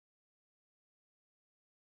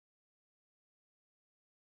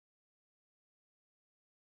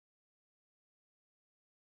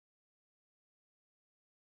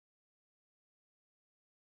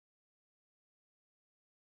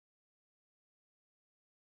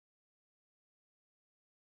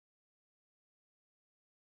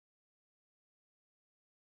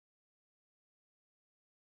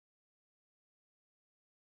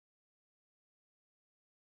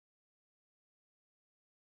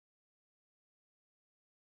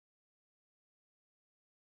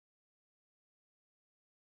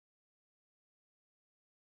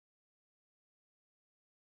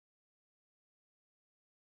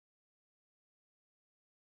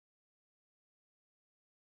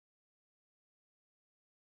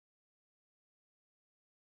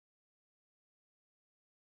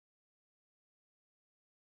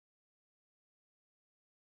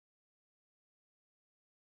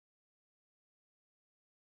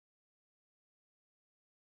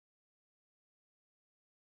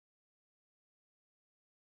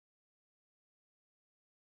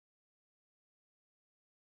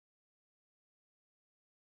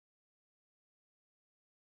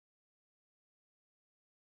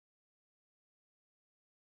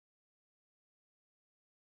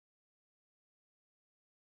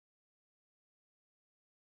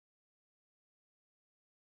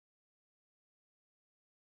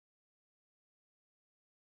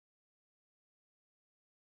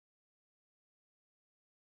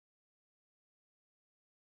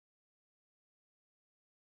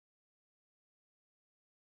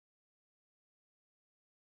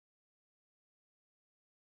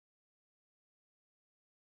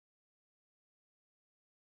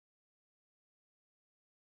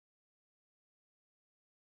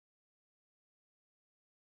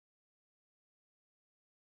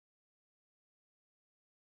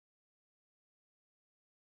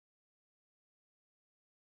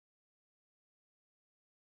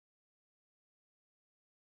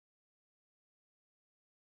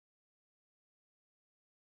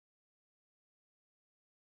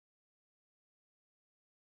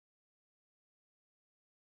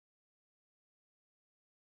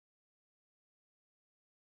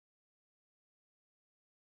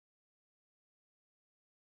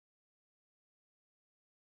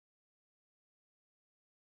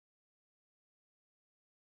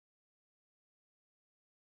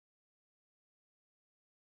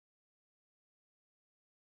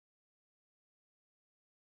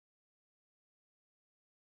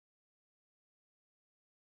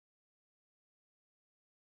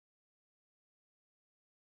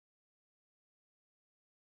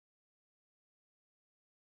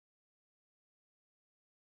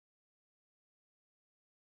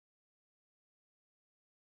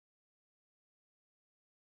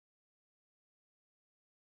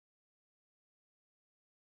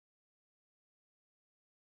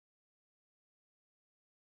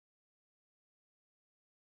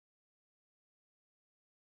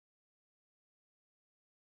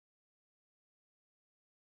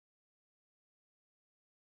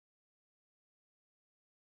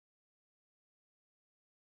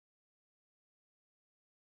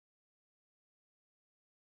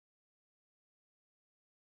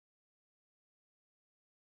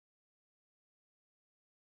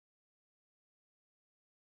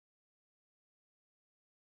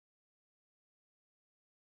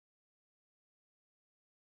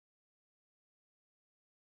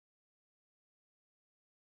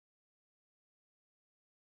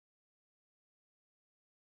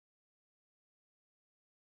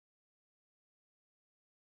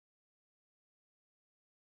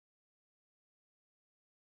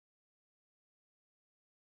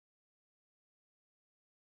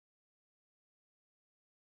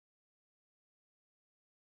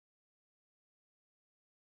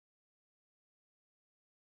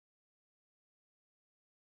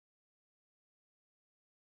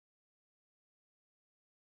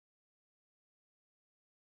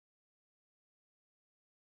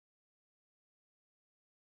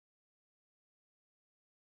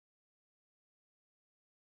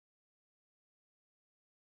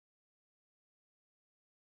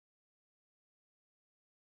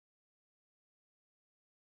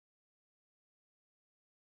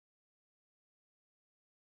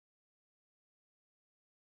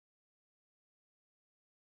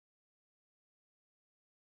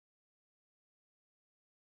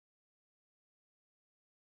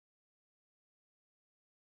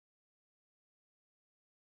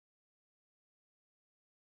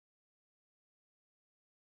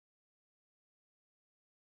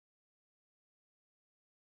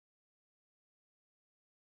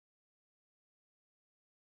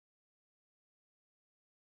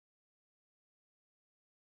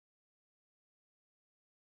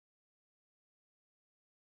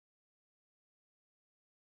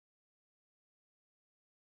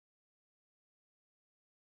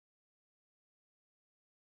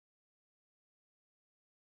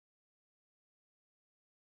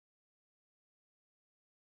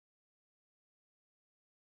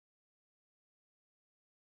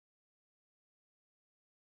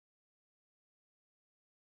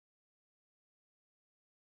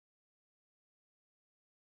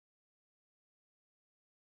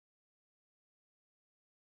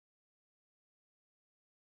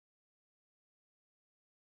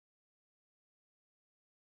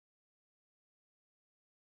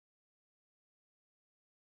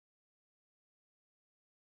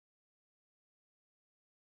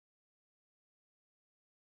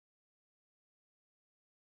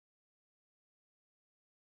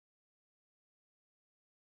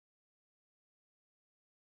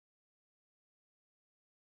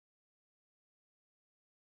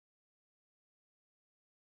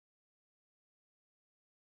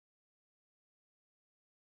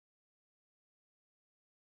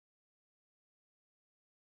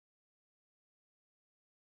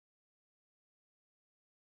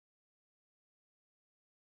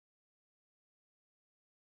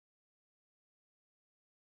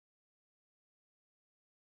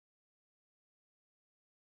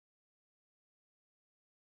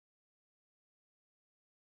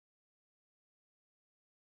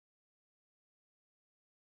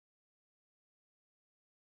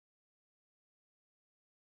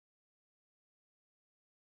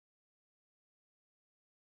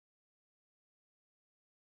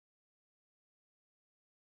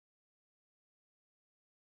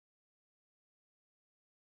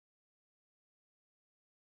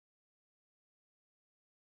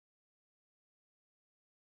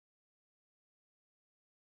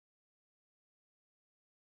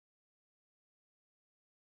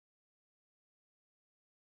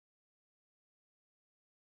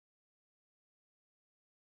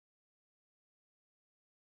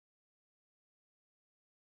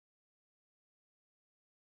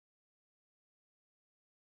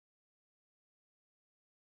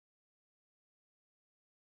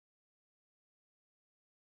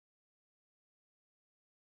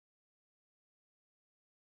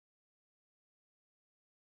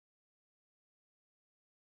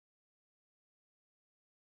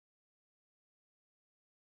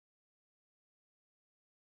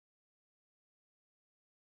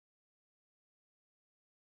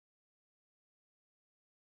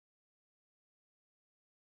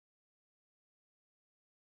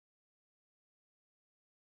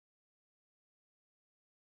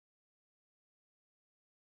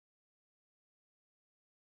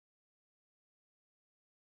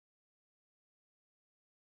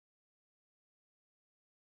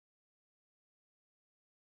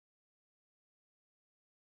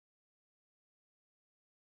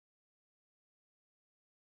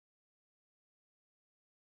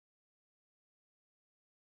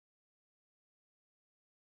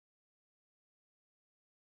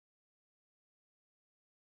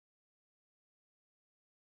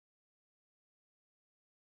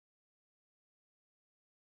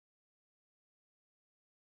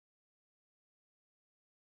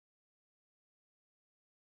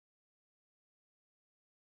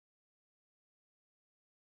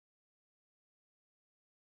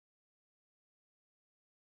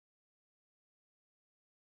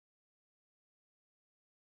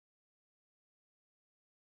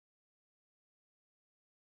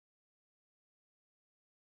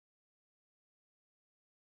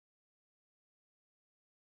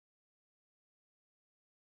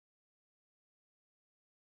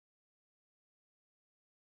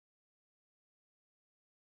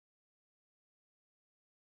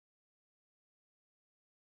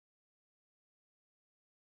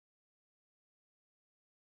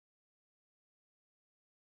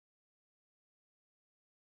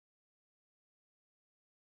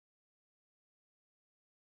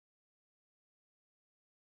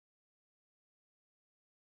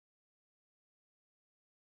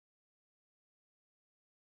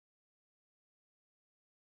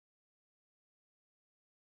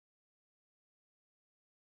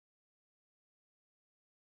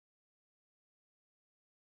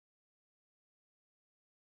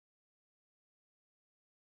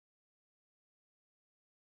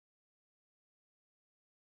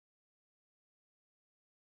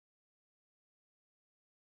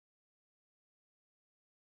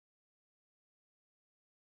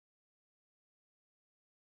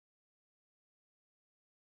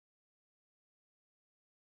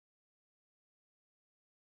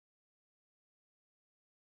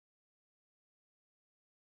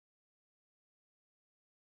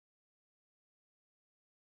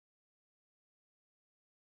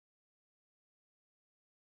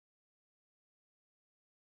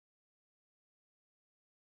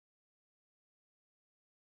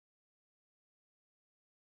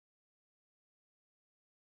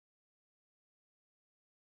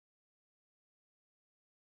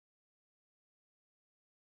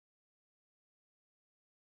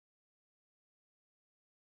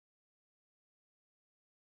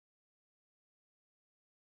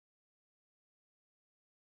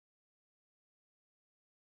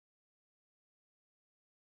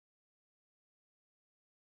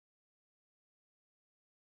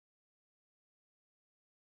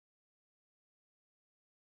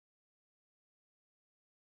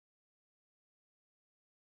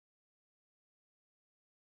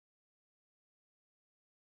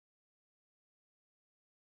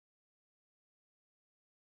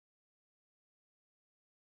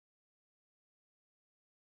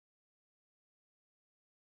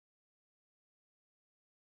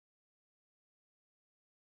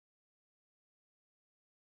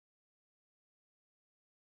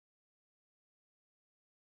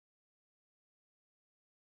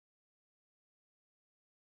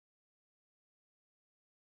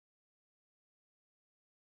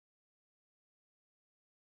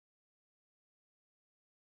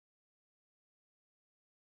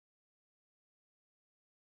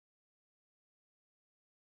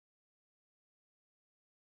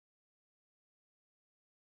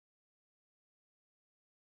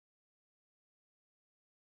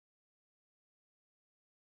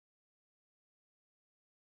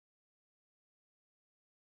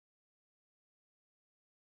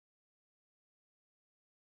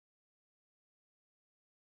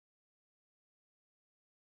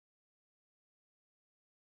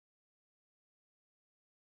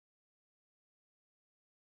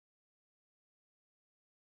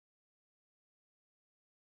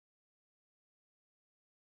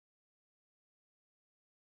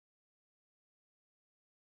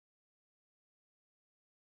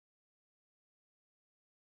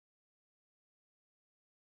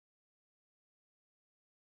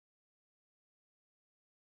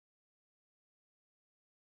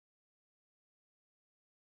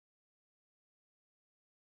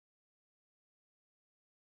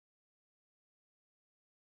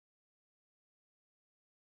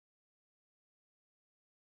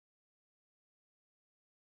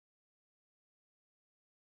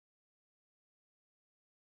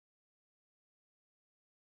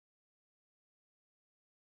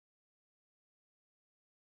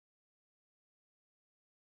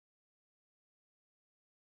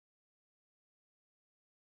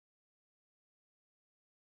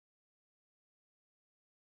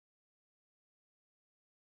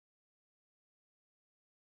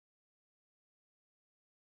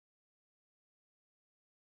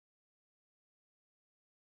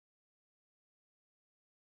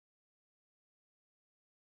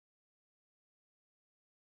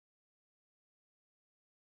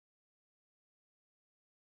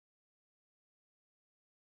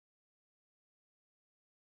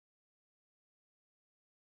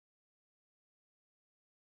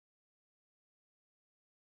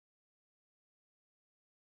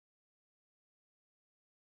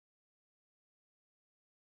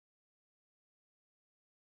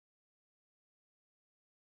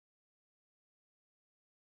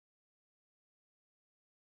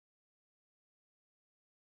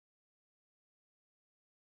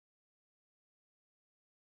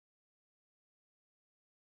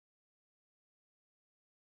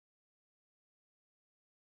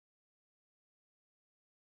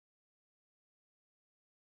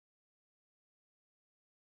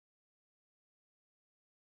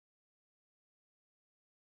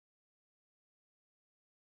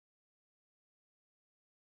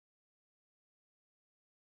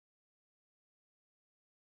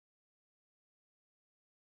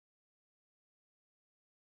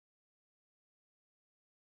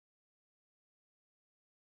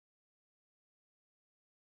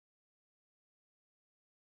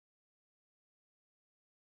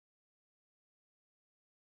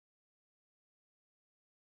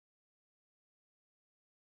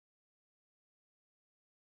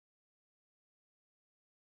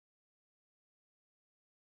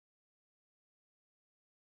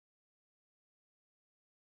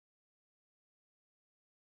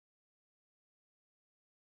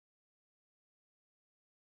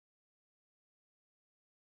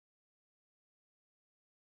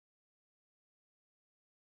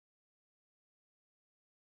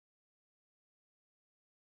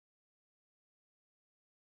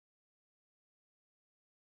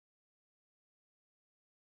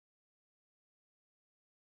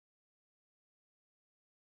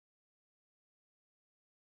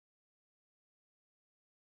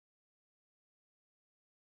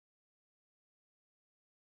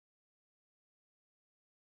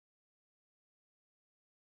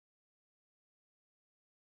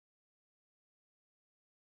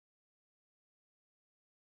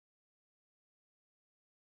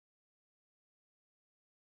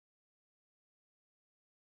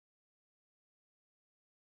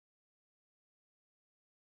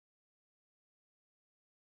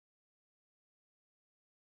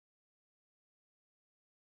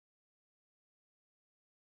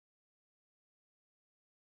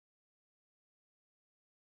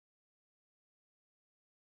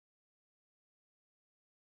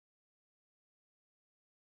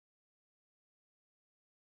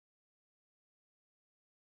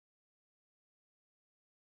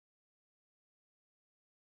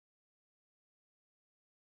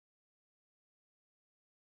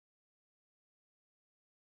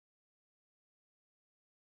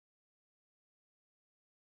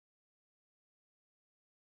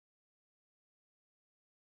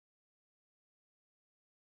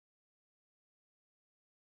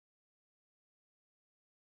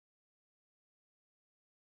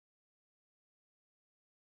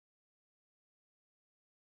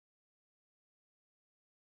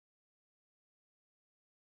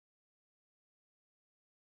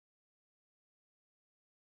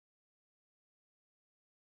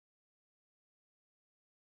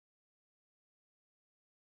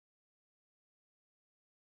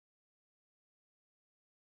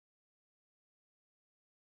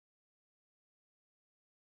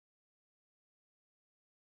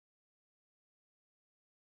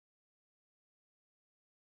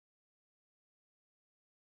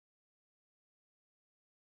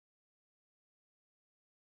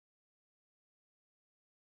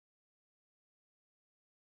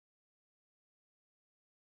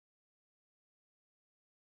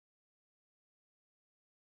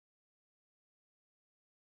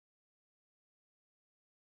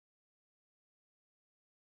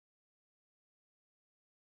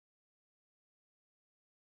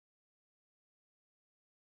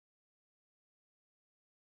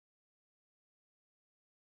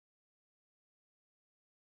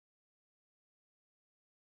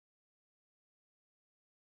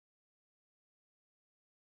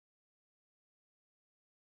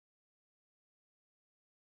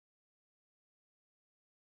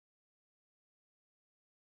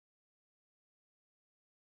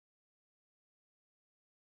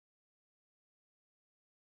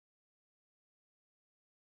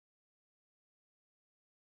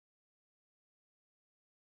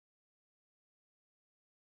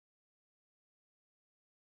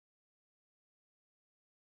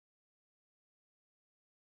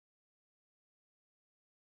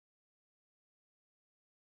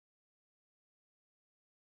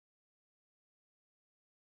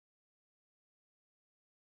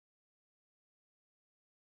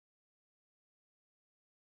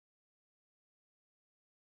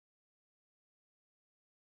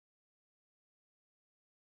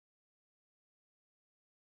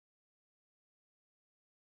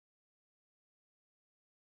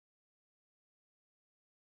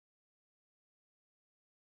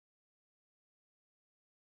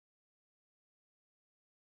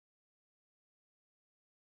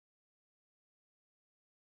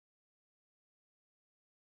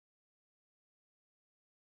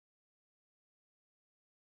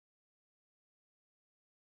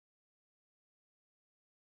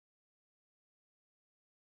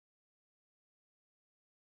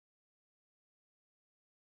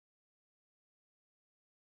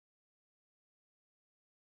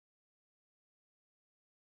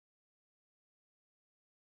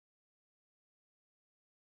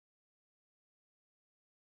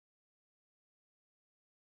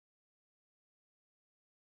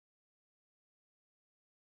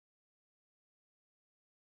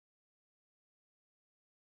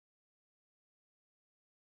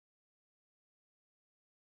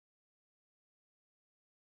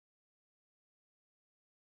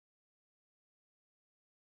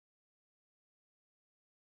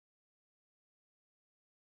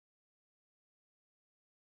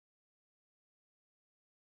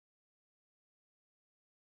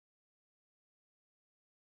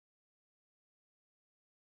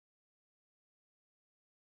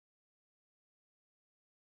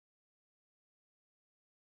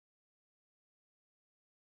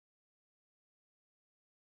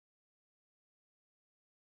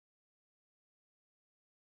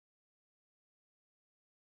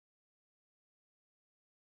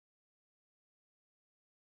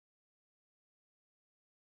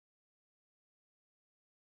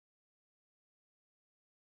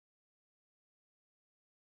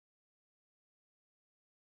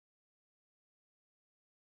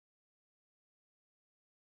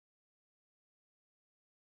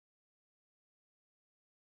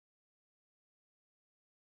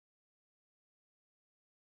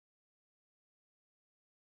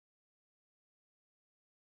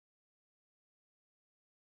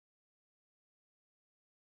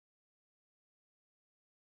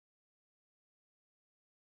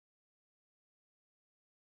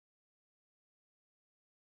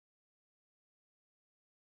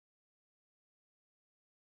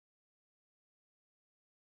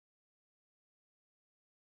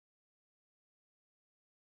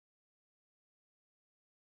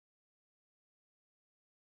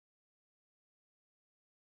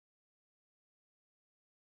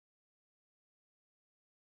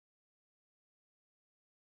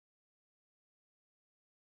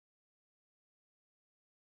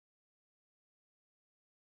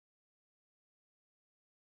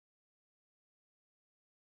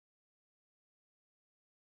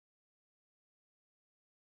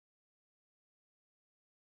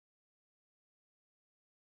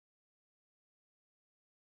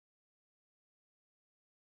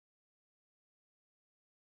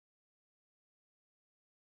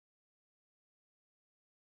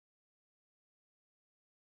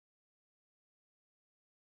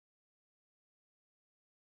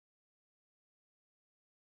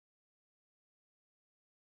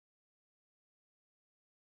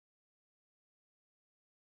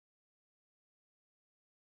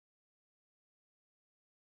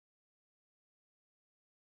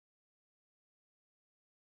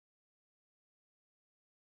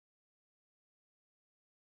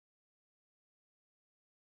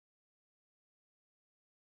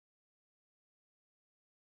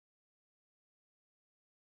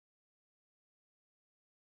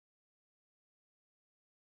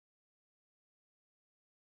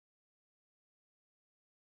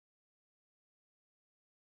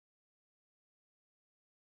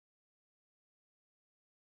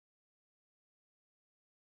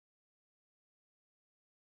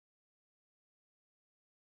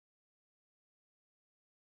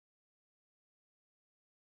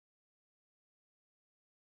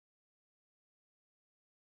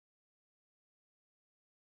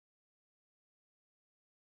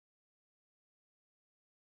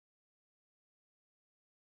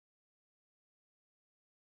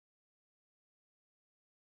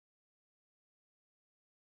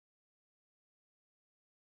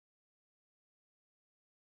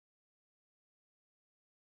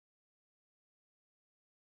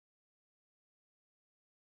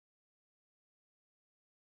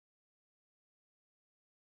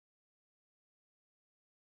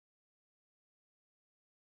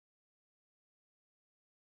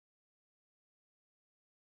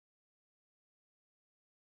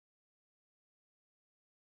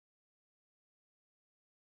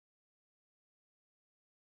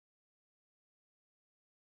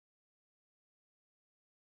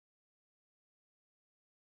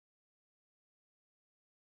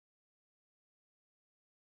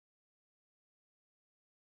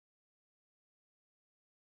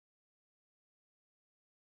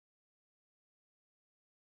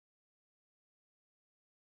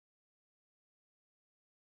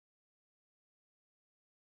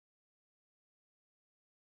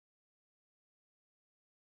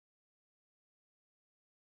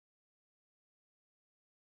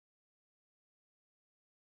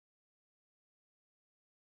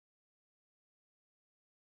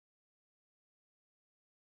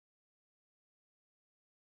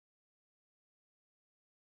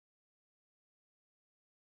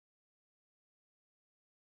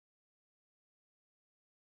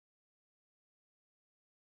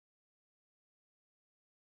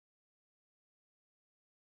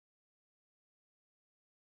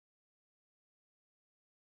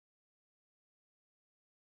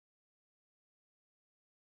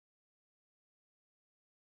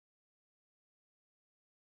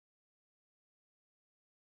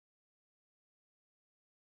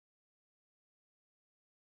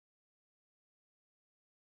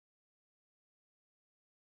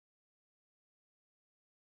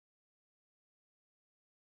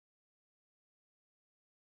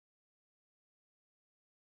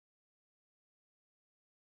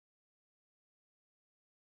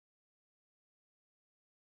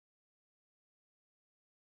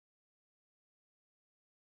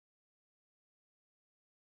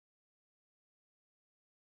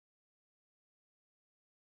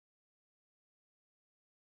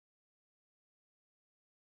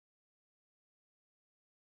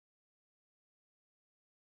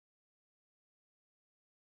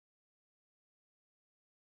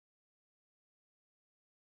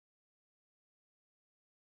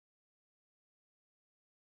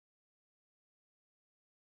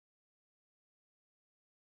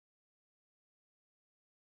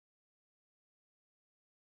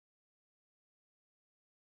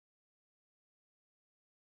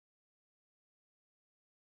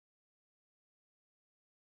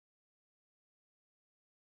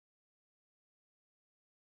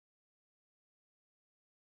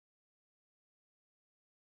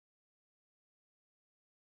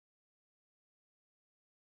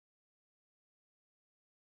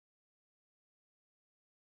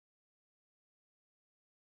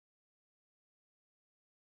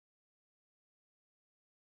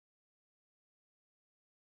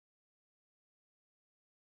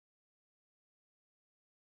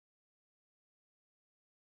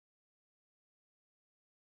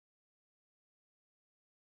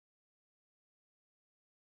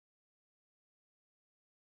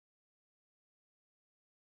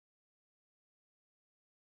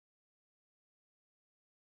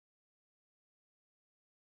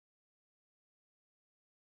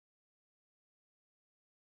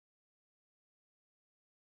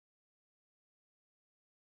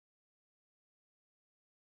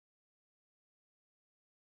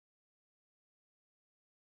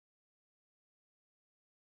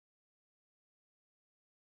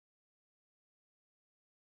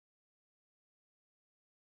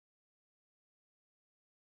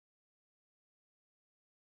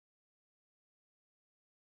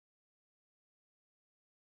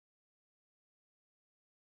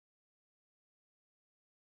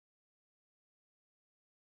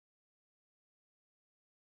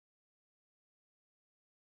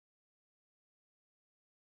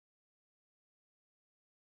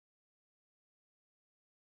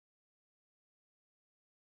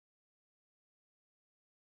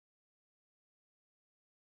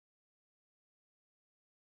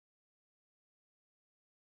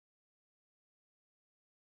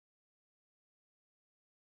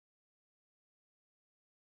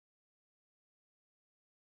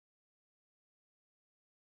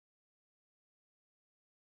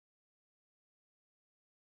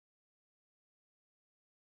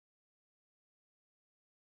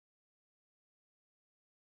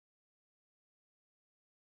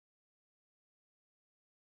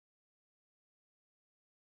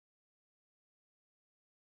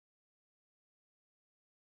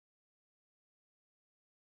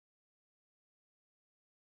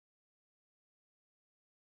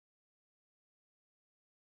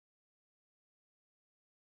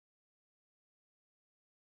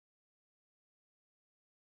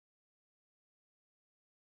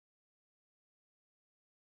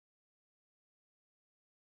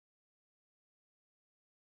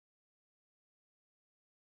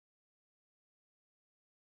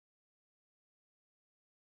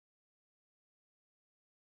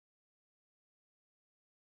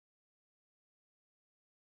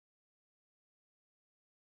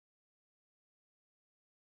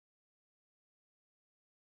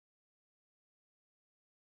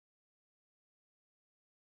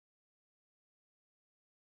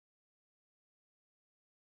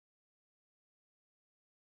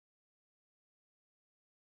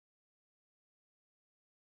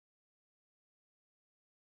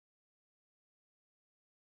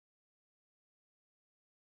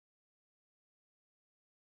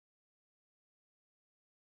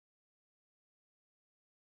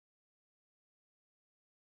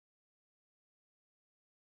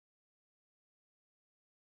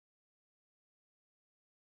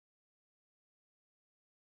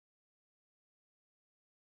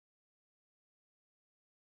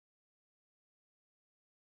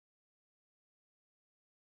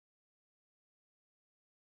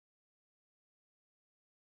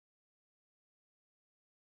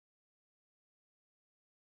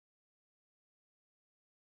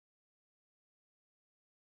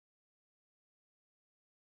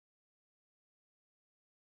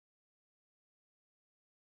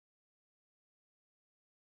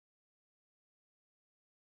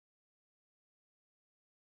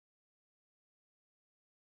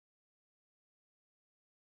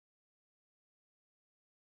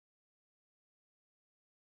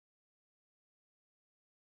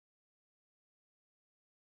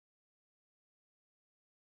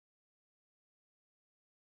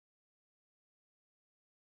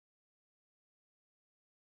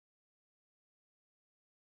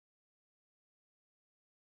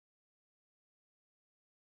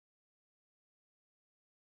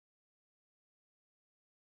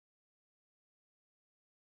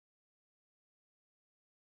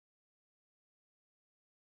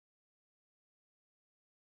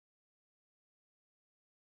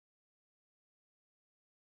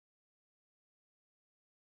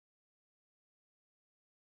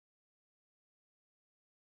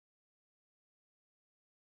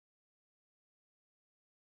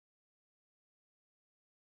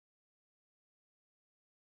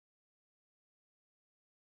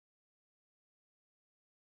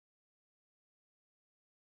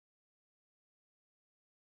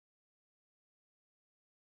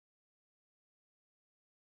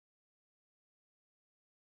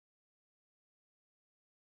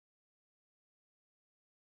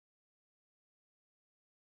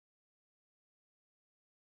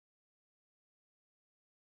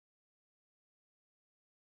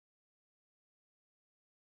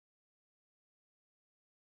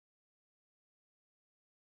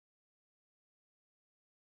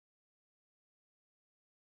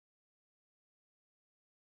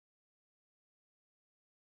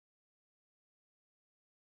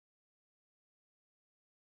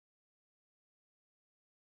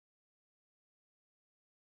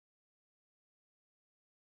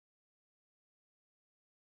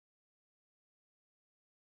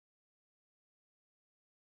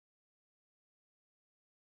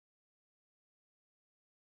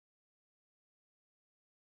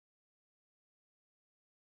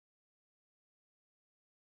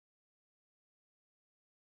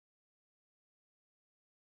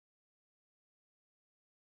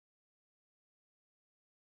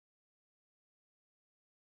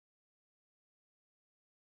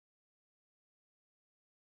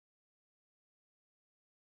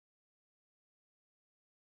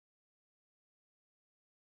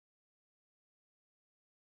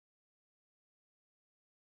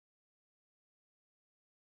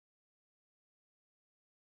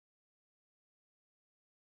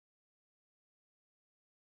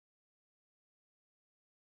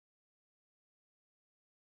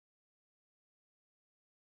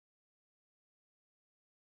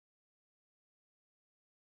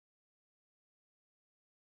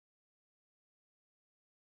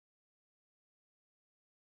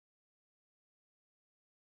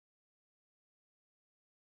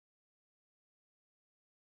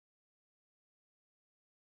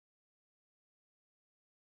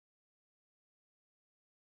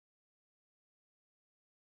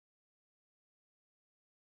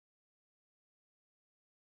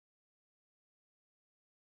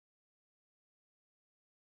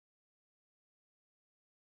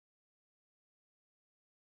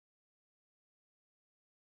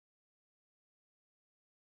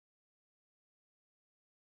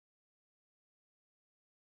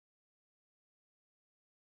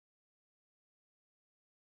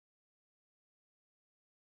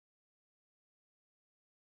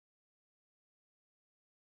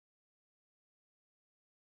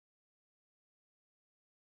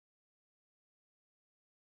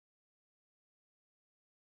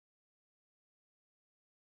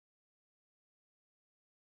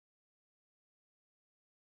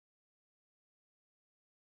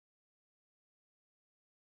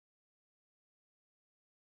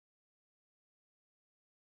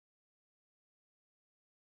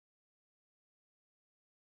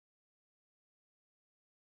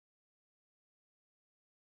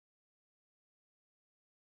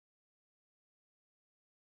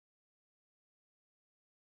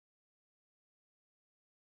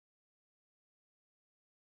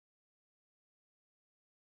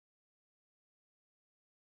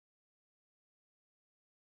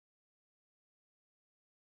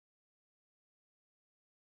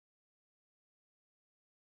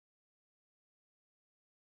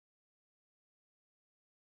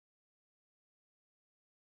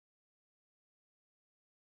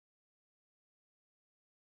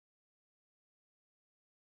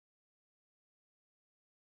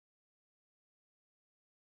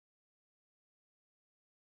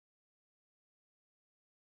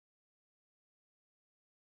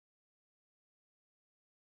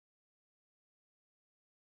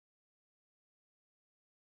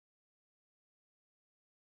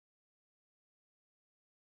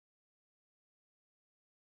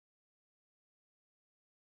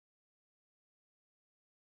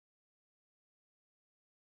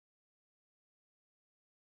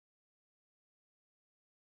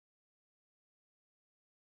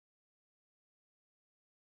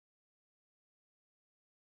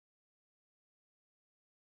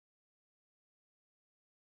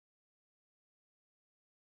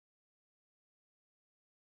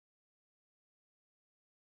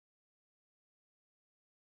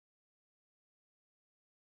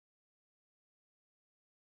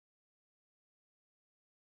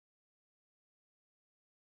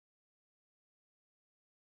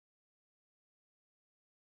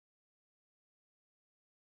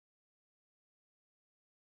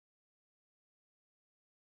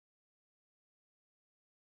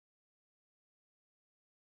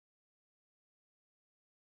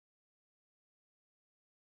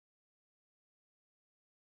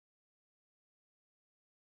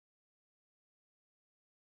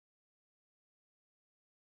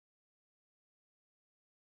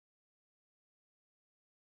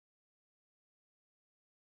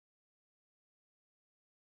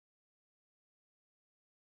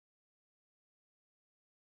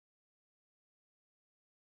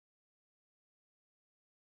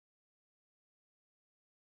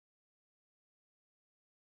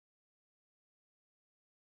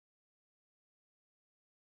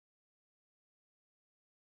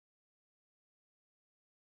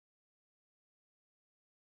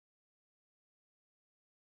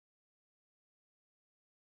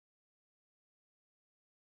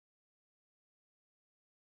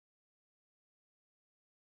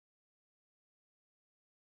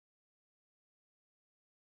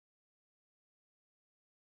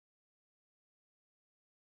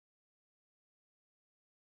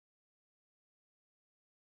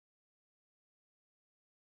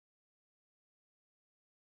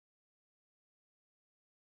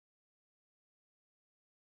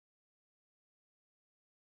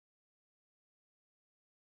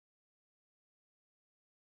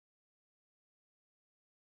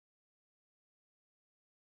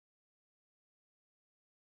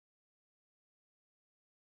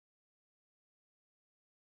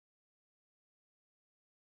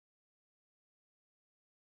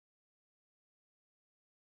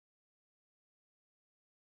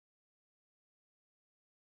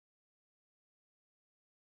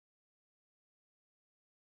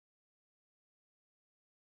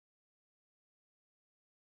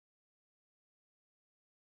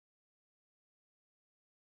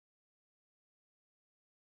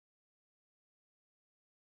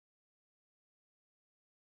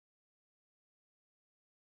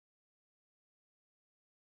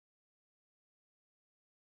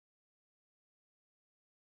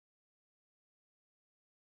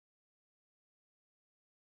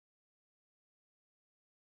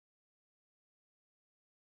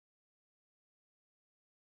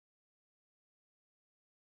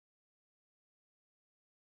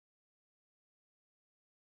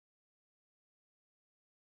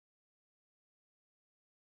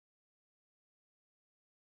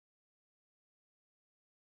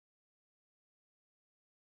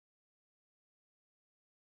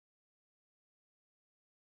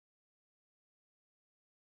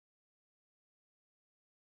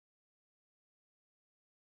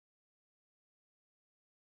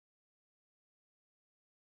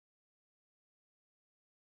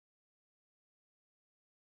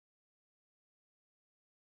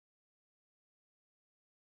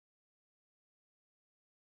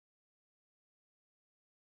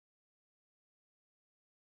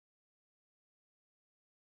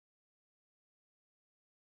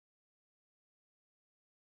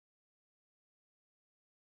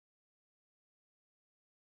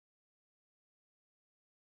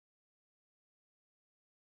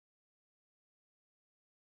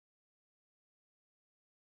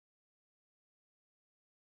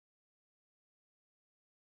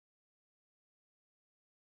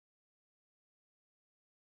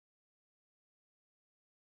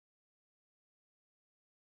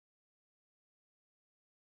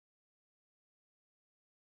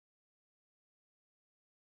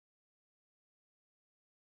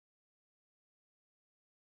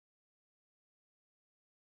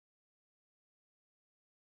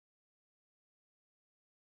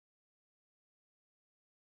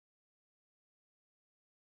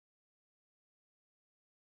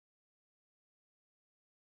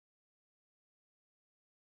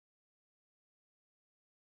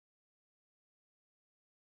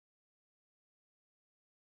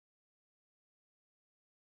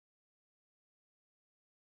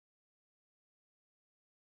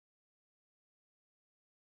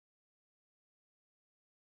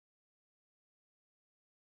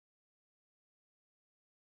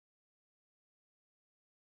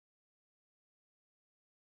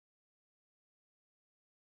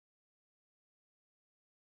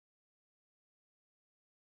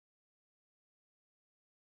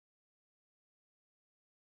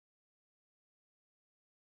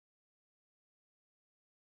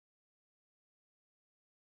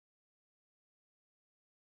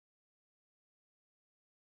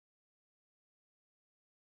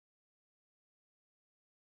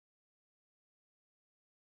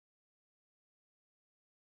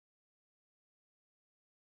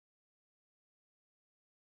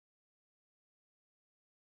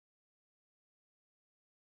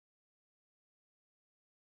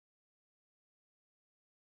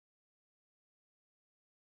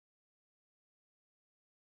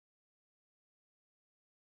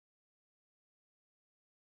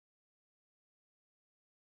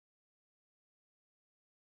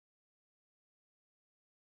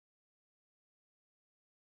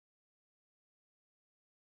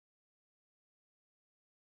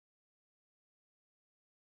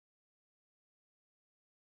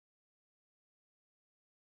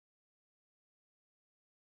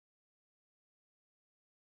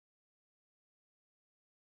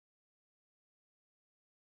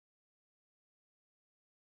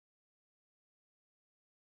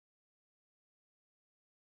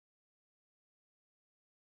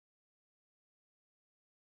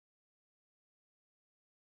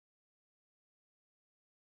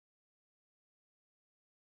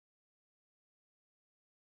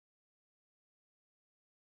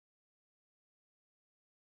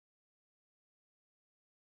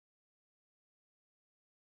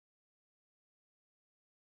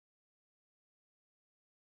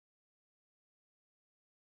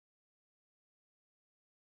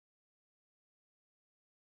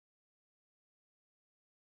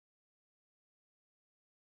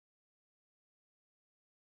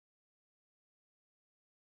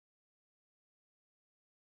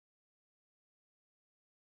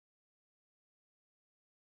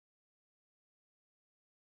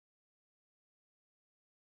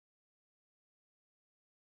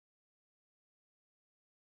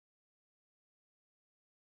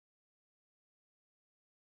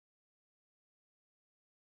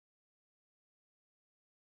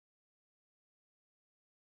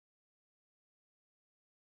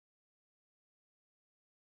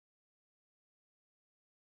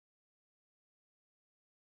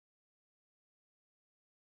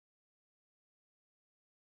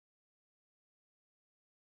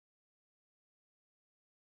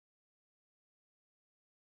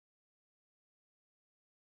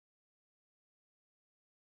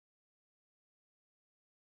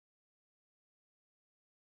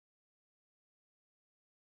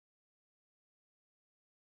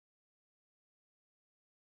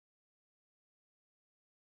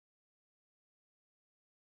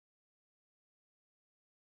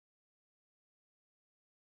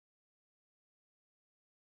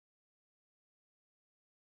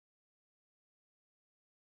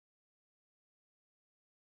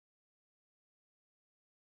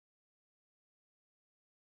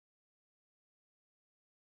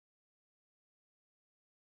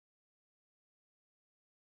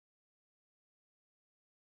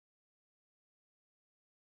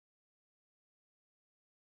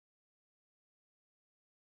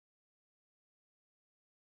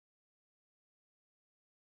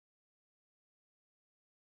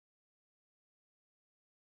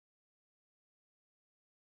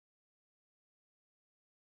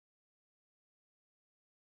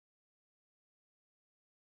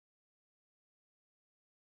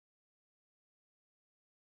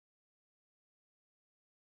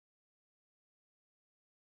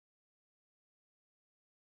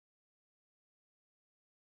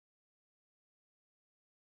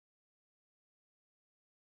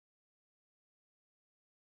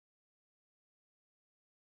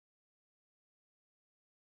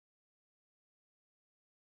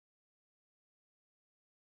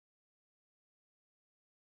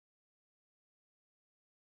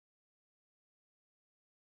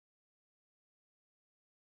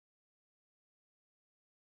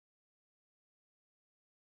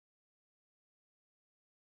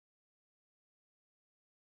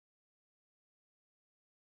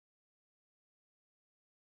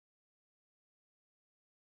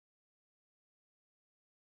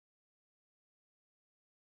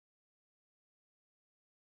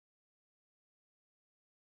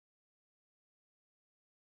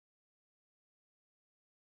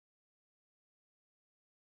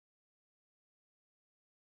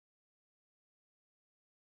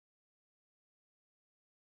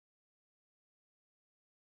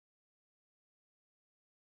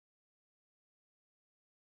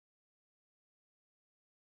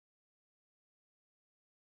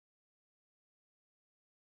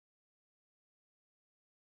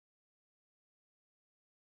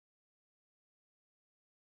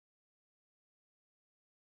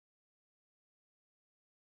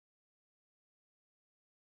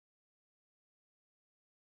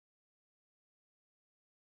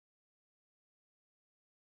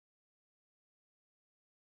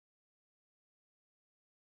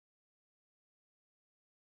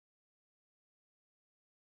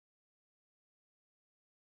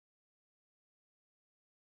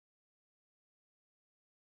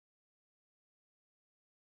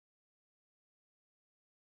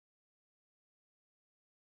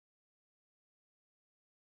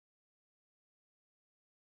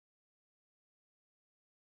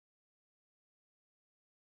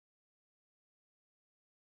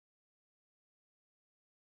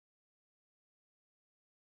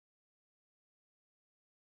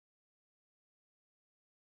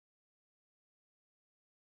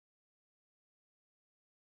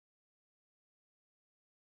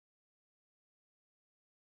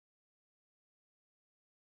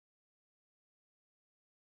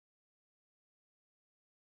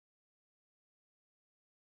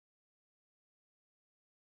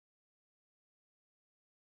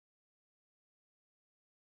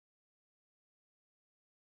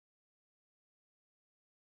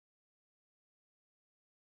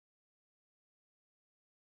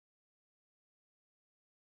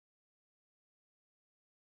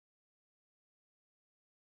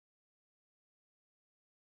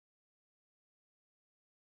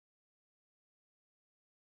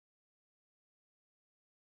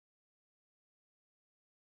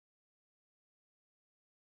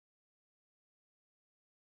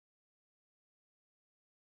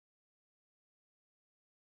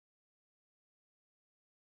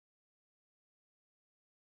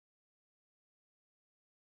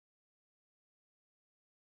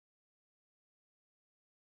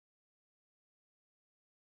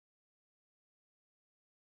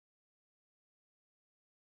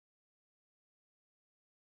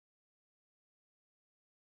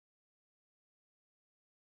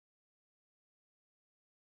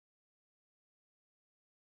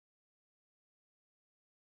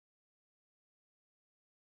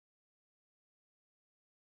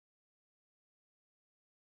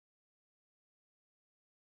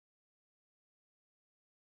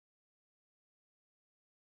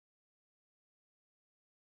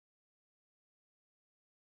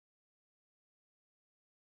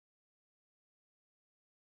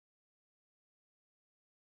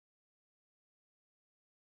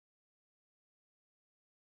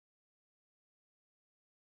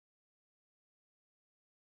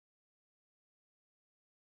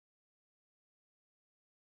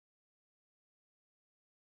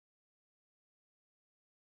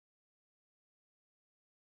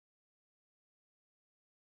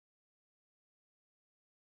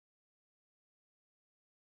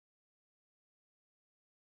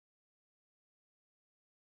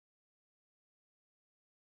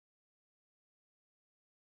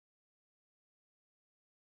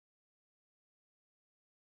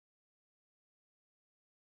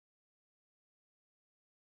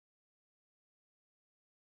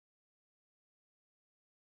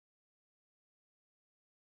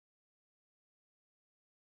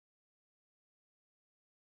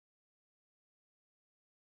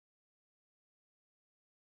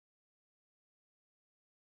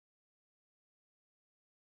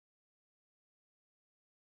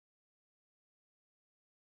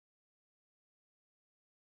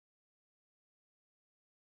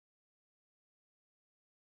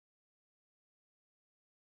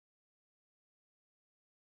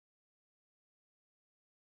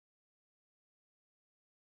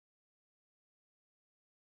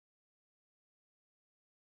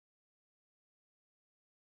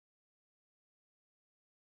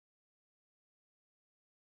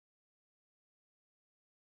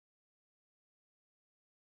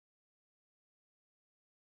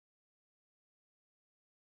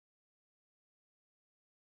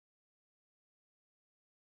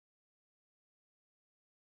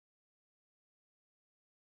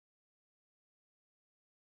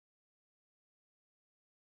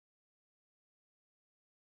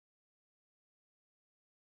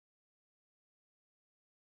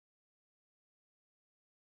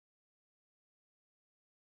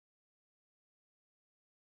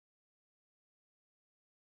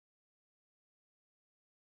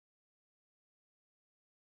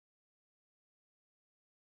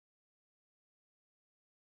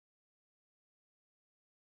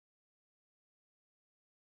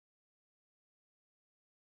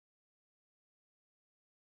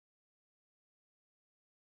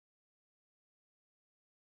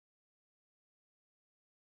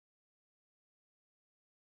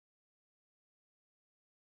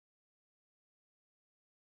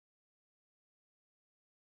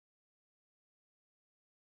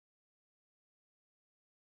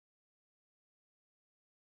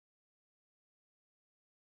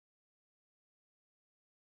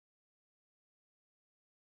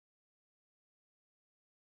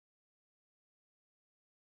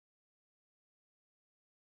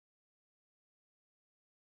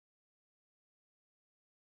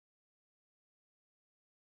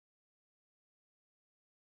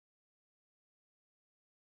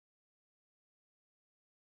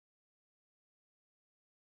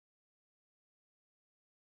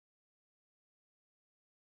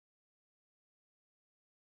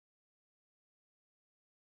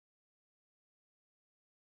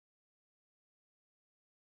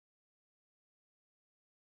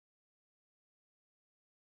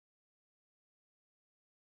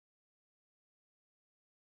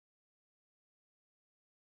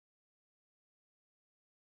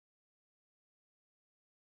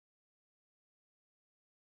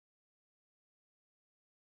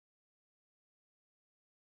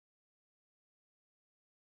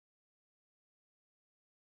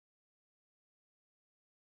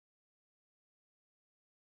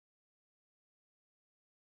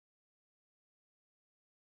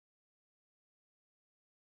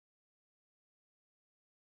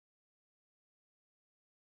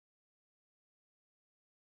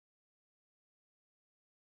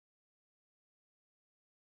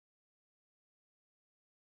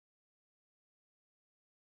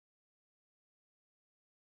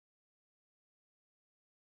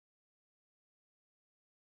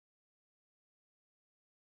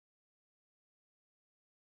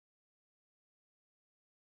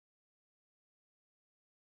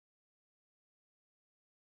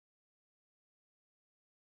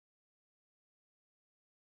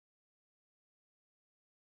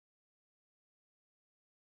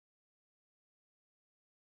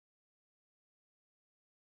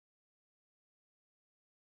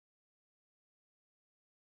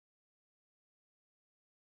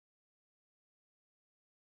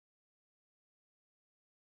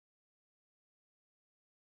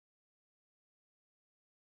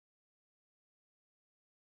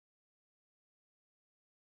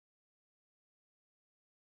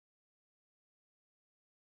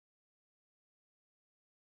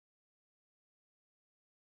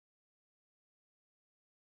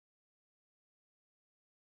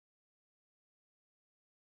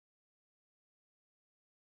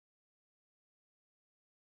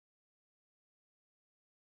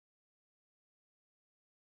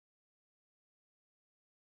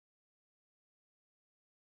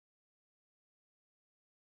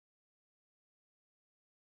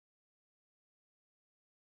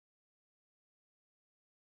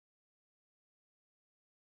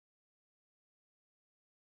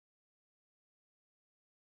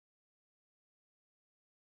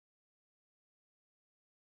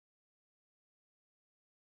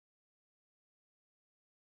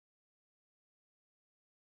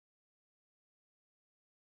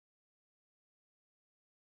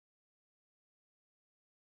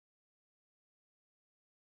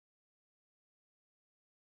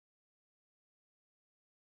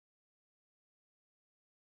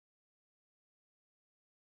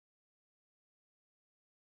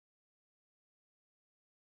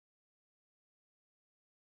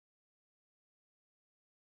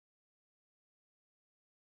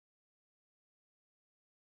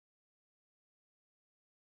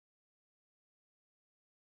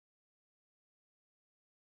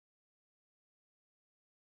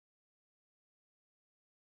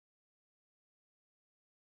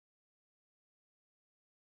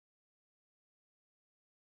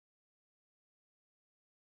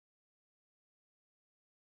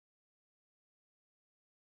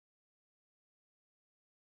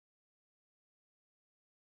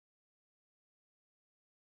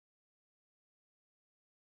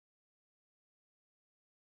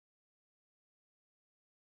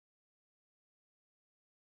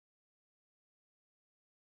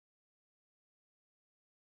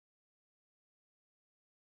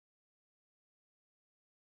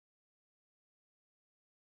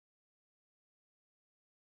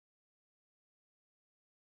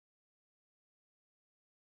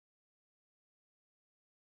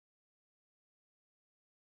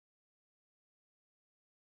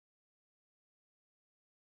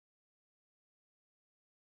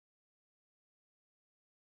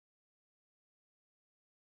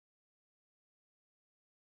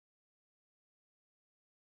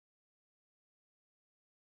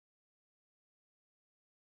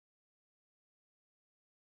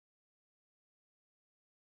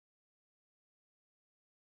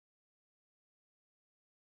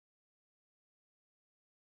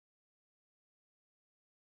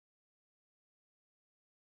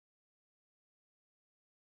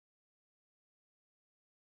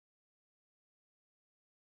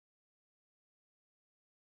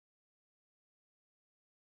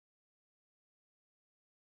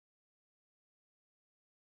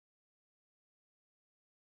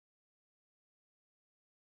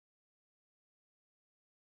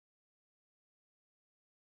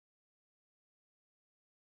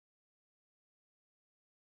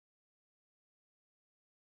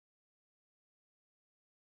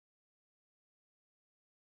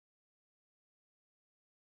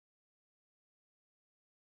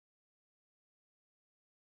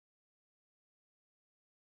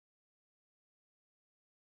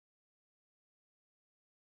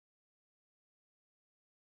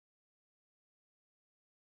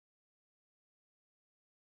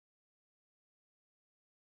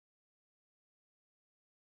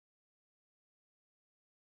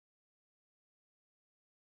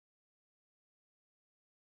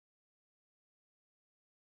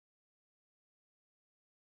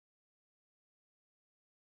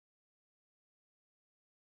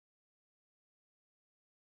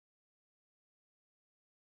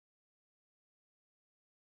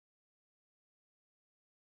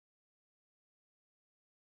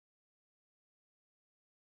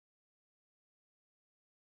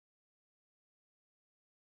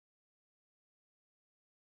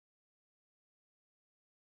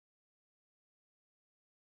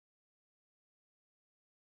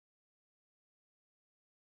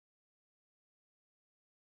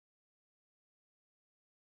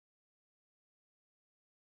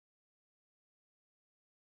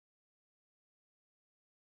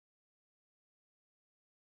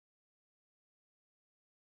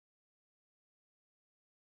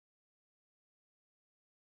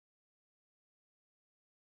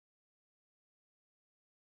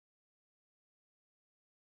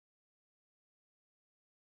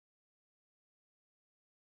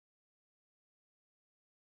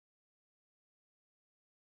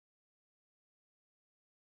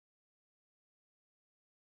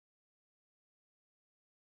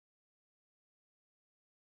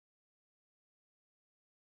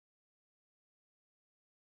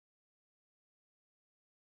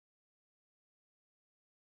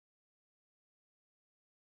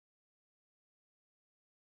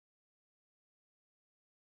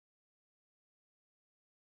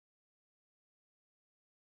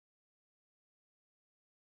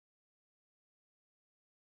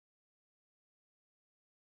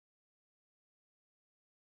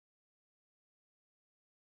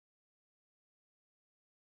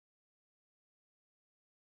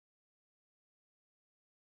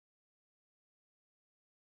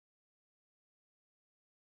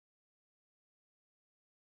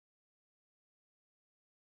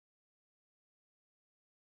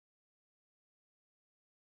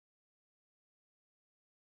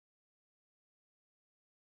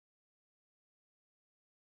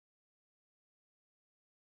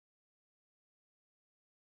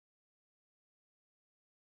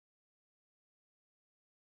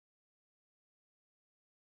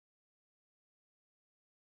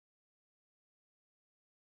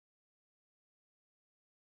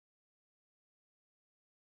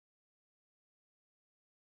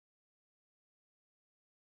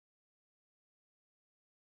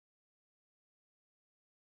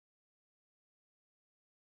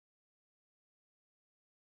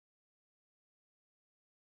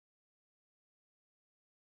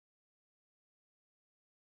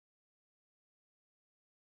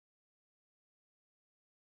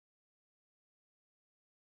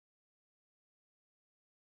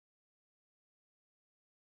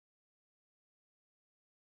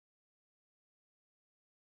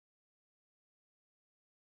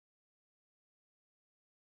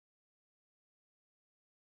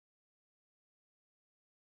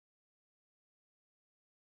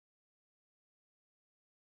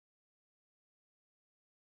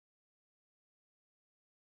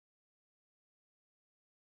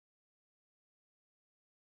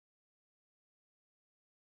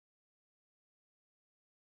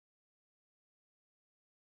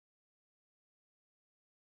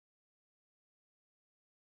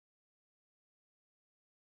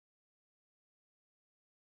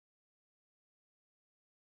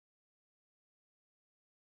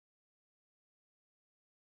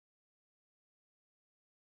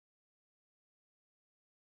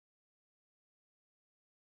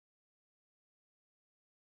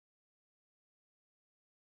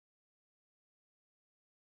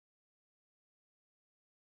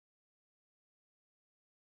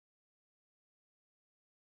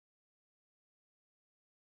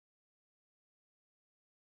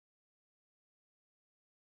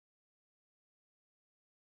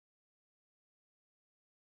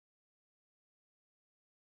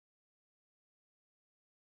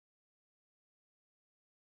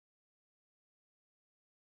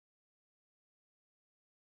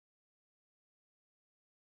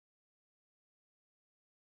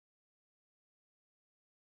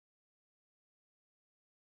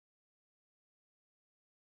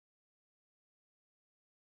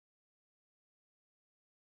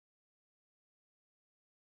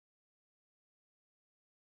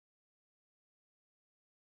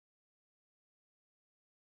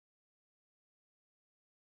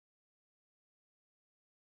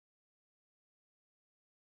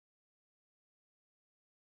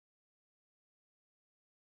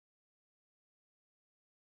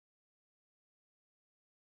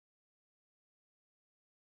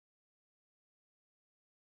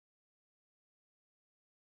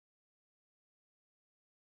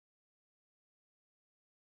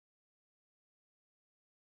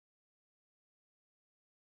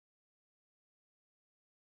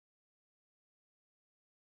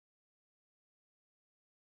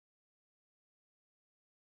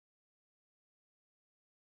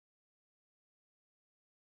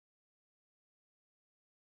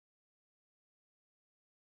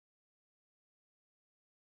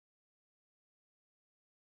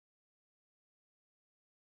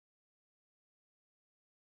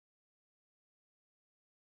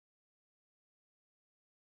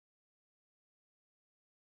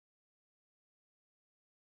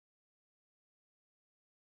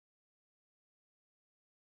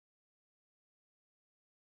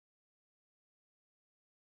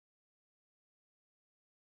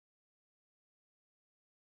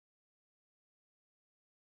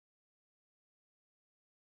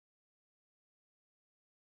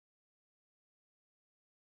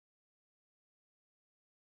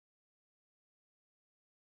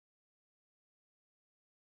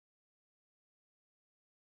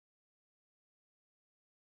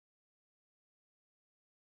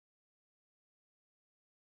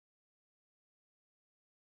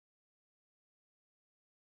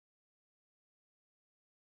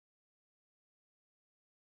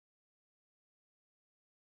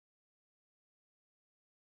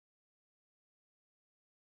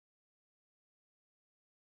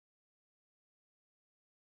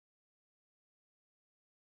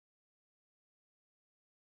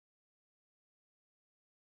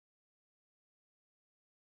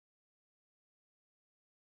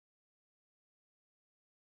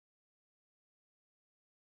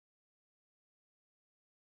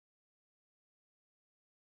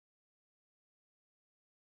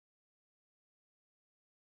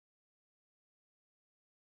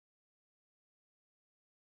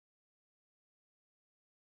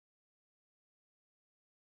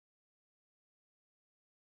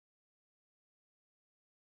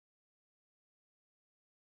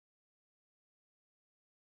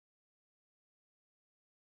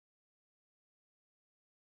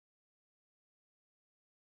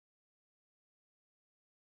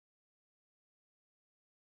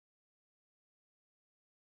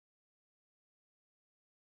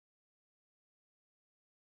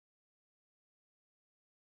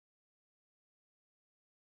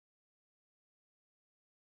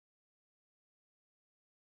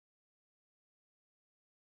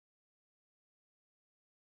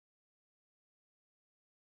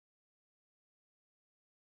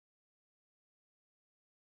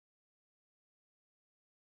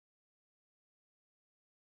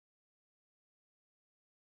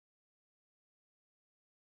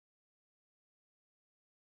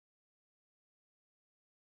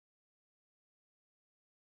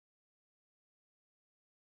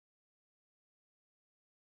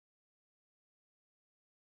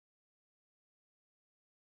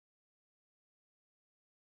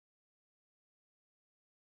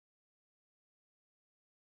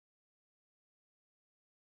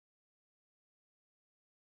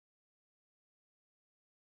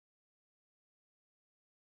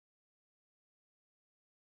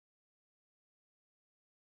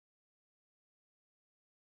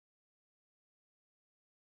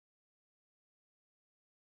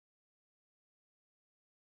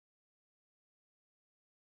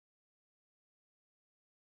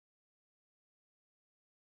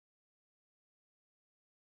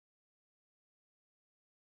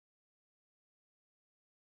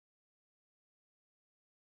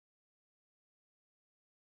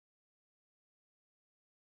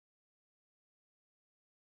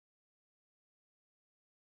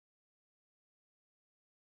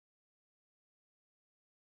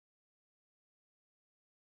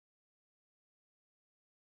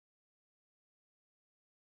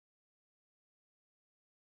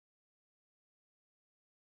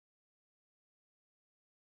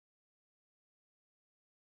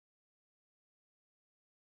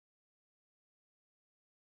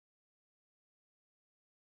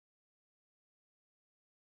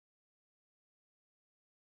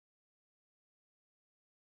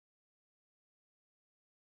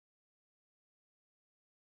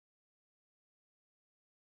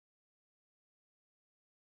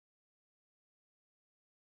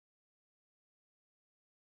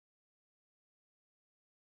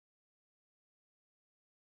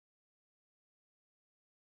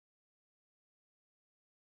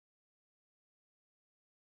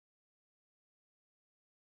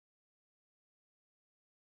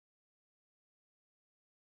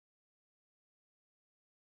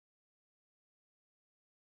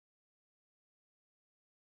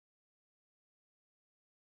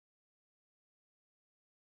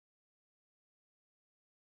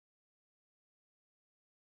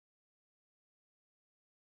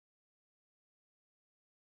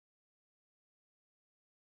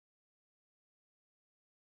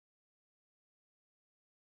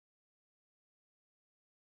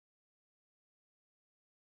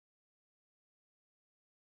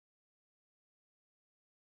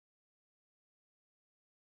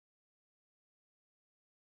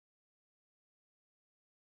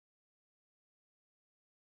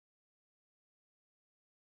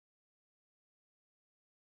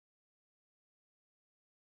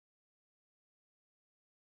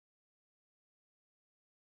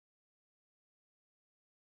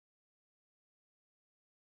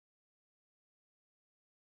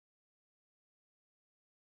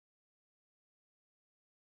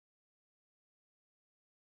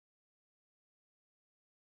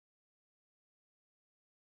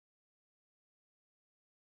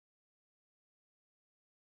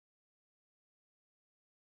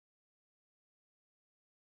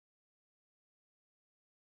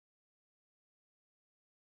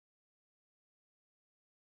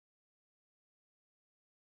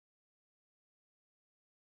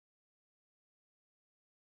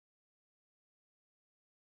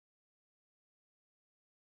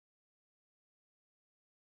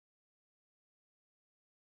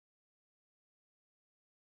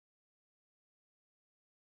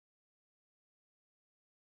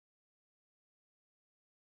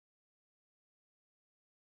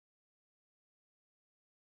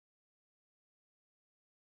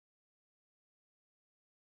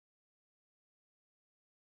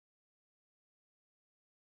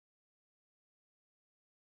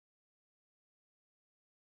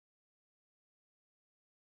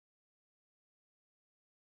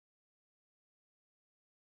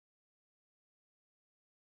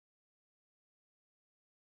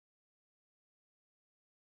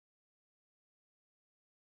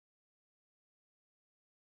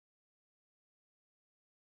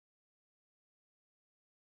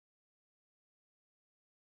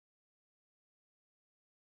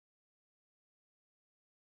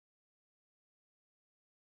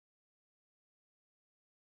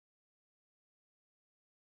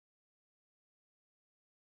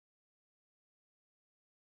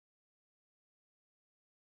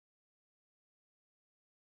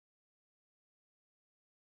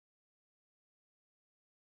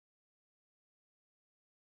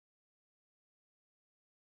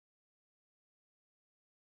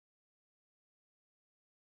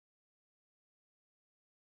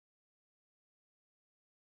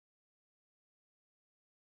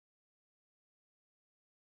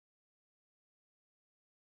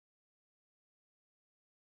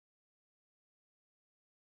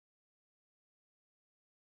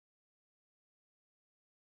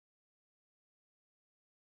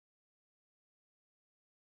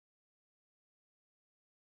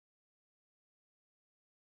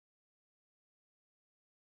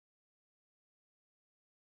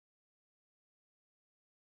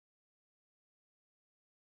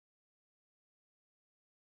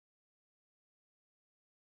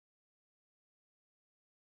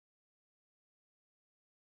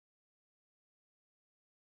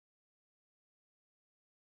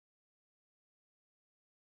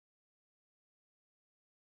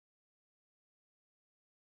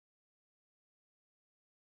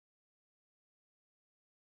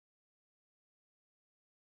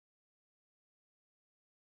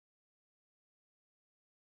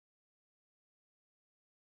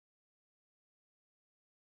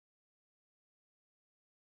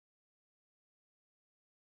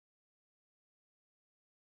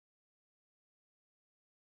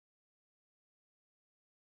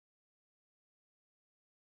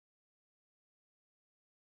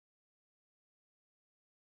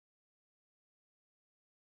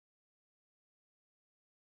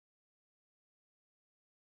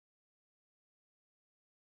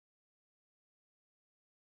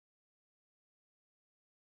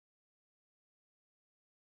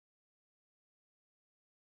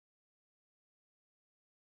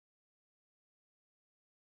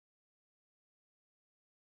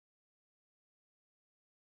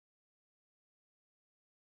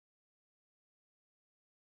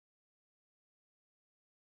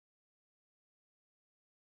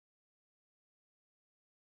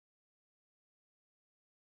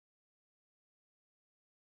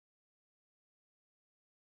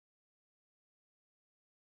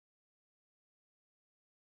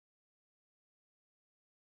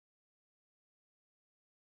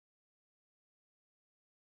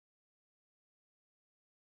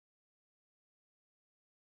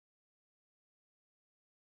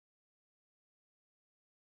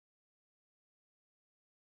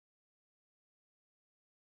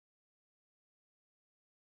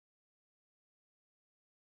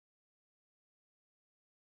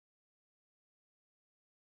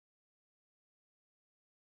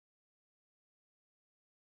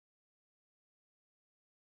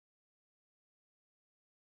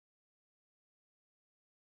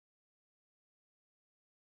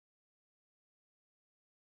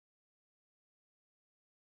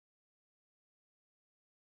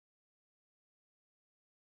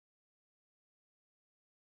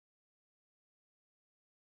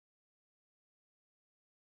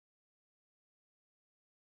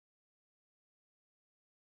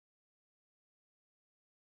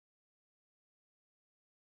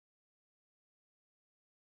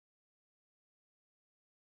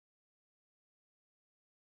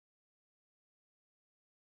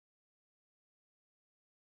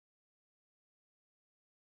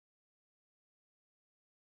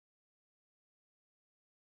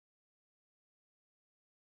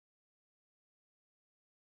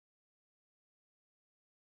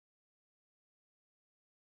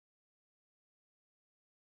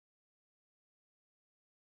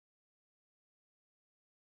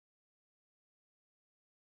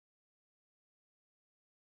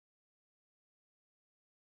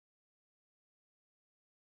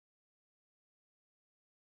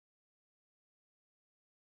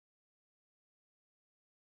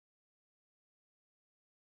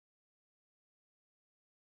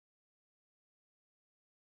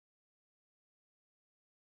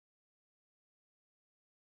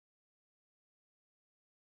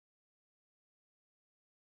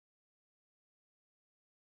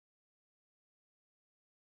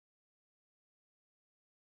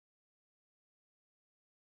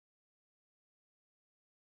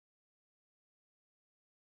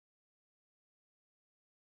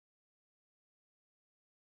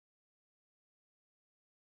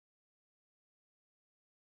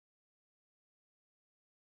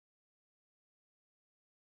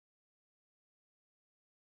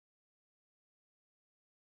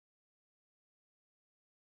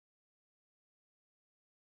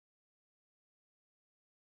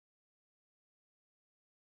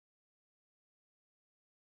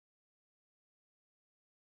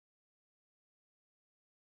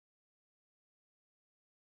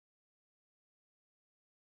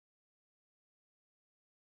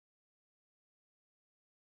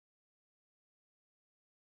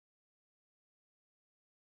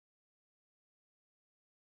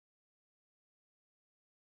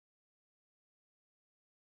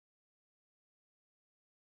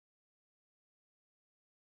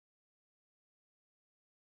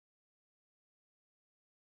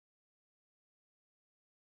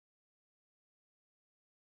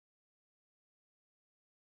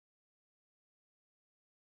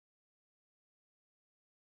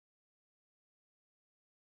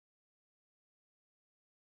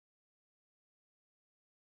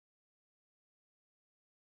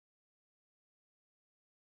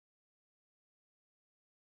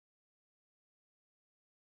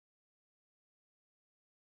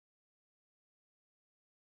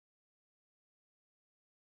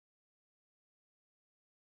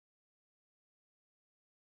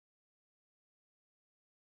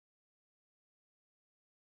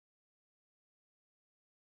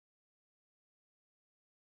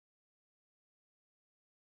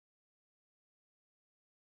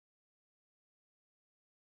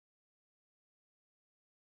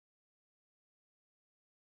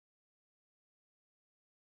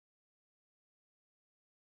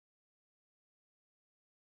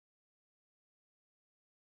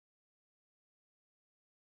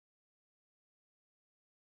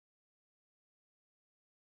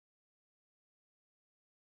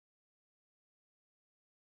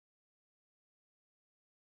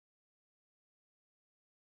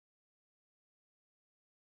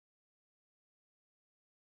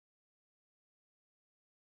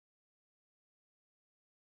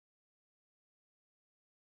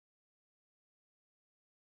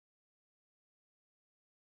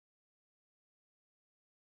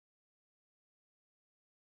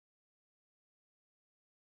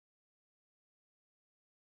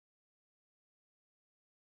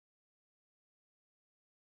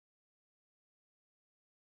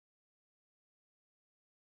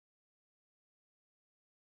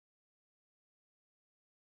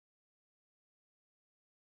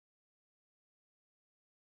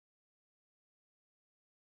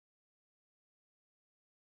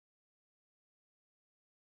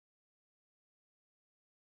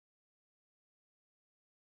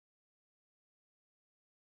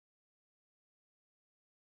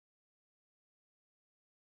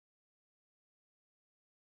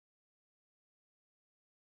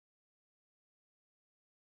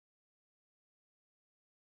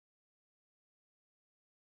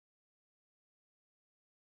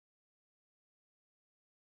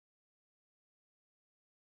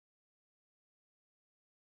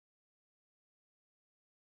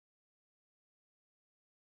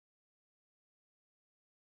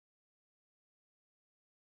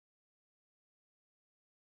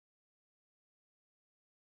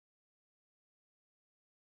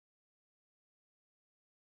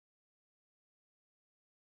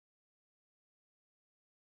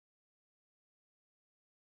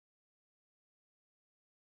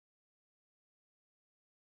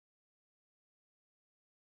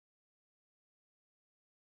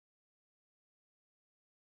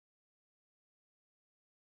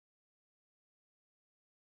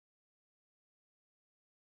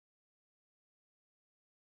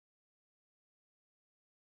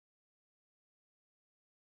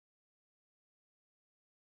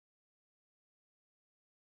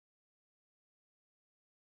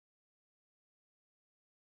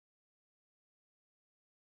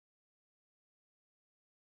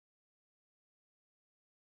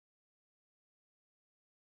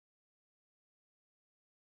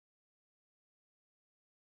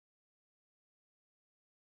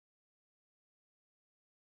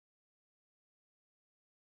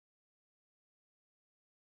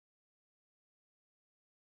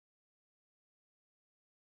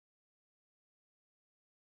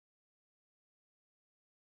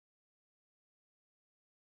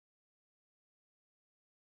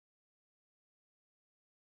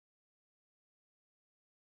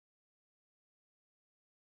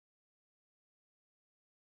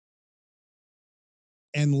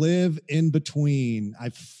 and live in between. I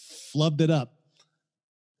flubbed it up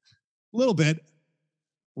a little bit.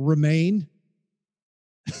 Remain.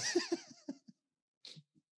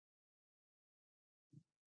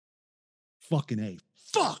 Fucking A.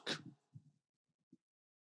 Fuck.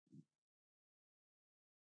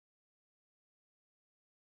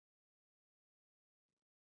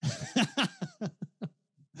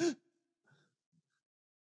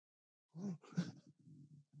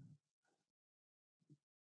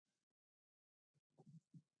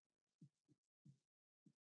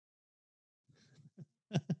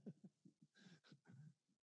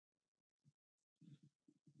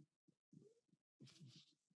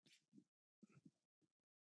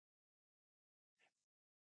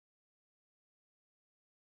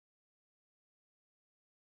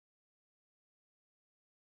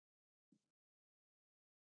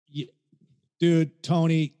 Yeah. Dude,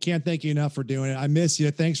 Tony, can't thank you enough for doing it. I miss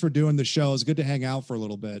you. Thanks for doing the show. It's good to hang out for a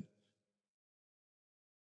little bit.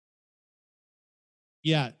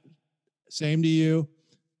 Yeah, same to you.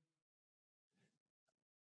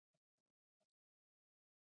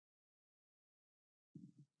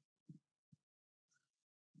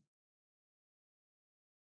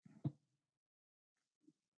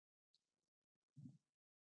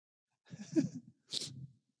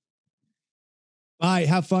 Bye.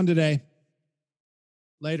 Have fun today.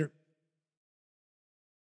 Later.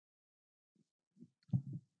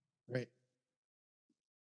 Great.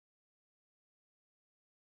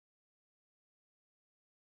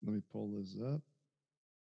 Let me pull this up.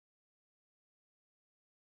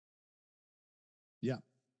 Yeah.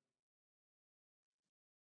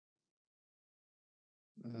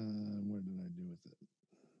 What did I do with it?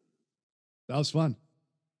 That was fun.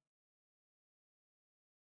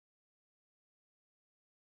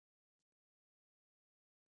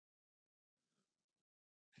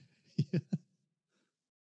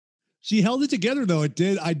 She held it together though. It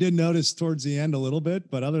did. I did notice towards the end a little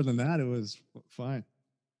bit, but other than that, it was fine.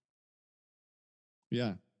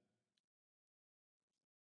 Yeah.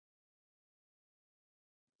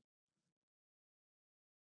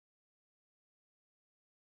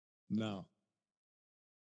 No.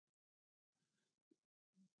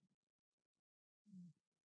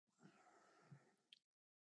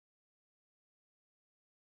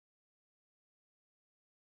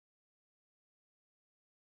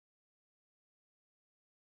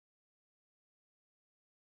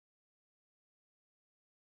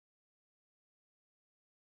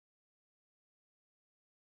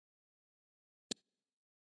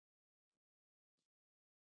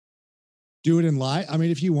 Do it in live. I mean,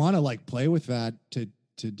 if you want to like play with that to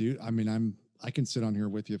do, I mean, I can sit on here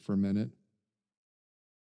with you for a minute.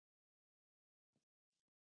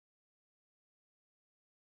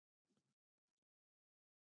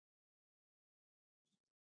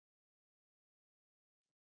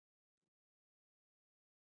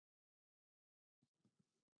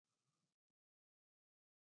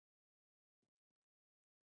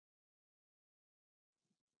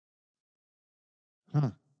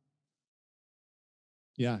 Huh.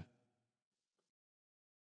 Yeah.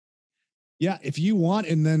 Yeah, if you want,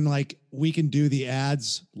 and then like we can do the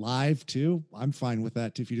ads live too. I'm fine with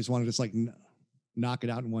that too. If you just want to just like knock it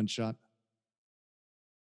out in one shot.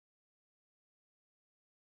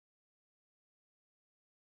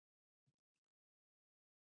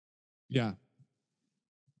 Yeah,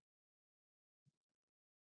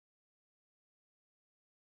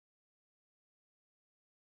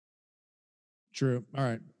 true. All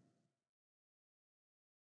right.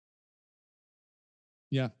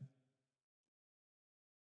 Yeah,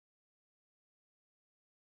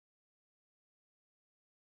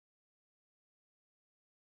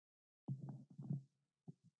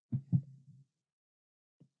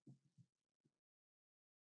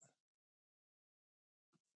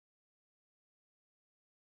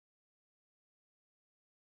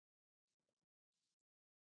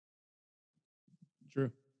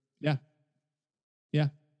 true. Yeah, yeah.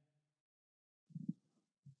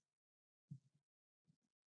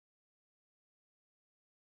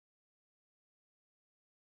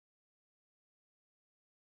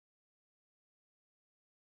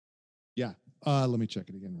 Yeah. Let me check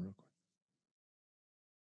it again real quick.